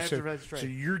Avengers 3? Right after Avengers 3. So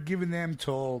you're giving them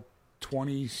till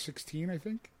 2016, I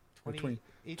think? Or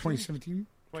 2018? 2017?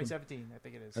 2017, I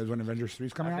think it is. That's when Avengers 3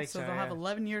 is coming I out? think So So, they'll have yeah.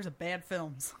 11 years of bad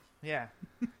films. Yeah.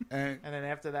 And And then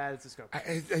after that, it's a scope. I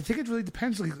think it really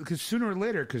depends, because sooner or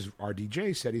later, because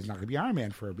RDJ said he's not going to be Iron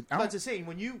Man for a bit. But to say,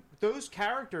 when you those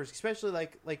characters, especially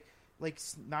like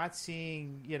not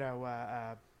seeing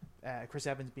Chris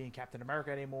Evans being Captain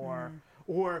America anymore,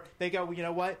 or they go, well, you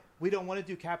know what, we don't want to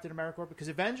do Captain America because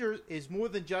Avengers is more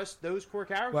than just those core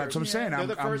characters. Well, that's what I'm saying. They're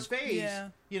the first phase,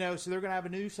 Yeah. so they're going to have a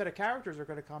new set of characters that are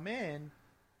going to come in,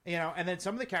 and then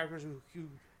some of the characters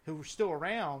who are still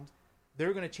around,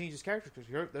 they're going to change as characters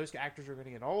because those actors are going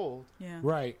to get old. Yeah.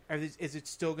 Right. Is it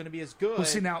still going to be as good? Well,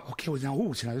 see now,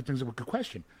 this brings up a good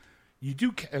question. You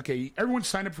do, everyone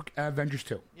signed up for Avengers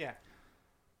 2. Yeah.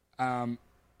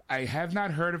 I have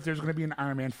not heard if there's going to be an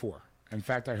Iron Man 4. In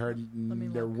fact, I heard me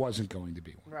there look. wasn't going to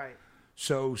be one. Right.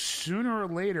 So sooner or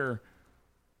later,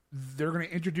 they're going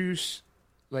to introduce,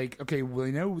 they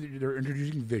know they're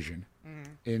introducing Vision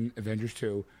in Avengers 2.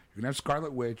 You're going to have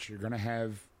Scarlet Witch. You're going to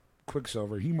have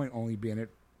Quicksilver. He might only be in it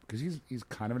because he's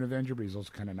kind of an Avenger, but he's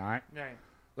also kind of not.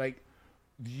 Right.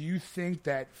 Do you think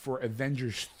that for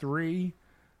Avengers 3,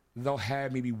 they'll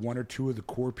have maybe one or two of the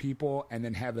core people, and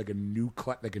then have a new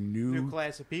New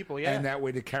class of people. Yeah. and that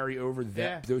way to carry over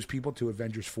those people to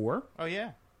Avengers 4? Oh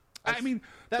yeah. I mean,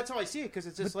 That's how I see it, because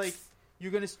it's just like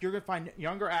you're gonna find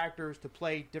younger actors to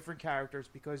play different characters,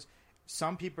 because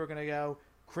some people are gonna go,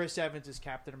 Chris Evans is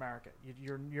Captain America.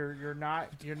 You're not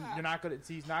gonna,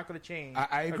 he's not gonna change.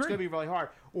 I It's agree. gonna be really hard.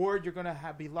 Or you're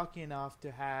gonna be lucky enough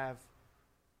to have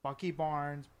Bucky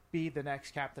Barnes be the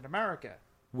next Captain America.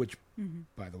 which,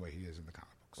 by the way, he is in the comic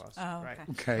books. Close. Oh, Right.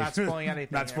 Okay. Not spoiling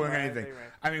anything. Not spoiling Right, anything. right.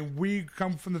 I mean, we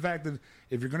come from the fact that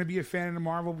if you're going to be a fan of the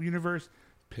Marvel Universe,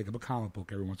 pick up a comic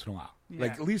book every once in a while. Yeah.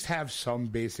 At least have some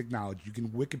basic knowledge. You can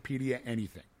Wikipedia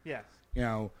anything. Yes.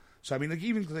 So I mean,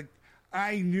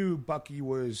 I knew Bucky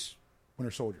was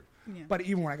Winter Soldier. Yeah. But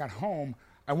even when I got home,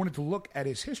 I wanted to look at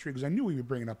his history because I knew he would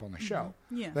bring it up on the show.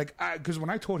 Yeah. Because when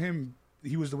I told him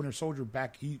he was the Winter Soldier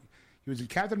back, he was in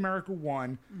Captain America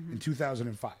 1 in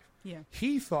 2005. Yeah.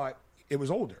 He thought it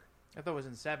was older. I thought it was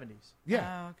in the 70s.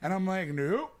 Yeah. Oh, okay. And I'm like,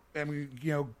 no. I mean,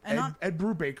 And Ed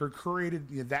Brubaker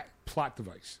created that plot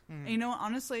device. You know,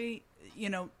 honestly,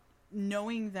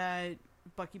 knowing that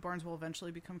Bucky Barnes will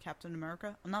eventually become Captain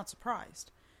America, I'm not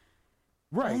surprised.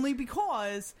 Right. Only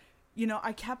because,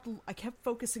 I kept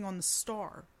focusing on the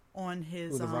star on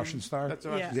his With the Russian star. That's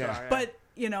what yeah. yeah. But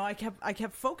I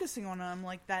kept focusing on it. I'm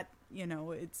like that.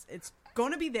 It's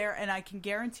going to be there, and I can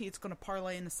guarantee it's going to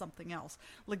parlay into something else.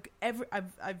 Like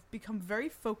I've become very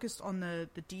focused on the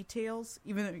details,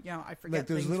 even though I forget like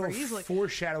those things little very easily.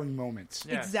 foreshadowing moments.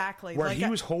 Yeah. Exactly. Where like he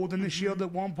was holding the shield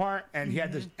at one part, and he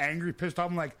had this Mm-hmm. angry, pissed off.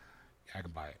 I'm like, yeah, I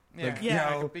can buy it. Yeah, Like,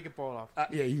 Yeah. We can pull it off.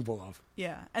 yeah, you can pull it off.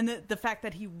 Yeah, and the fact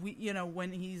that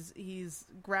when he's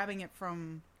grabbing it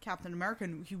from Captain America,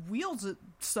 and he wields it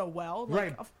so well, like,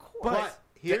 Right. of course. But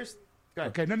here's... Go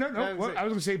ahead. Okay, no. No, Well, I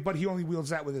was going to say, but he only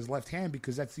wields that with his left hand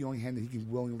because that's the only hand that he can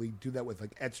willingly do that with.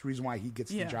 Like, that's the reason why he gets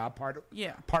Yeah. the job. Part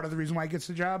of the reason why he gets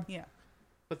the job. Yeah.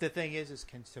 But the thing is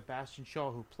can Sebastian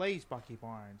Shaw, who plays Bucky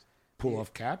Barnes, Pull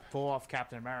off Cap. pull off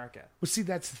Captain America? Well, see,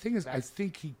 that's the thing is, I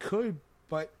think he could,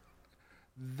 but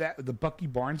that the Bucky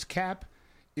Barnes Cap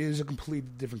is a completely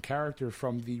different character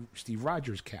from the Steve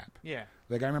Rogers Cap. Yeah.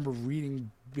 Like I remember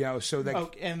reading, so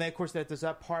that And then, of course, does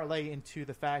that parlay into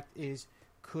the fact is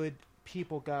could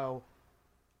people go,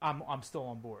 I'm still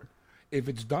on board? if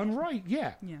it's done right,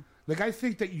 yeah. Yeah. Like I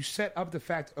think that you set up the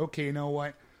fact, okay, you know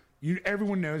what?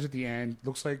 Everyone knows at the end,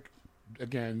 looks like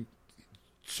again,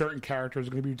 certain characters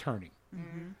are going to be returning.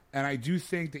 Mm-hmm. And I do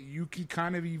think that you can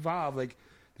kind of evolve. Like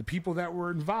the people that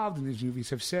were involved in these movies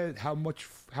have said how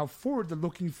forward they're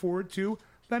looking forward to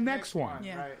the next one.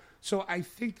 Yeah. Right. So I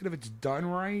think that if it's done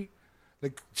right,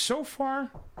 like so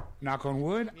far, knock on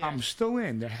wood, Yeah. I'm still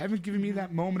in. They haven't given Mm-hmm. me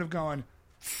that moment of going,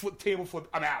 table flip,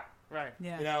 I'm out. Right.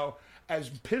 Yeah. As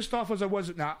pissed off as I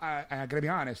was, now I gotta be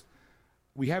honest,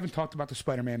 we haven't talked about the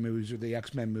Spider-Man movies or the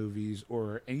X-Men movies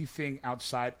or anything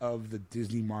outside of the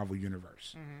Disney Marvel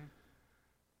universe. Mm-hmm.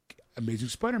 Amazing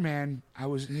Spider-Man, I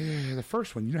was the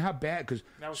first one. You know how bad? Because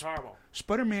That was horrible.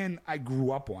 Spider-Man, I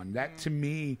grew up on. That to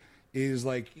me is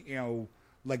like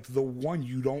like the one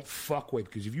you don't fuck with.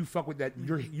 Because if you fuck with that,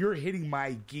 you're hitting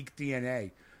my geek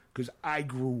DNA. Because I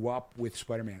grew up with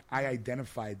Spider-Man. I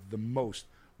identified the most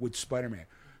with Spider-Man.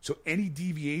 So any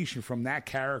deviation from that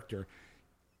character,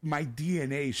 my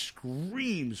DNA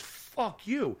screams, fuck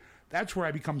you. That's where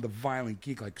I become the violent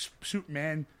geek. Like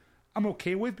Superman, I'm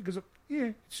okay with because,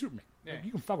 it's Superman. Yeah. Like,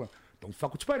 you can fuck with him. Don't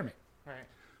fuck with Spider-Man. Right.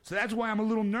 So that's why I'm a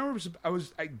little nervous.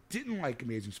 I didn't like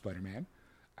Amazing Spider-Man.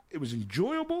 It was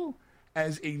enjoyable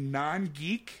as a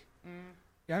non-geek.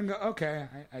 Yeah, I go, okay,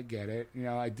 I get it.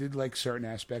 I did like certain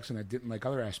aspects and I didn't like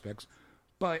other aspects.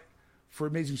 But for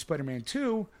Amazing Spider-Man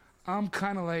 2, I'm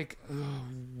kind of like,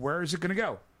 where is it going to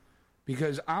go?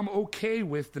 Because I'm okay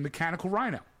with the mechanical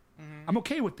rhino. I'm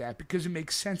okay with that because it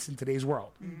makes sense in today's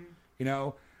world.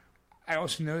 I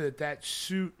also know that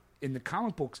suit in the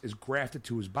comic books is grafted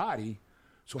to his body.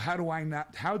 So how do I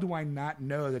not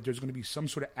know that there's going to be some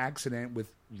sort of accident with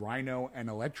Rhino and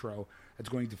Electro that's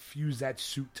going to fuse that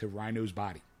suit to Rhino's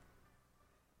body?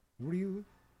 What are you?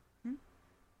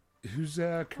 Who's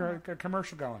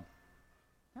commercial going?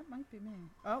 That might be me.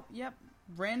 Oh, yep.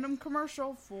 Random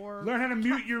commercial for. Learn how to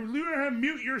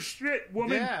mute your shit,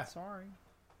 woman. Yeah. Sorry.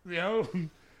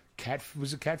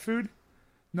 Was it cat food?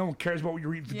 No one cares about what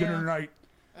you're eating for dinner tonight.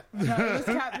 No,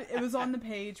 it was on the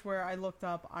page where I looked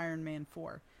up Iron Man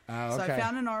 4. Oh, So okay. I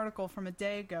found an article from a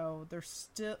day ago.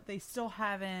 They still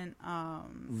haven't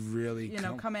Really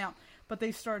come out, but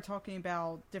they started talking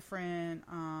about different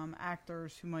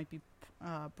actors who might be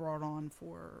brought on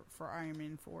for Iron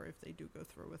Man 4 if they do go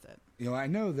through with it. I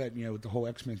know that with the whole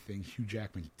X-Men thing, Hugh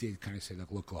Jackman did kind of say,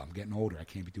 look, I'm getting older. I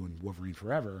can't be doing Wolverine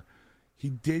forever. He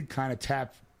did kind of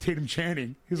tap Tatum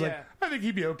Channing. He's like, I think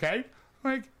he'd be okay.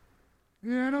 Like,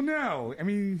 yeah, I don't know. I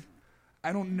mean,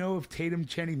 I don't know if Tatum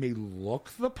Channing may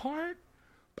look the part,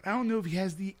 but I don't know if he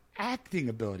has the acting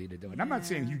ability to do it. I'm not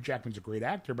saying Hugh Jackman's a great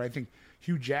actor, but I think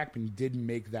Hugh Jackman did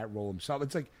make that role himself.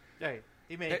 It's like, Hey,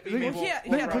 he made he had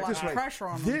a lot of pressure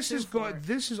on him. this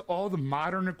is all the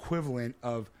modern equivalent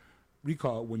of, what do you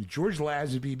call it, when George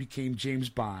Lazenby became James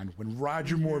Bond, when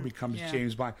Roger Moore becomes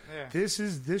James Bond. Yeah. This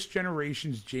is this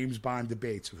generation's James Bond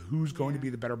debates of who's going to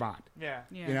be the better Bond.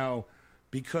 Yeah.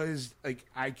 Because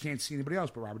I can't see anybody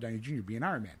else but Robert Downey Jr. being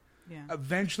Iron Man. Yeah.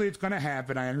 Eventually it's going to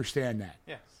happen. I understand that.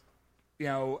 Yes.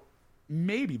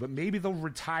 Maybe they'll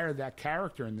retire that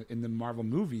character in the Marvel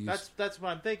movies. That's what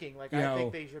I'm thinking. Like, I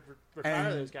think they should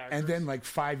retire those characters. And then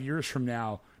 5 years from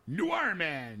now, new Iron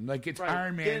Man. Like it's right.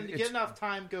 Iron Man. Get enough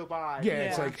time go by. Yeah,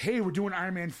 it's like, hey, we're doing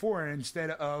Iron Man 4, and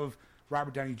instead of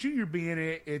Robert Downey Jr. be in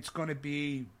it, it's going to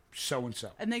be so and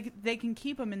so. And they can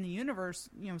keep him in the universe,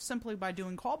 simply by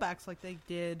doing callbacks like they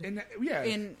did.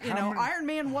 And Iron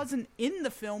Man wasn't in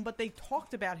the film, but they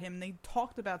talked about him. They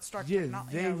talked about Stark.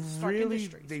 Stark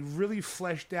Industries. They really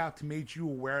fleshed out to make you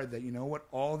aware that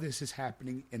all this is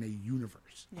happening in a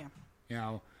universe.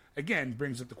 Yeah. Again,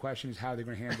 brings up the question is how they're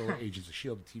going to handle Agents of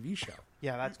S.H.I.E.L.D., the TV show.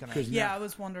 Yeah, that's going to... Yeah, I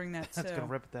was wondering that, too. That's going to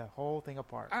rip the whole thing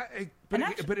apart.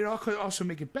 But it all could also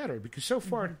make it better, because so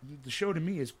far, the show to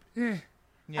me is, eh.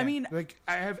 Yeah. I mean... Like,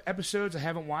 I have episodes I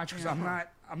haven't watched, because I'm not...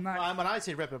 Well, when I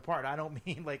say rip it apart, I don't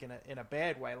mean, like, in a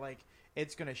bad way. Like,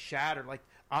 it's going to shatter. Like,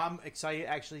 I'm excited,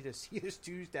 actually, to see this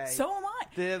Tuesday. So am I.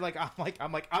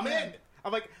 I'm in.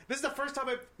 I'm like, this is the first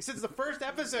time since the first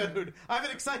episode, I've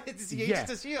been excited to see Agents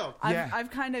of S.H.I.E.L.D.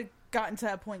 I've kind of gotten to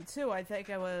that point, too. I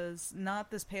think I was, not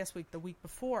this past week, the week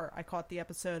before I caught the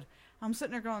episode. I'm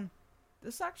sitting there going,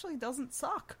 this actually doesn't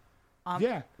suck.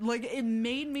 Like, it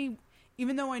made me,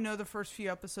 even though I know the first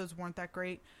few episodes weren't that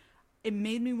great, it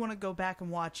made me want to go back and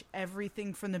watch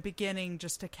everything from the beginning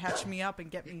just to catch me up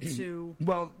and get me to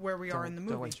where we are in the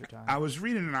movie. Don't waste your time. I was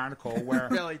reading an article where...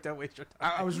 Really, don't waste your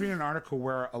time. I was reading an article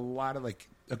where a lot of,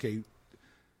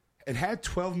 it had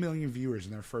 12 million viewers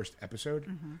in their first episode.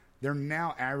 Mm-hmm. They're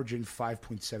now averaging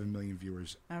 5.7 million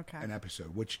viewers an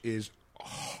episode, which is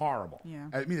horrible. Yeah.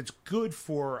 I mean, it's good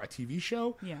for a TV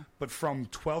show, but from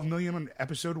 12 million on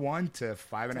episode 1 to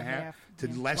 5.5 to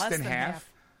less than half.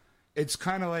 It's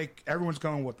kind of like everyone's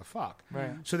going, what the fuck?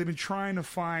 Right. So they've been trying to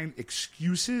find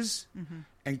excuses,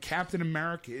 and Captain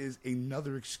America is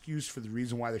another excuse for the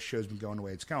reason why the show's been going the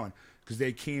way it's going. Because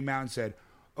they came out and said,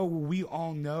 oh,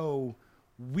 well,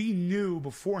 we knew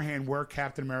beforehand where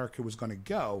Captain America was going to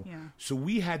go. Yeah. So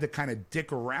we had to kind of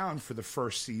dick around for the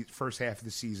first half of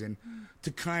the season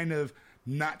to kind of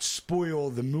not spoil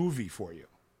the movie for you.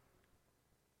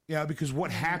 Because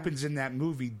what happens in that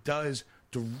movie does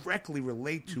directly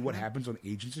relate to what happens on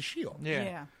Agents of S.H.I.E.L.D.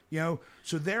 Yeah.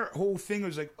 So their whole thing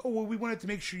was like, oh, well, we wanted to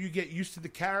make sure you get used to the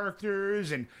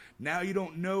characters, and now you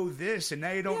don't know this, and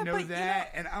now you don't know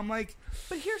that. And I'm like...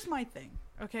 But here's my thing,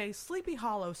 okay? Sleepy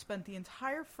Hollow spent the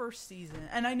entire first season,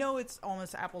 and I know it's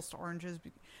almost apples to oranges,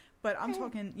 but I'm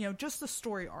talking, just the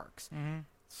story arcs. Mm-hmm.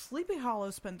 Sleepy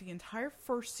Hollow spent the entire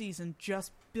first season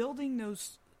just building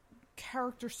those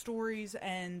character stories,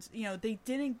 and, they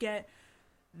didn't get...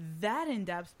 that in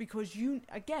depth because you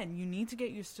need to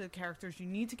get used to the characters. You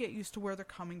need to get used to where they're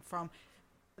coming from.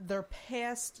 Their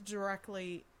past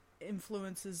directly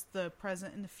influences the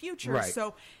present and the future. Right.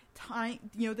 So,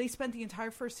 they spent the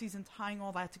entire first season tying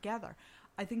all that together.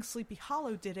 I think Sleepy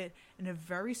Hollow did it in a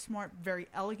very smart, very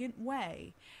elegant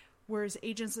way. Whereas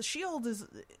Agents of S.H.I.E.L.D.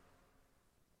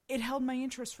 it held my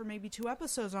interest for maybe 2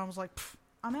 episodes, and I was like,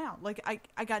 I'm out. Like,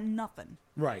 I got nothing.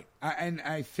 Right. And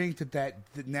I think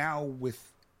that now with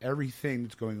everything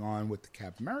that's going on with the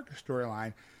Captain America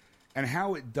storyline and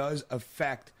how it does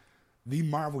affect the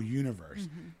Marvel Universe,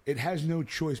 it has no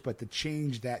choice but to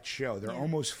change that show. They're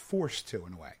almost forced to,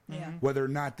 in a way. Yeah. Whether or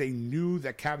not they knew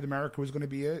that Captain America was going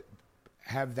to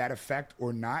have that effect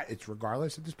or not, it's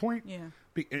regardless at this point. Yeah.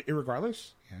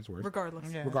 Irregardless? Yeah, that's a word.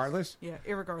 Regardless. Yeah. Regardless? Yeah,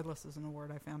 irregardless isn't a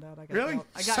word I found out. Really?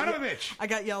 Son of a bitch! I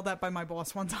got yelled at by my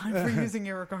boss one time for using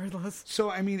irregardless.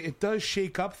 So, I mean, it does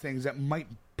shake up things that might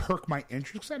perk my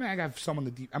interest. Because, I have some on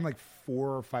the deep... I'm like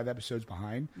 4 or 5 episodes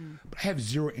behind. But I have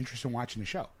zero interest in watching the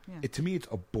show. Yeah. To me, it's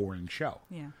a boring show.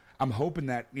 Yeah. I'm hoping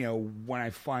that, when I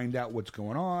find out what's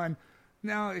going on...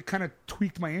 Now, it kind of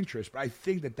tweaked my interest. But I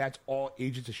think that's all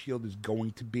Agents of S.H.I.E.L.D. is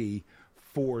going to be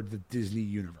for the Disney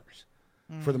universe.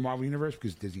 For the Marvel Universe,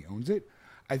 because Disney owns it.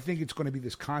 I think it's going to be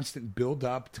this constant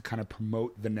build-up to kind of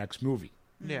promote the next movie.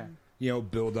 Yeah.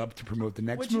 Build up to promote the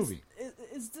next movie.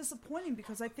 Is disappointing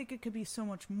because I think it could be so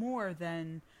much more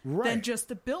than Right. just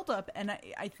a build-up, and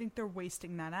I think they're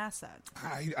wasting that asset.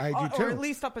 I do too. Or at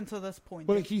least up until this point.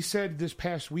 Well, like he said, this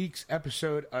past week's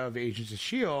episode of Agents of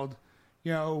S.H.I.E.L.D.,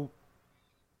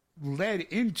 led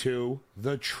into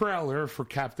the trailer for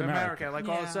Captain America. Like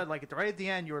all of a sudden, like right at the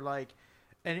end, you were like,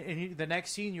 and the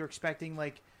next scene, you're expecting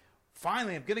like,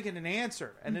 finally, I'm gonna get an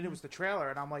answer, and then it was the trailer,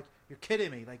 and I'm like, you're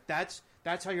kidding me? Like that's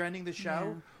how you're ending the show?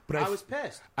 Yeah. But I was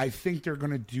pissed. I think they're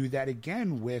going to do that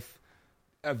again with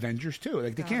Avengers 2.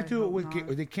 Like they can't do it with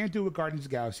Guardians of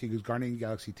the Galaxy because Guardians of the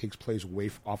Galaxy takes place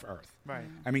off Earth. Right.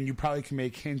 I mean, you probably can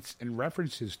make hints and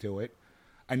references to it.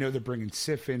 I know they're bringing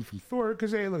Sif in from Thor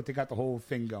because they got the whole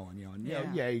thing going,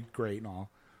 yay, great and all.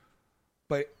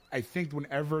 But I think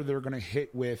whenever they're going to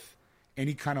hit with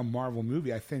any kind of Marvel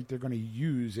movie, I think they're going to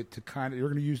use it to they're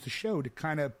going to use the show to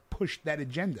kind of push that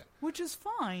agenda. Which is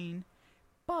fine,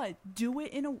 but do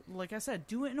it in a, like I said,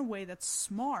 do it in a way that's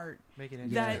smart. Make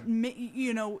it that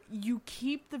you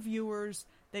keep the viewers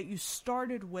that you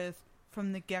started with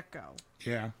from the get-go.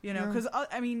 Yeah. Because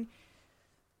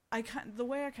the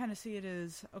way I kind of see it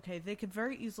is, okay, they could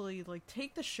very easily like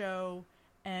take the show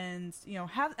and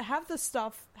have the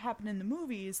stuff happen in the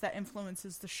movies that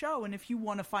influences the show, and if you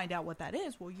want to find out what that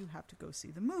is, well, you have to go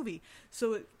see the movie.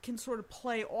 So it can sort of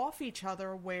play off each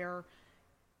other, where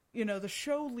the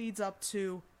show leads up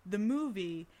to the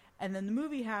movie, and then the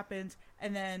movie happens,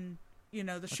 and then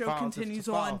the show continues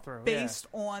on based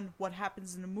on what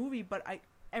happens in the movie. But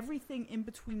everything in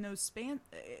between those spans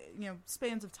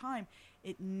of time,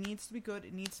 it needs to be good,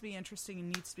 it needs to be interesting, it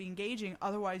needs to be engaging.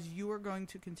 Otherwise, you are going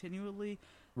to continually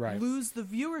lose the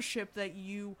viewership that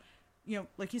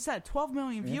like you said, 12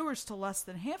 million viewers to less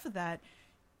than half of that.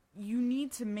 You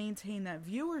need to maintain that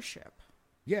viewership.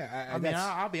 Yeah, I mean,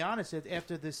 I'll be honest.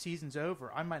 After this season's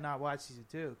over, I might not watch season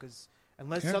 2 because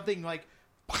unless something like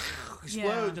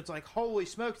explodes, it's like, holy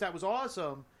smokes, that was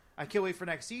awesome. I can't wait for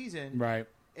next season. Right.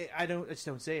 I just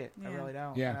don't see it. I really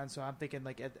don't. Yeah. And so I'm thinking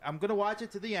like I'm gonna watch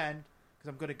it to the end because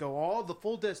I'm gonna go all the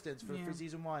full distance for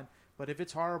season 1. But if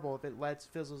it's horrible, if it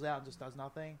fizzles out and just does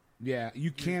nothing,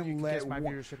 you can't let kiss my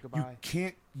viewership goodbye.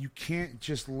 You can't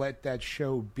just let that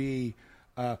show be.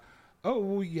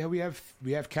 We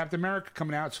have Captain America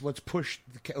coming out, so let's do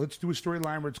a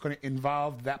storyline where it's going to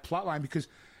involve that plot line, because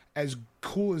as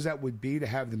cool as that would be to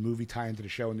have the movie tie into the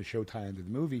show and the show tie into the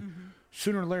movie,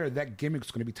 sooner or later that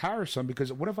gimmick's going to be tiresome,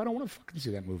 because what if I don't want to fucking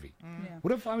see that movie?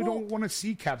 What if I don't want to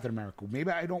see Captain America?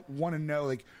 Maybe I don't want to know,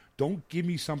 like, don't give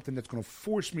me something that's going to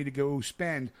force me to go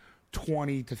spend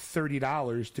 $20 to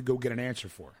 $30 to go get an answer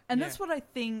for. And that's what I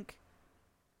think,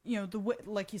 the way,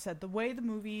 like you said, the way the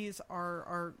movies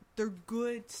are they're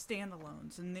good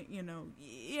standalones, and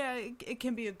it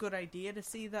can be a good idea to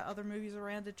see the other movies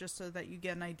around it just so that you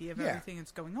get an idea of everything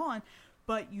that's going on,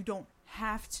 but you don't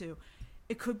have to.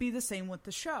 It could be the same with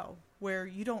the show, where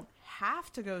you don't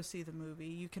have to go see the movie.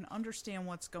 You can understand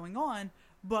what's going on,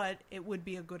 but it would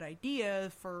be a good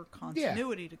idea for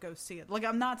continuity to go see it. Like,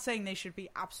 I'm not saying they should be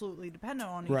absolutely dependent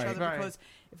on each other, because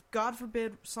if, God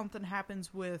forbid, something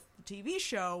happens with the TV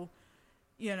show,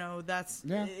 they're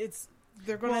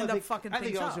going to end up fucking things up.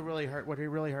 I think also really hurt. What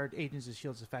really hurt Agents of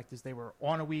S.H.I.E.L.D.'s effect is they were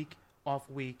on a week, off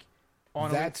a week.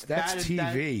 That's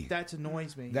TV. That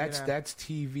annoys me. That's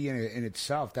TV in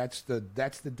itself. That's the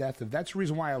death of. That's the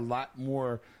reason why a lot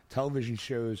more television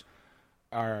shows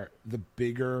are the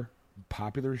bigger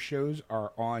popular shows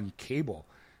are on cable,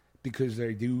 because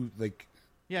they do like.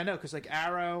 Yeah, no, because like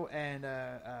Arrow and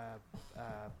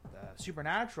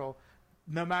Supernatural,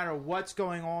 no matter what's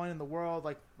going on in the world,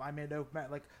 like I mean,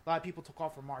 like a lot of people took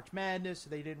off for March Madness, so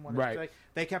they didn't want to. Like,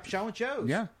 they kept showing shows.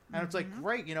 Yeah, and it's like,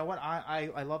 great. You know what?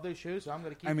 I love those shows, so I'm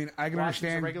going to keep. I mean, I can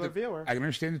understand as a regular viewer. I can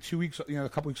understand the 2 weeks, a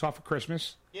couple weeks off for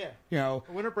Christmas. Yeah, a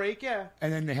winter break. Yeah,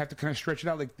 and then they have to kind of stretch it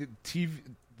out. Like the TV,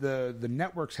 the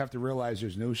networks have to realize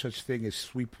there's no such thing as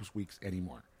sweep weeks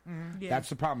anymore. Yeah. That's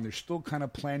the problem. They're still kind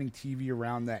of planning TV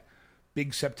around that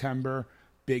big September,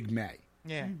 big May.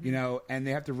 Yeah. And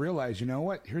they have to realize,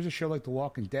 what? Here's a show like The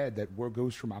Walking Dead that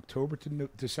goes from October to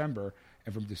December,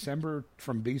 and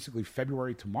from basically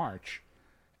February to March,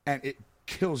 and it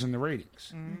kills in the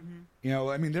ratings.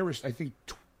 I mean, there was, I think,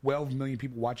 12 million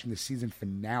people watching the season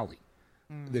finale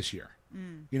this year.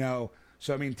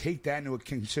 So, I mean, take that into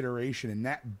consideration, and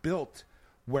that built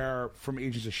from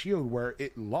Agents of S.H.I.E.L.D., where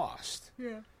it lost.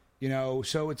 Yeah.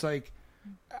 So it's like,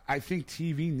 I think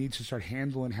TV needs to start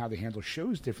handling how they handle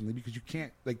shows differently, because you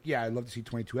can't, I'd love to see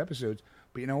 22 episodes,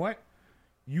 but you know what?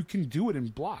 You can do it in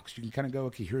blocks. You can kind of go,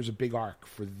 okay, here's a big arc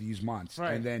for these months,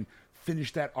 and then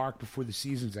finish that arc before the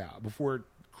season's out, before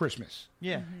Christmas.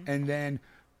 Yeah. And then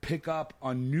pick up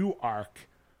a new arc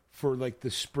for the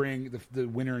spring, the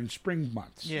winter and spring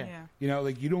months. Yeah.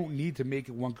 You don't need to make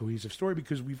it one cohesive story,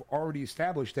 because we've already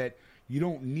established that you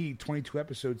don't need 22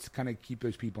 episodes to kind of keep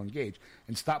those people engaged.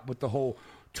 And stop with the whole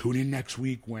tune in next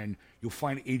week when you'll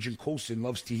find Agent Coulson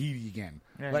loves Tahiti again.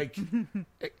 Yeah.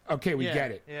 Okay, we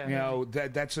get it. Yeah.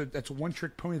 That's a one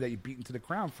trick pony that you beat into the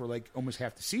ground for almost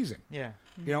half the season. Yeah.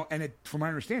 And it, from what I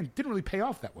understand, didn't really pay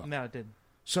off that well. No, it didn't.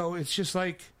 So it's just all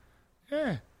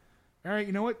right,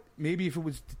 you know what? Maybe if it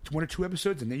was 1 or 2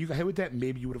 episodes and then you got hit with that,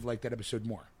 maybe you would have liked that episode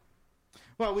more.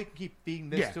 Well, we can keep beating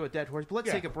this to a dead horse, but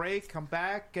let's take a break, come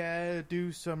back,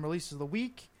 do some releases of the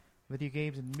week, video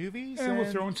games and movies. And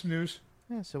we'll throw in some news.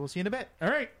 Yeah, so we'll see you in a bit. All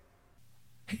right.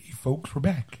 Hey, folks, we're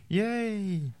back.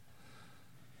 Yay.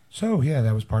 So,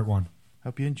 that was part 1.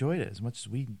 Hope you enjoyed it as much as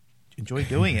we enjoyed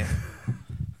doing it.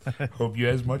 Hope you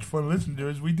had as much fun listening to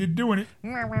it as we did doing it.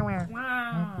 All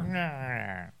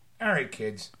right,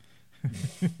 kids.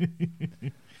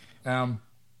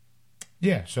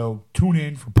 Yeah, so tune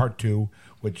in for part 2,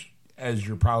 which, as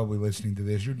you're probably listening to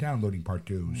this, you're downloading part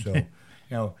 2. So,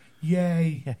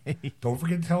 yay. Don't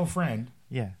forget to tell a friend.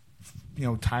 Yeah.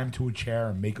 Tie him to a chair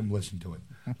and make him listen to it.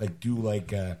 Do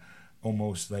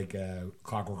almost like a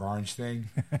Clockwork Orange thing,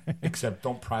 except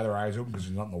don't pry their eyes open because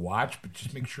there's nothing to watch, but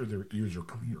just make sure their ears are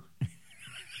clear.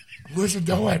 Listen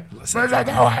to it. Listen to it.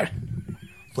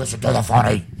 Listen to the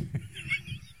funny.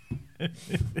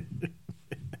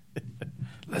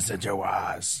 Listen to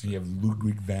us. You have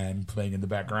Ludwig van playing in the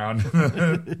background.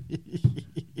 Listen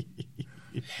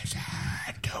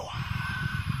to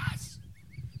us.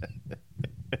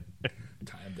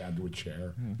 Tie him down to a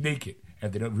chair, naked. And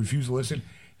if they don't refuse to listen,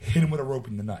 hit him with a rope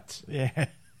in the nuts. Yeah.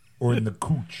 Or in the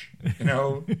cooch.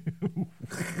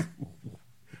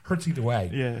 Hurts either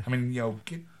way. Yeah. I mean,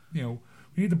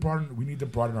 we need to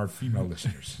broaden our female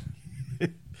listeners.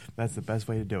 That's the best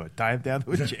way to do it. Tie him down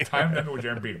to a chair. Tie him down to a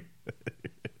chair and beat him.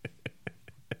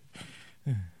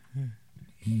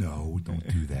 No, don't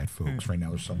do that, folks. Right now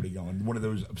there's somebody going, one of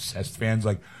those obsessed fans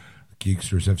like,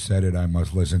 Geeksters have said it, I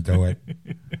must listen to it.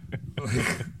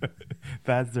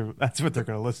 That's what they're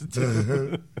going to listen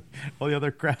to. All the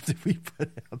other crap that we put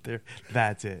out there,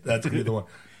 that's it. That's going to be the one.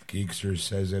 Geekster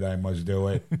says it, I must do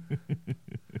it.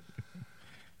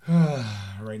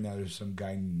 Right now there's some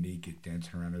guy naked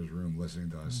dancing around his room listening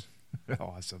to us.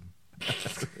 Awesome.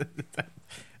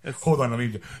 Hold on, let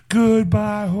me.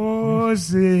 Goodbye,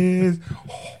 horses.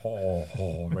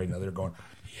 Right now they're going,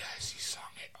 yes, he sung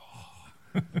it.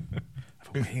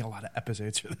 I've been waiting a lot of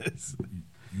episodes for this.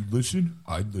 You listen?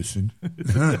 I listen.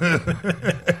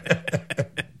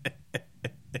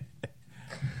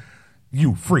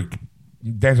 You freak.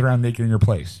 Dance around naked in your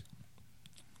place.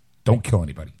 Don't kill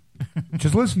anybody.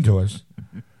 Just listen to us.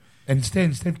 And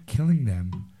instead of killing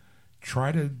them,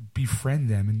 try to befriend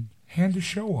them and hand the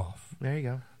show off. There you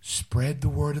go. Spread the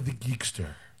word of the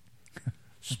Geekster.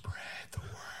 Spread the word.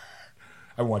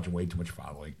 I'm watching way too much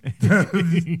following.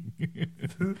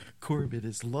 Corbett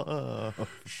is love.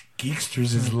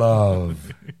 Geeksters is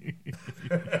love.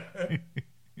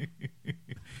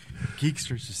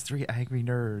 Geeksters is 3 angry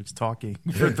nerds talking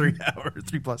for 3 hours,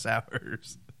 3+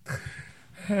 hours.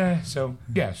 So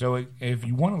if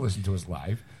you want to listen to us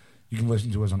live, you can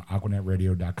listen to us on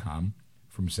AquanetRadio.com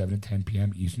from 7 to 10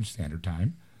 p.m. Eastern Standard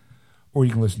Time. Or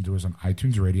you can listen to us on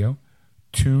iTunes Radio,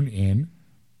 TuneIn,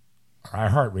 or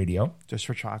iHeartRadio. Just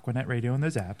search Aquanet Radio in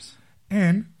those apps.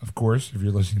 And, of course, if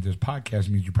you're listening to this podcast, it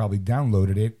means you probably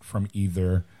downloaded it from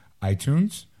either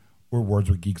iTunes or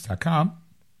wordswithgeeks.com.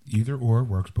 Either or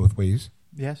works both ways.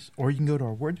 Yes, or you can go to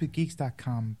our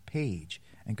wordswithgeeks.com page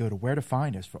and go to where to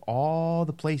find us for all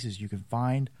the places you can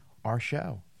find our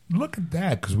show. Look at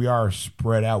that, because we are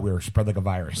spread out. We are spread like a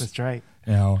virus. That's right.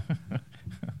 Did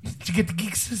you get the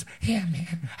Geeksters? Yeah,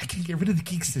 man. I can't get rid of the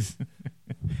Geeksters.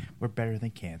 We're better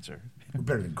than cancer. We're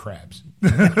better than crabs.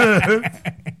 Got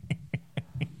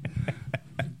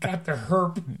the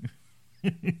herp. I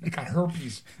got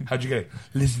herpes. How'd you get it?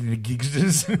 Listen to the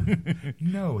Geeksters.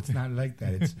 No, it's not like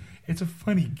that. It's a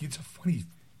funny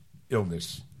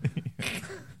illness.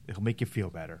 It'll make you feel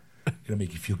better. It'll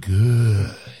make you feel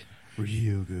good.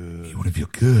 Real good. You want to feel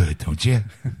good, don't you?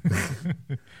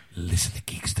 Listen to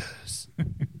Geeksters.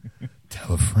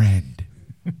 Tell a friend.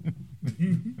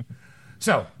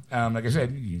 So, like I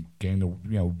said, you can go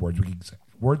to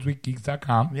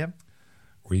wordswithgeeks.com. Yep.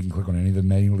 Or you can click on any of the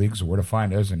mailing links or where to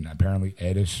find us. And apparently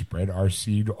Ed has spread our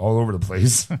seed all over the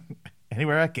place.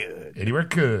 Anywhere I could. Anywhere I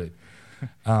could.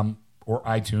 Or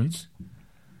iTunes.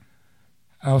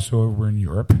 Also over in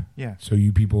Europe. Yeah. So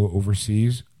you people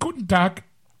overseas, guten Tag.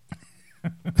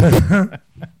 That's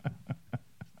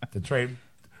right.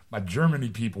 My Germany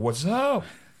people, what's up?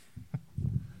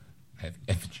 I have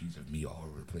effigies of me all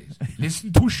over the place.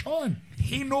 Listen to Sean.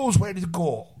 He knows where to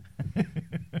go.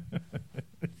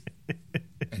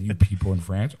 And you people in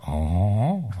France,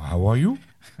 oh, how are you?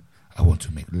 I want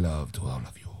to make love to all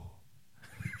of you.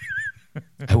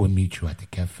 I will meet you at the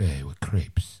cafe with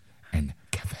crepes and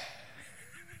cafe.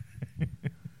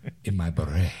 In my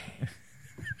beret.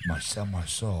 Marcel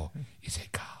Marceau is a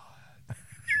god.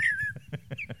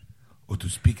 Or to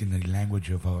speak in the language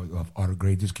of our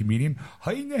greatest comedian,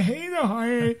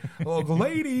 hey, oh, the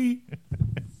lady.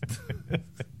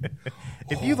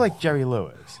 If you like Jerry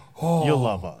Lewis, you'll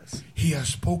love us. He has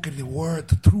spoken the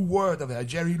true word of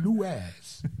Jerry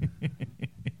Lewis.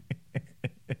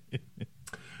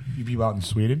 You people out in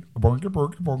Sweden,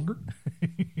 bonker.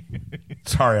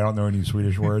 Sorry, I don't know any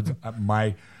Swedish words.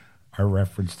 Our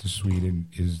reference to Sweden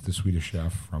is the Swedish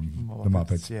Chef from the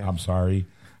Muppets. Yeah. I'm sorry.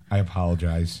 I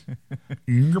apologize.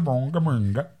 You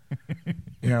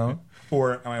know,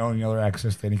 or my only other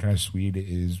access to any kind of Swede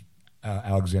is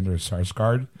Alexander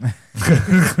Sarsgaard.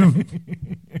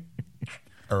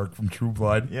 Eric from True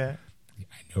Blood. Yeah. I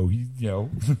know he's, you know,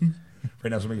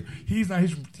 right now, he's not,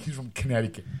 he's from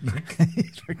Connecticut.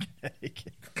 He's from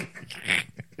Connecticut.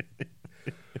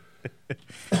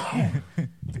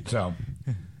 So,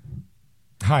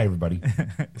 hi, everybody.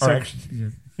 So- Or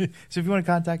actually, So if you want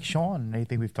to contact Sean on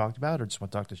anything we've talked about or just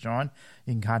want to talk to Sean,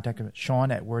 you can contact him at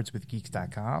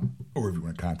Sean@wordswithgeeks.com. or if you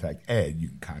want to contact Ed, you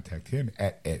can contact him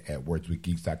at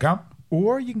wordswithgeeks.com.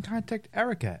 Or you can contact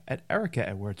Erica at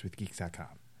wordswithgeeks.com.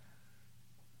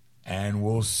 And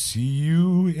we'll see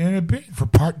you in a bit for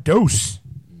part dos.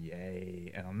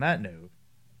 Yay. And on that note,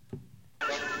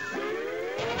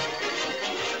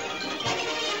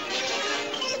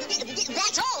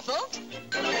 That's all, folks.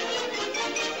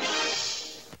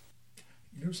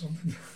 You know something?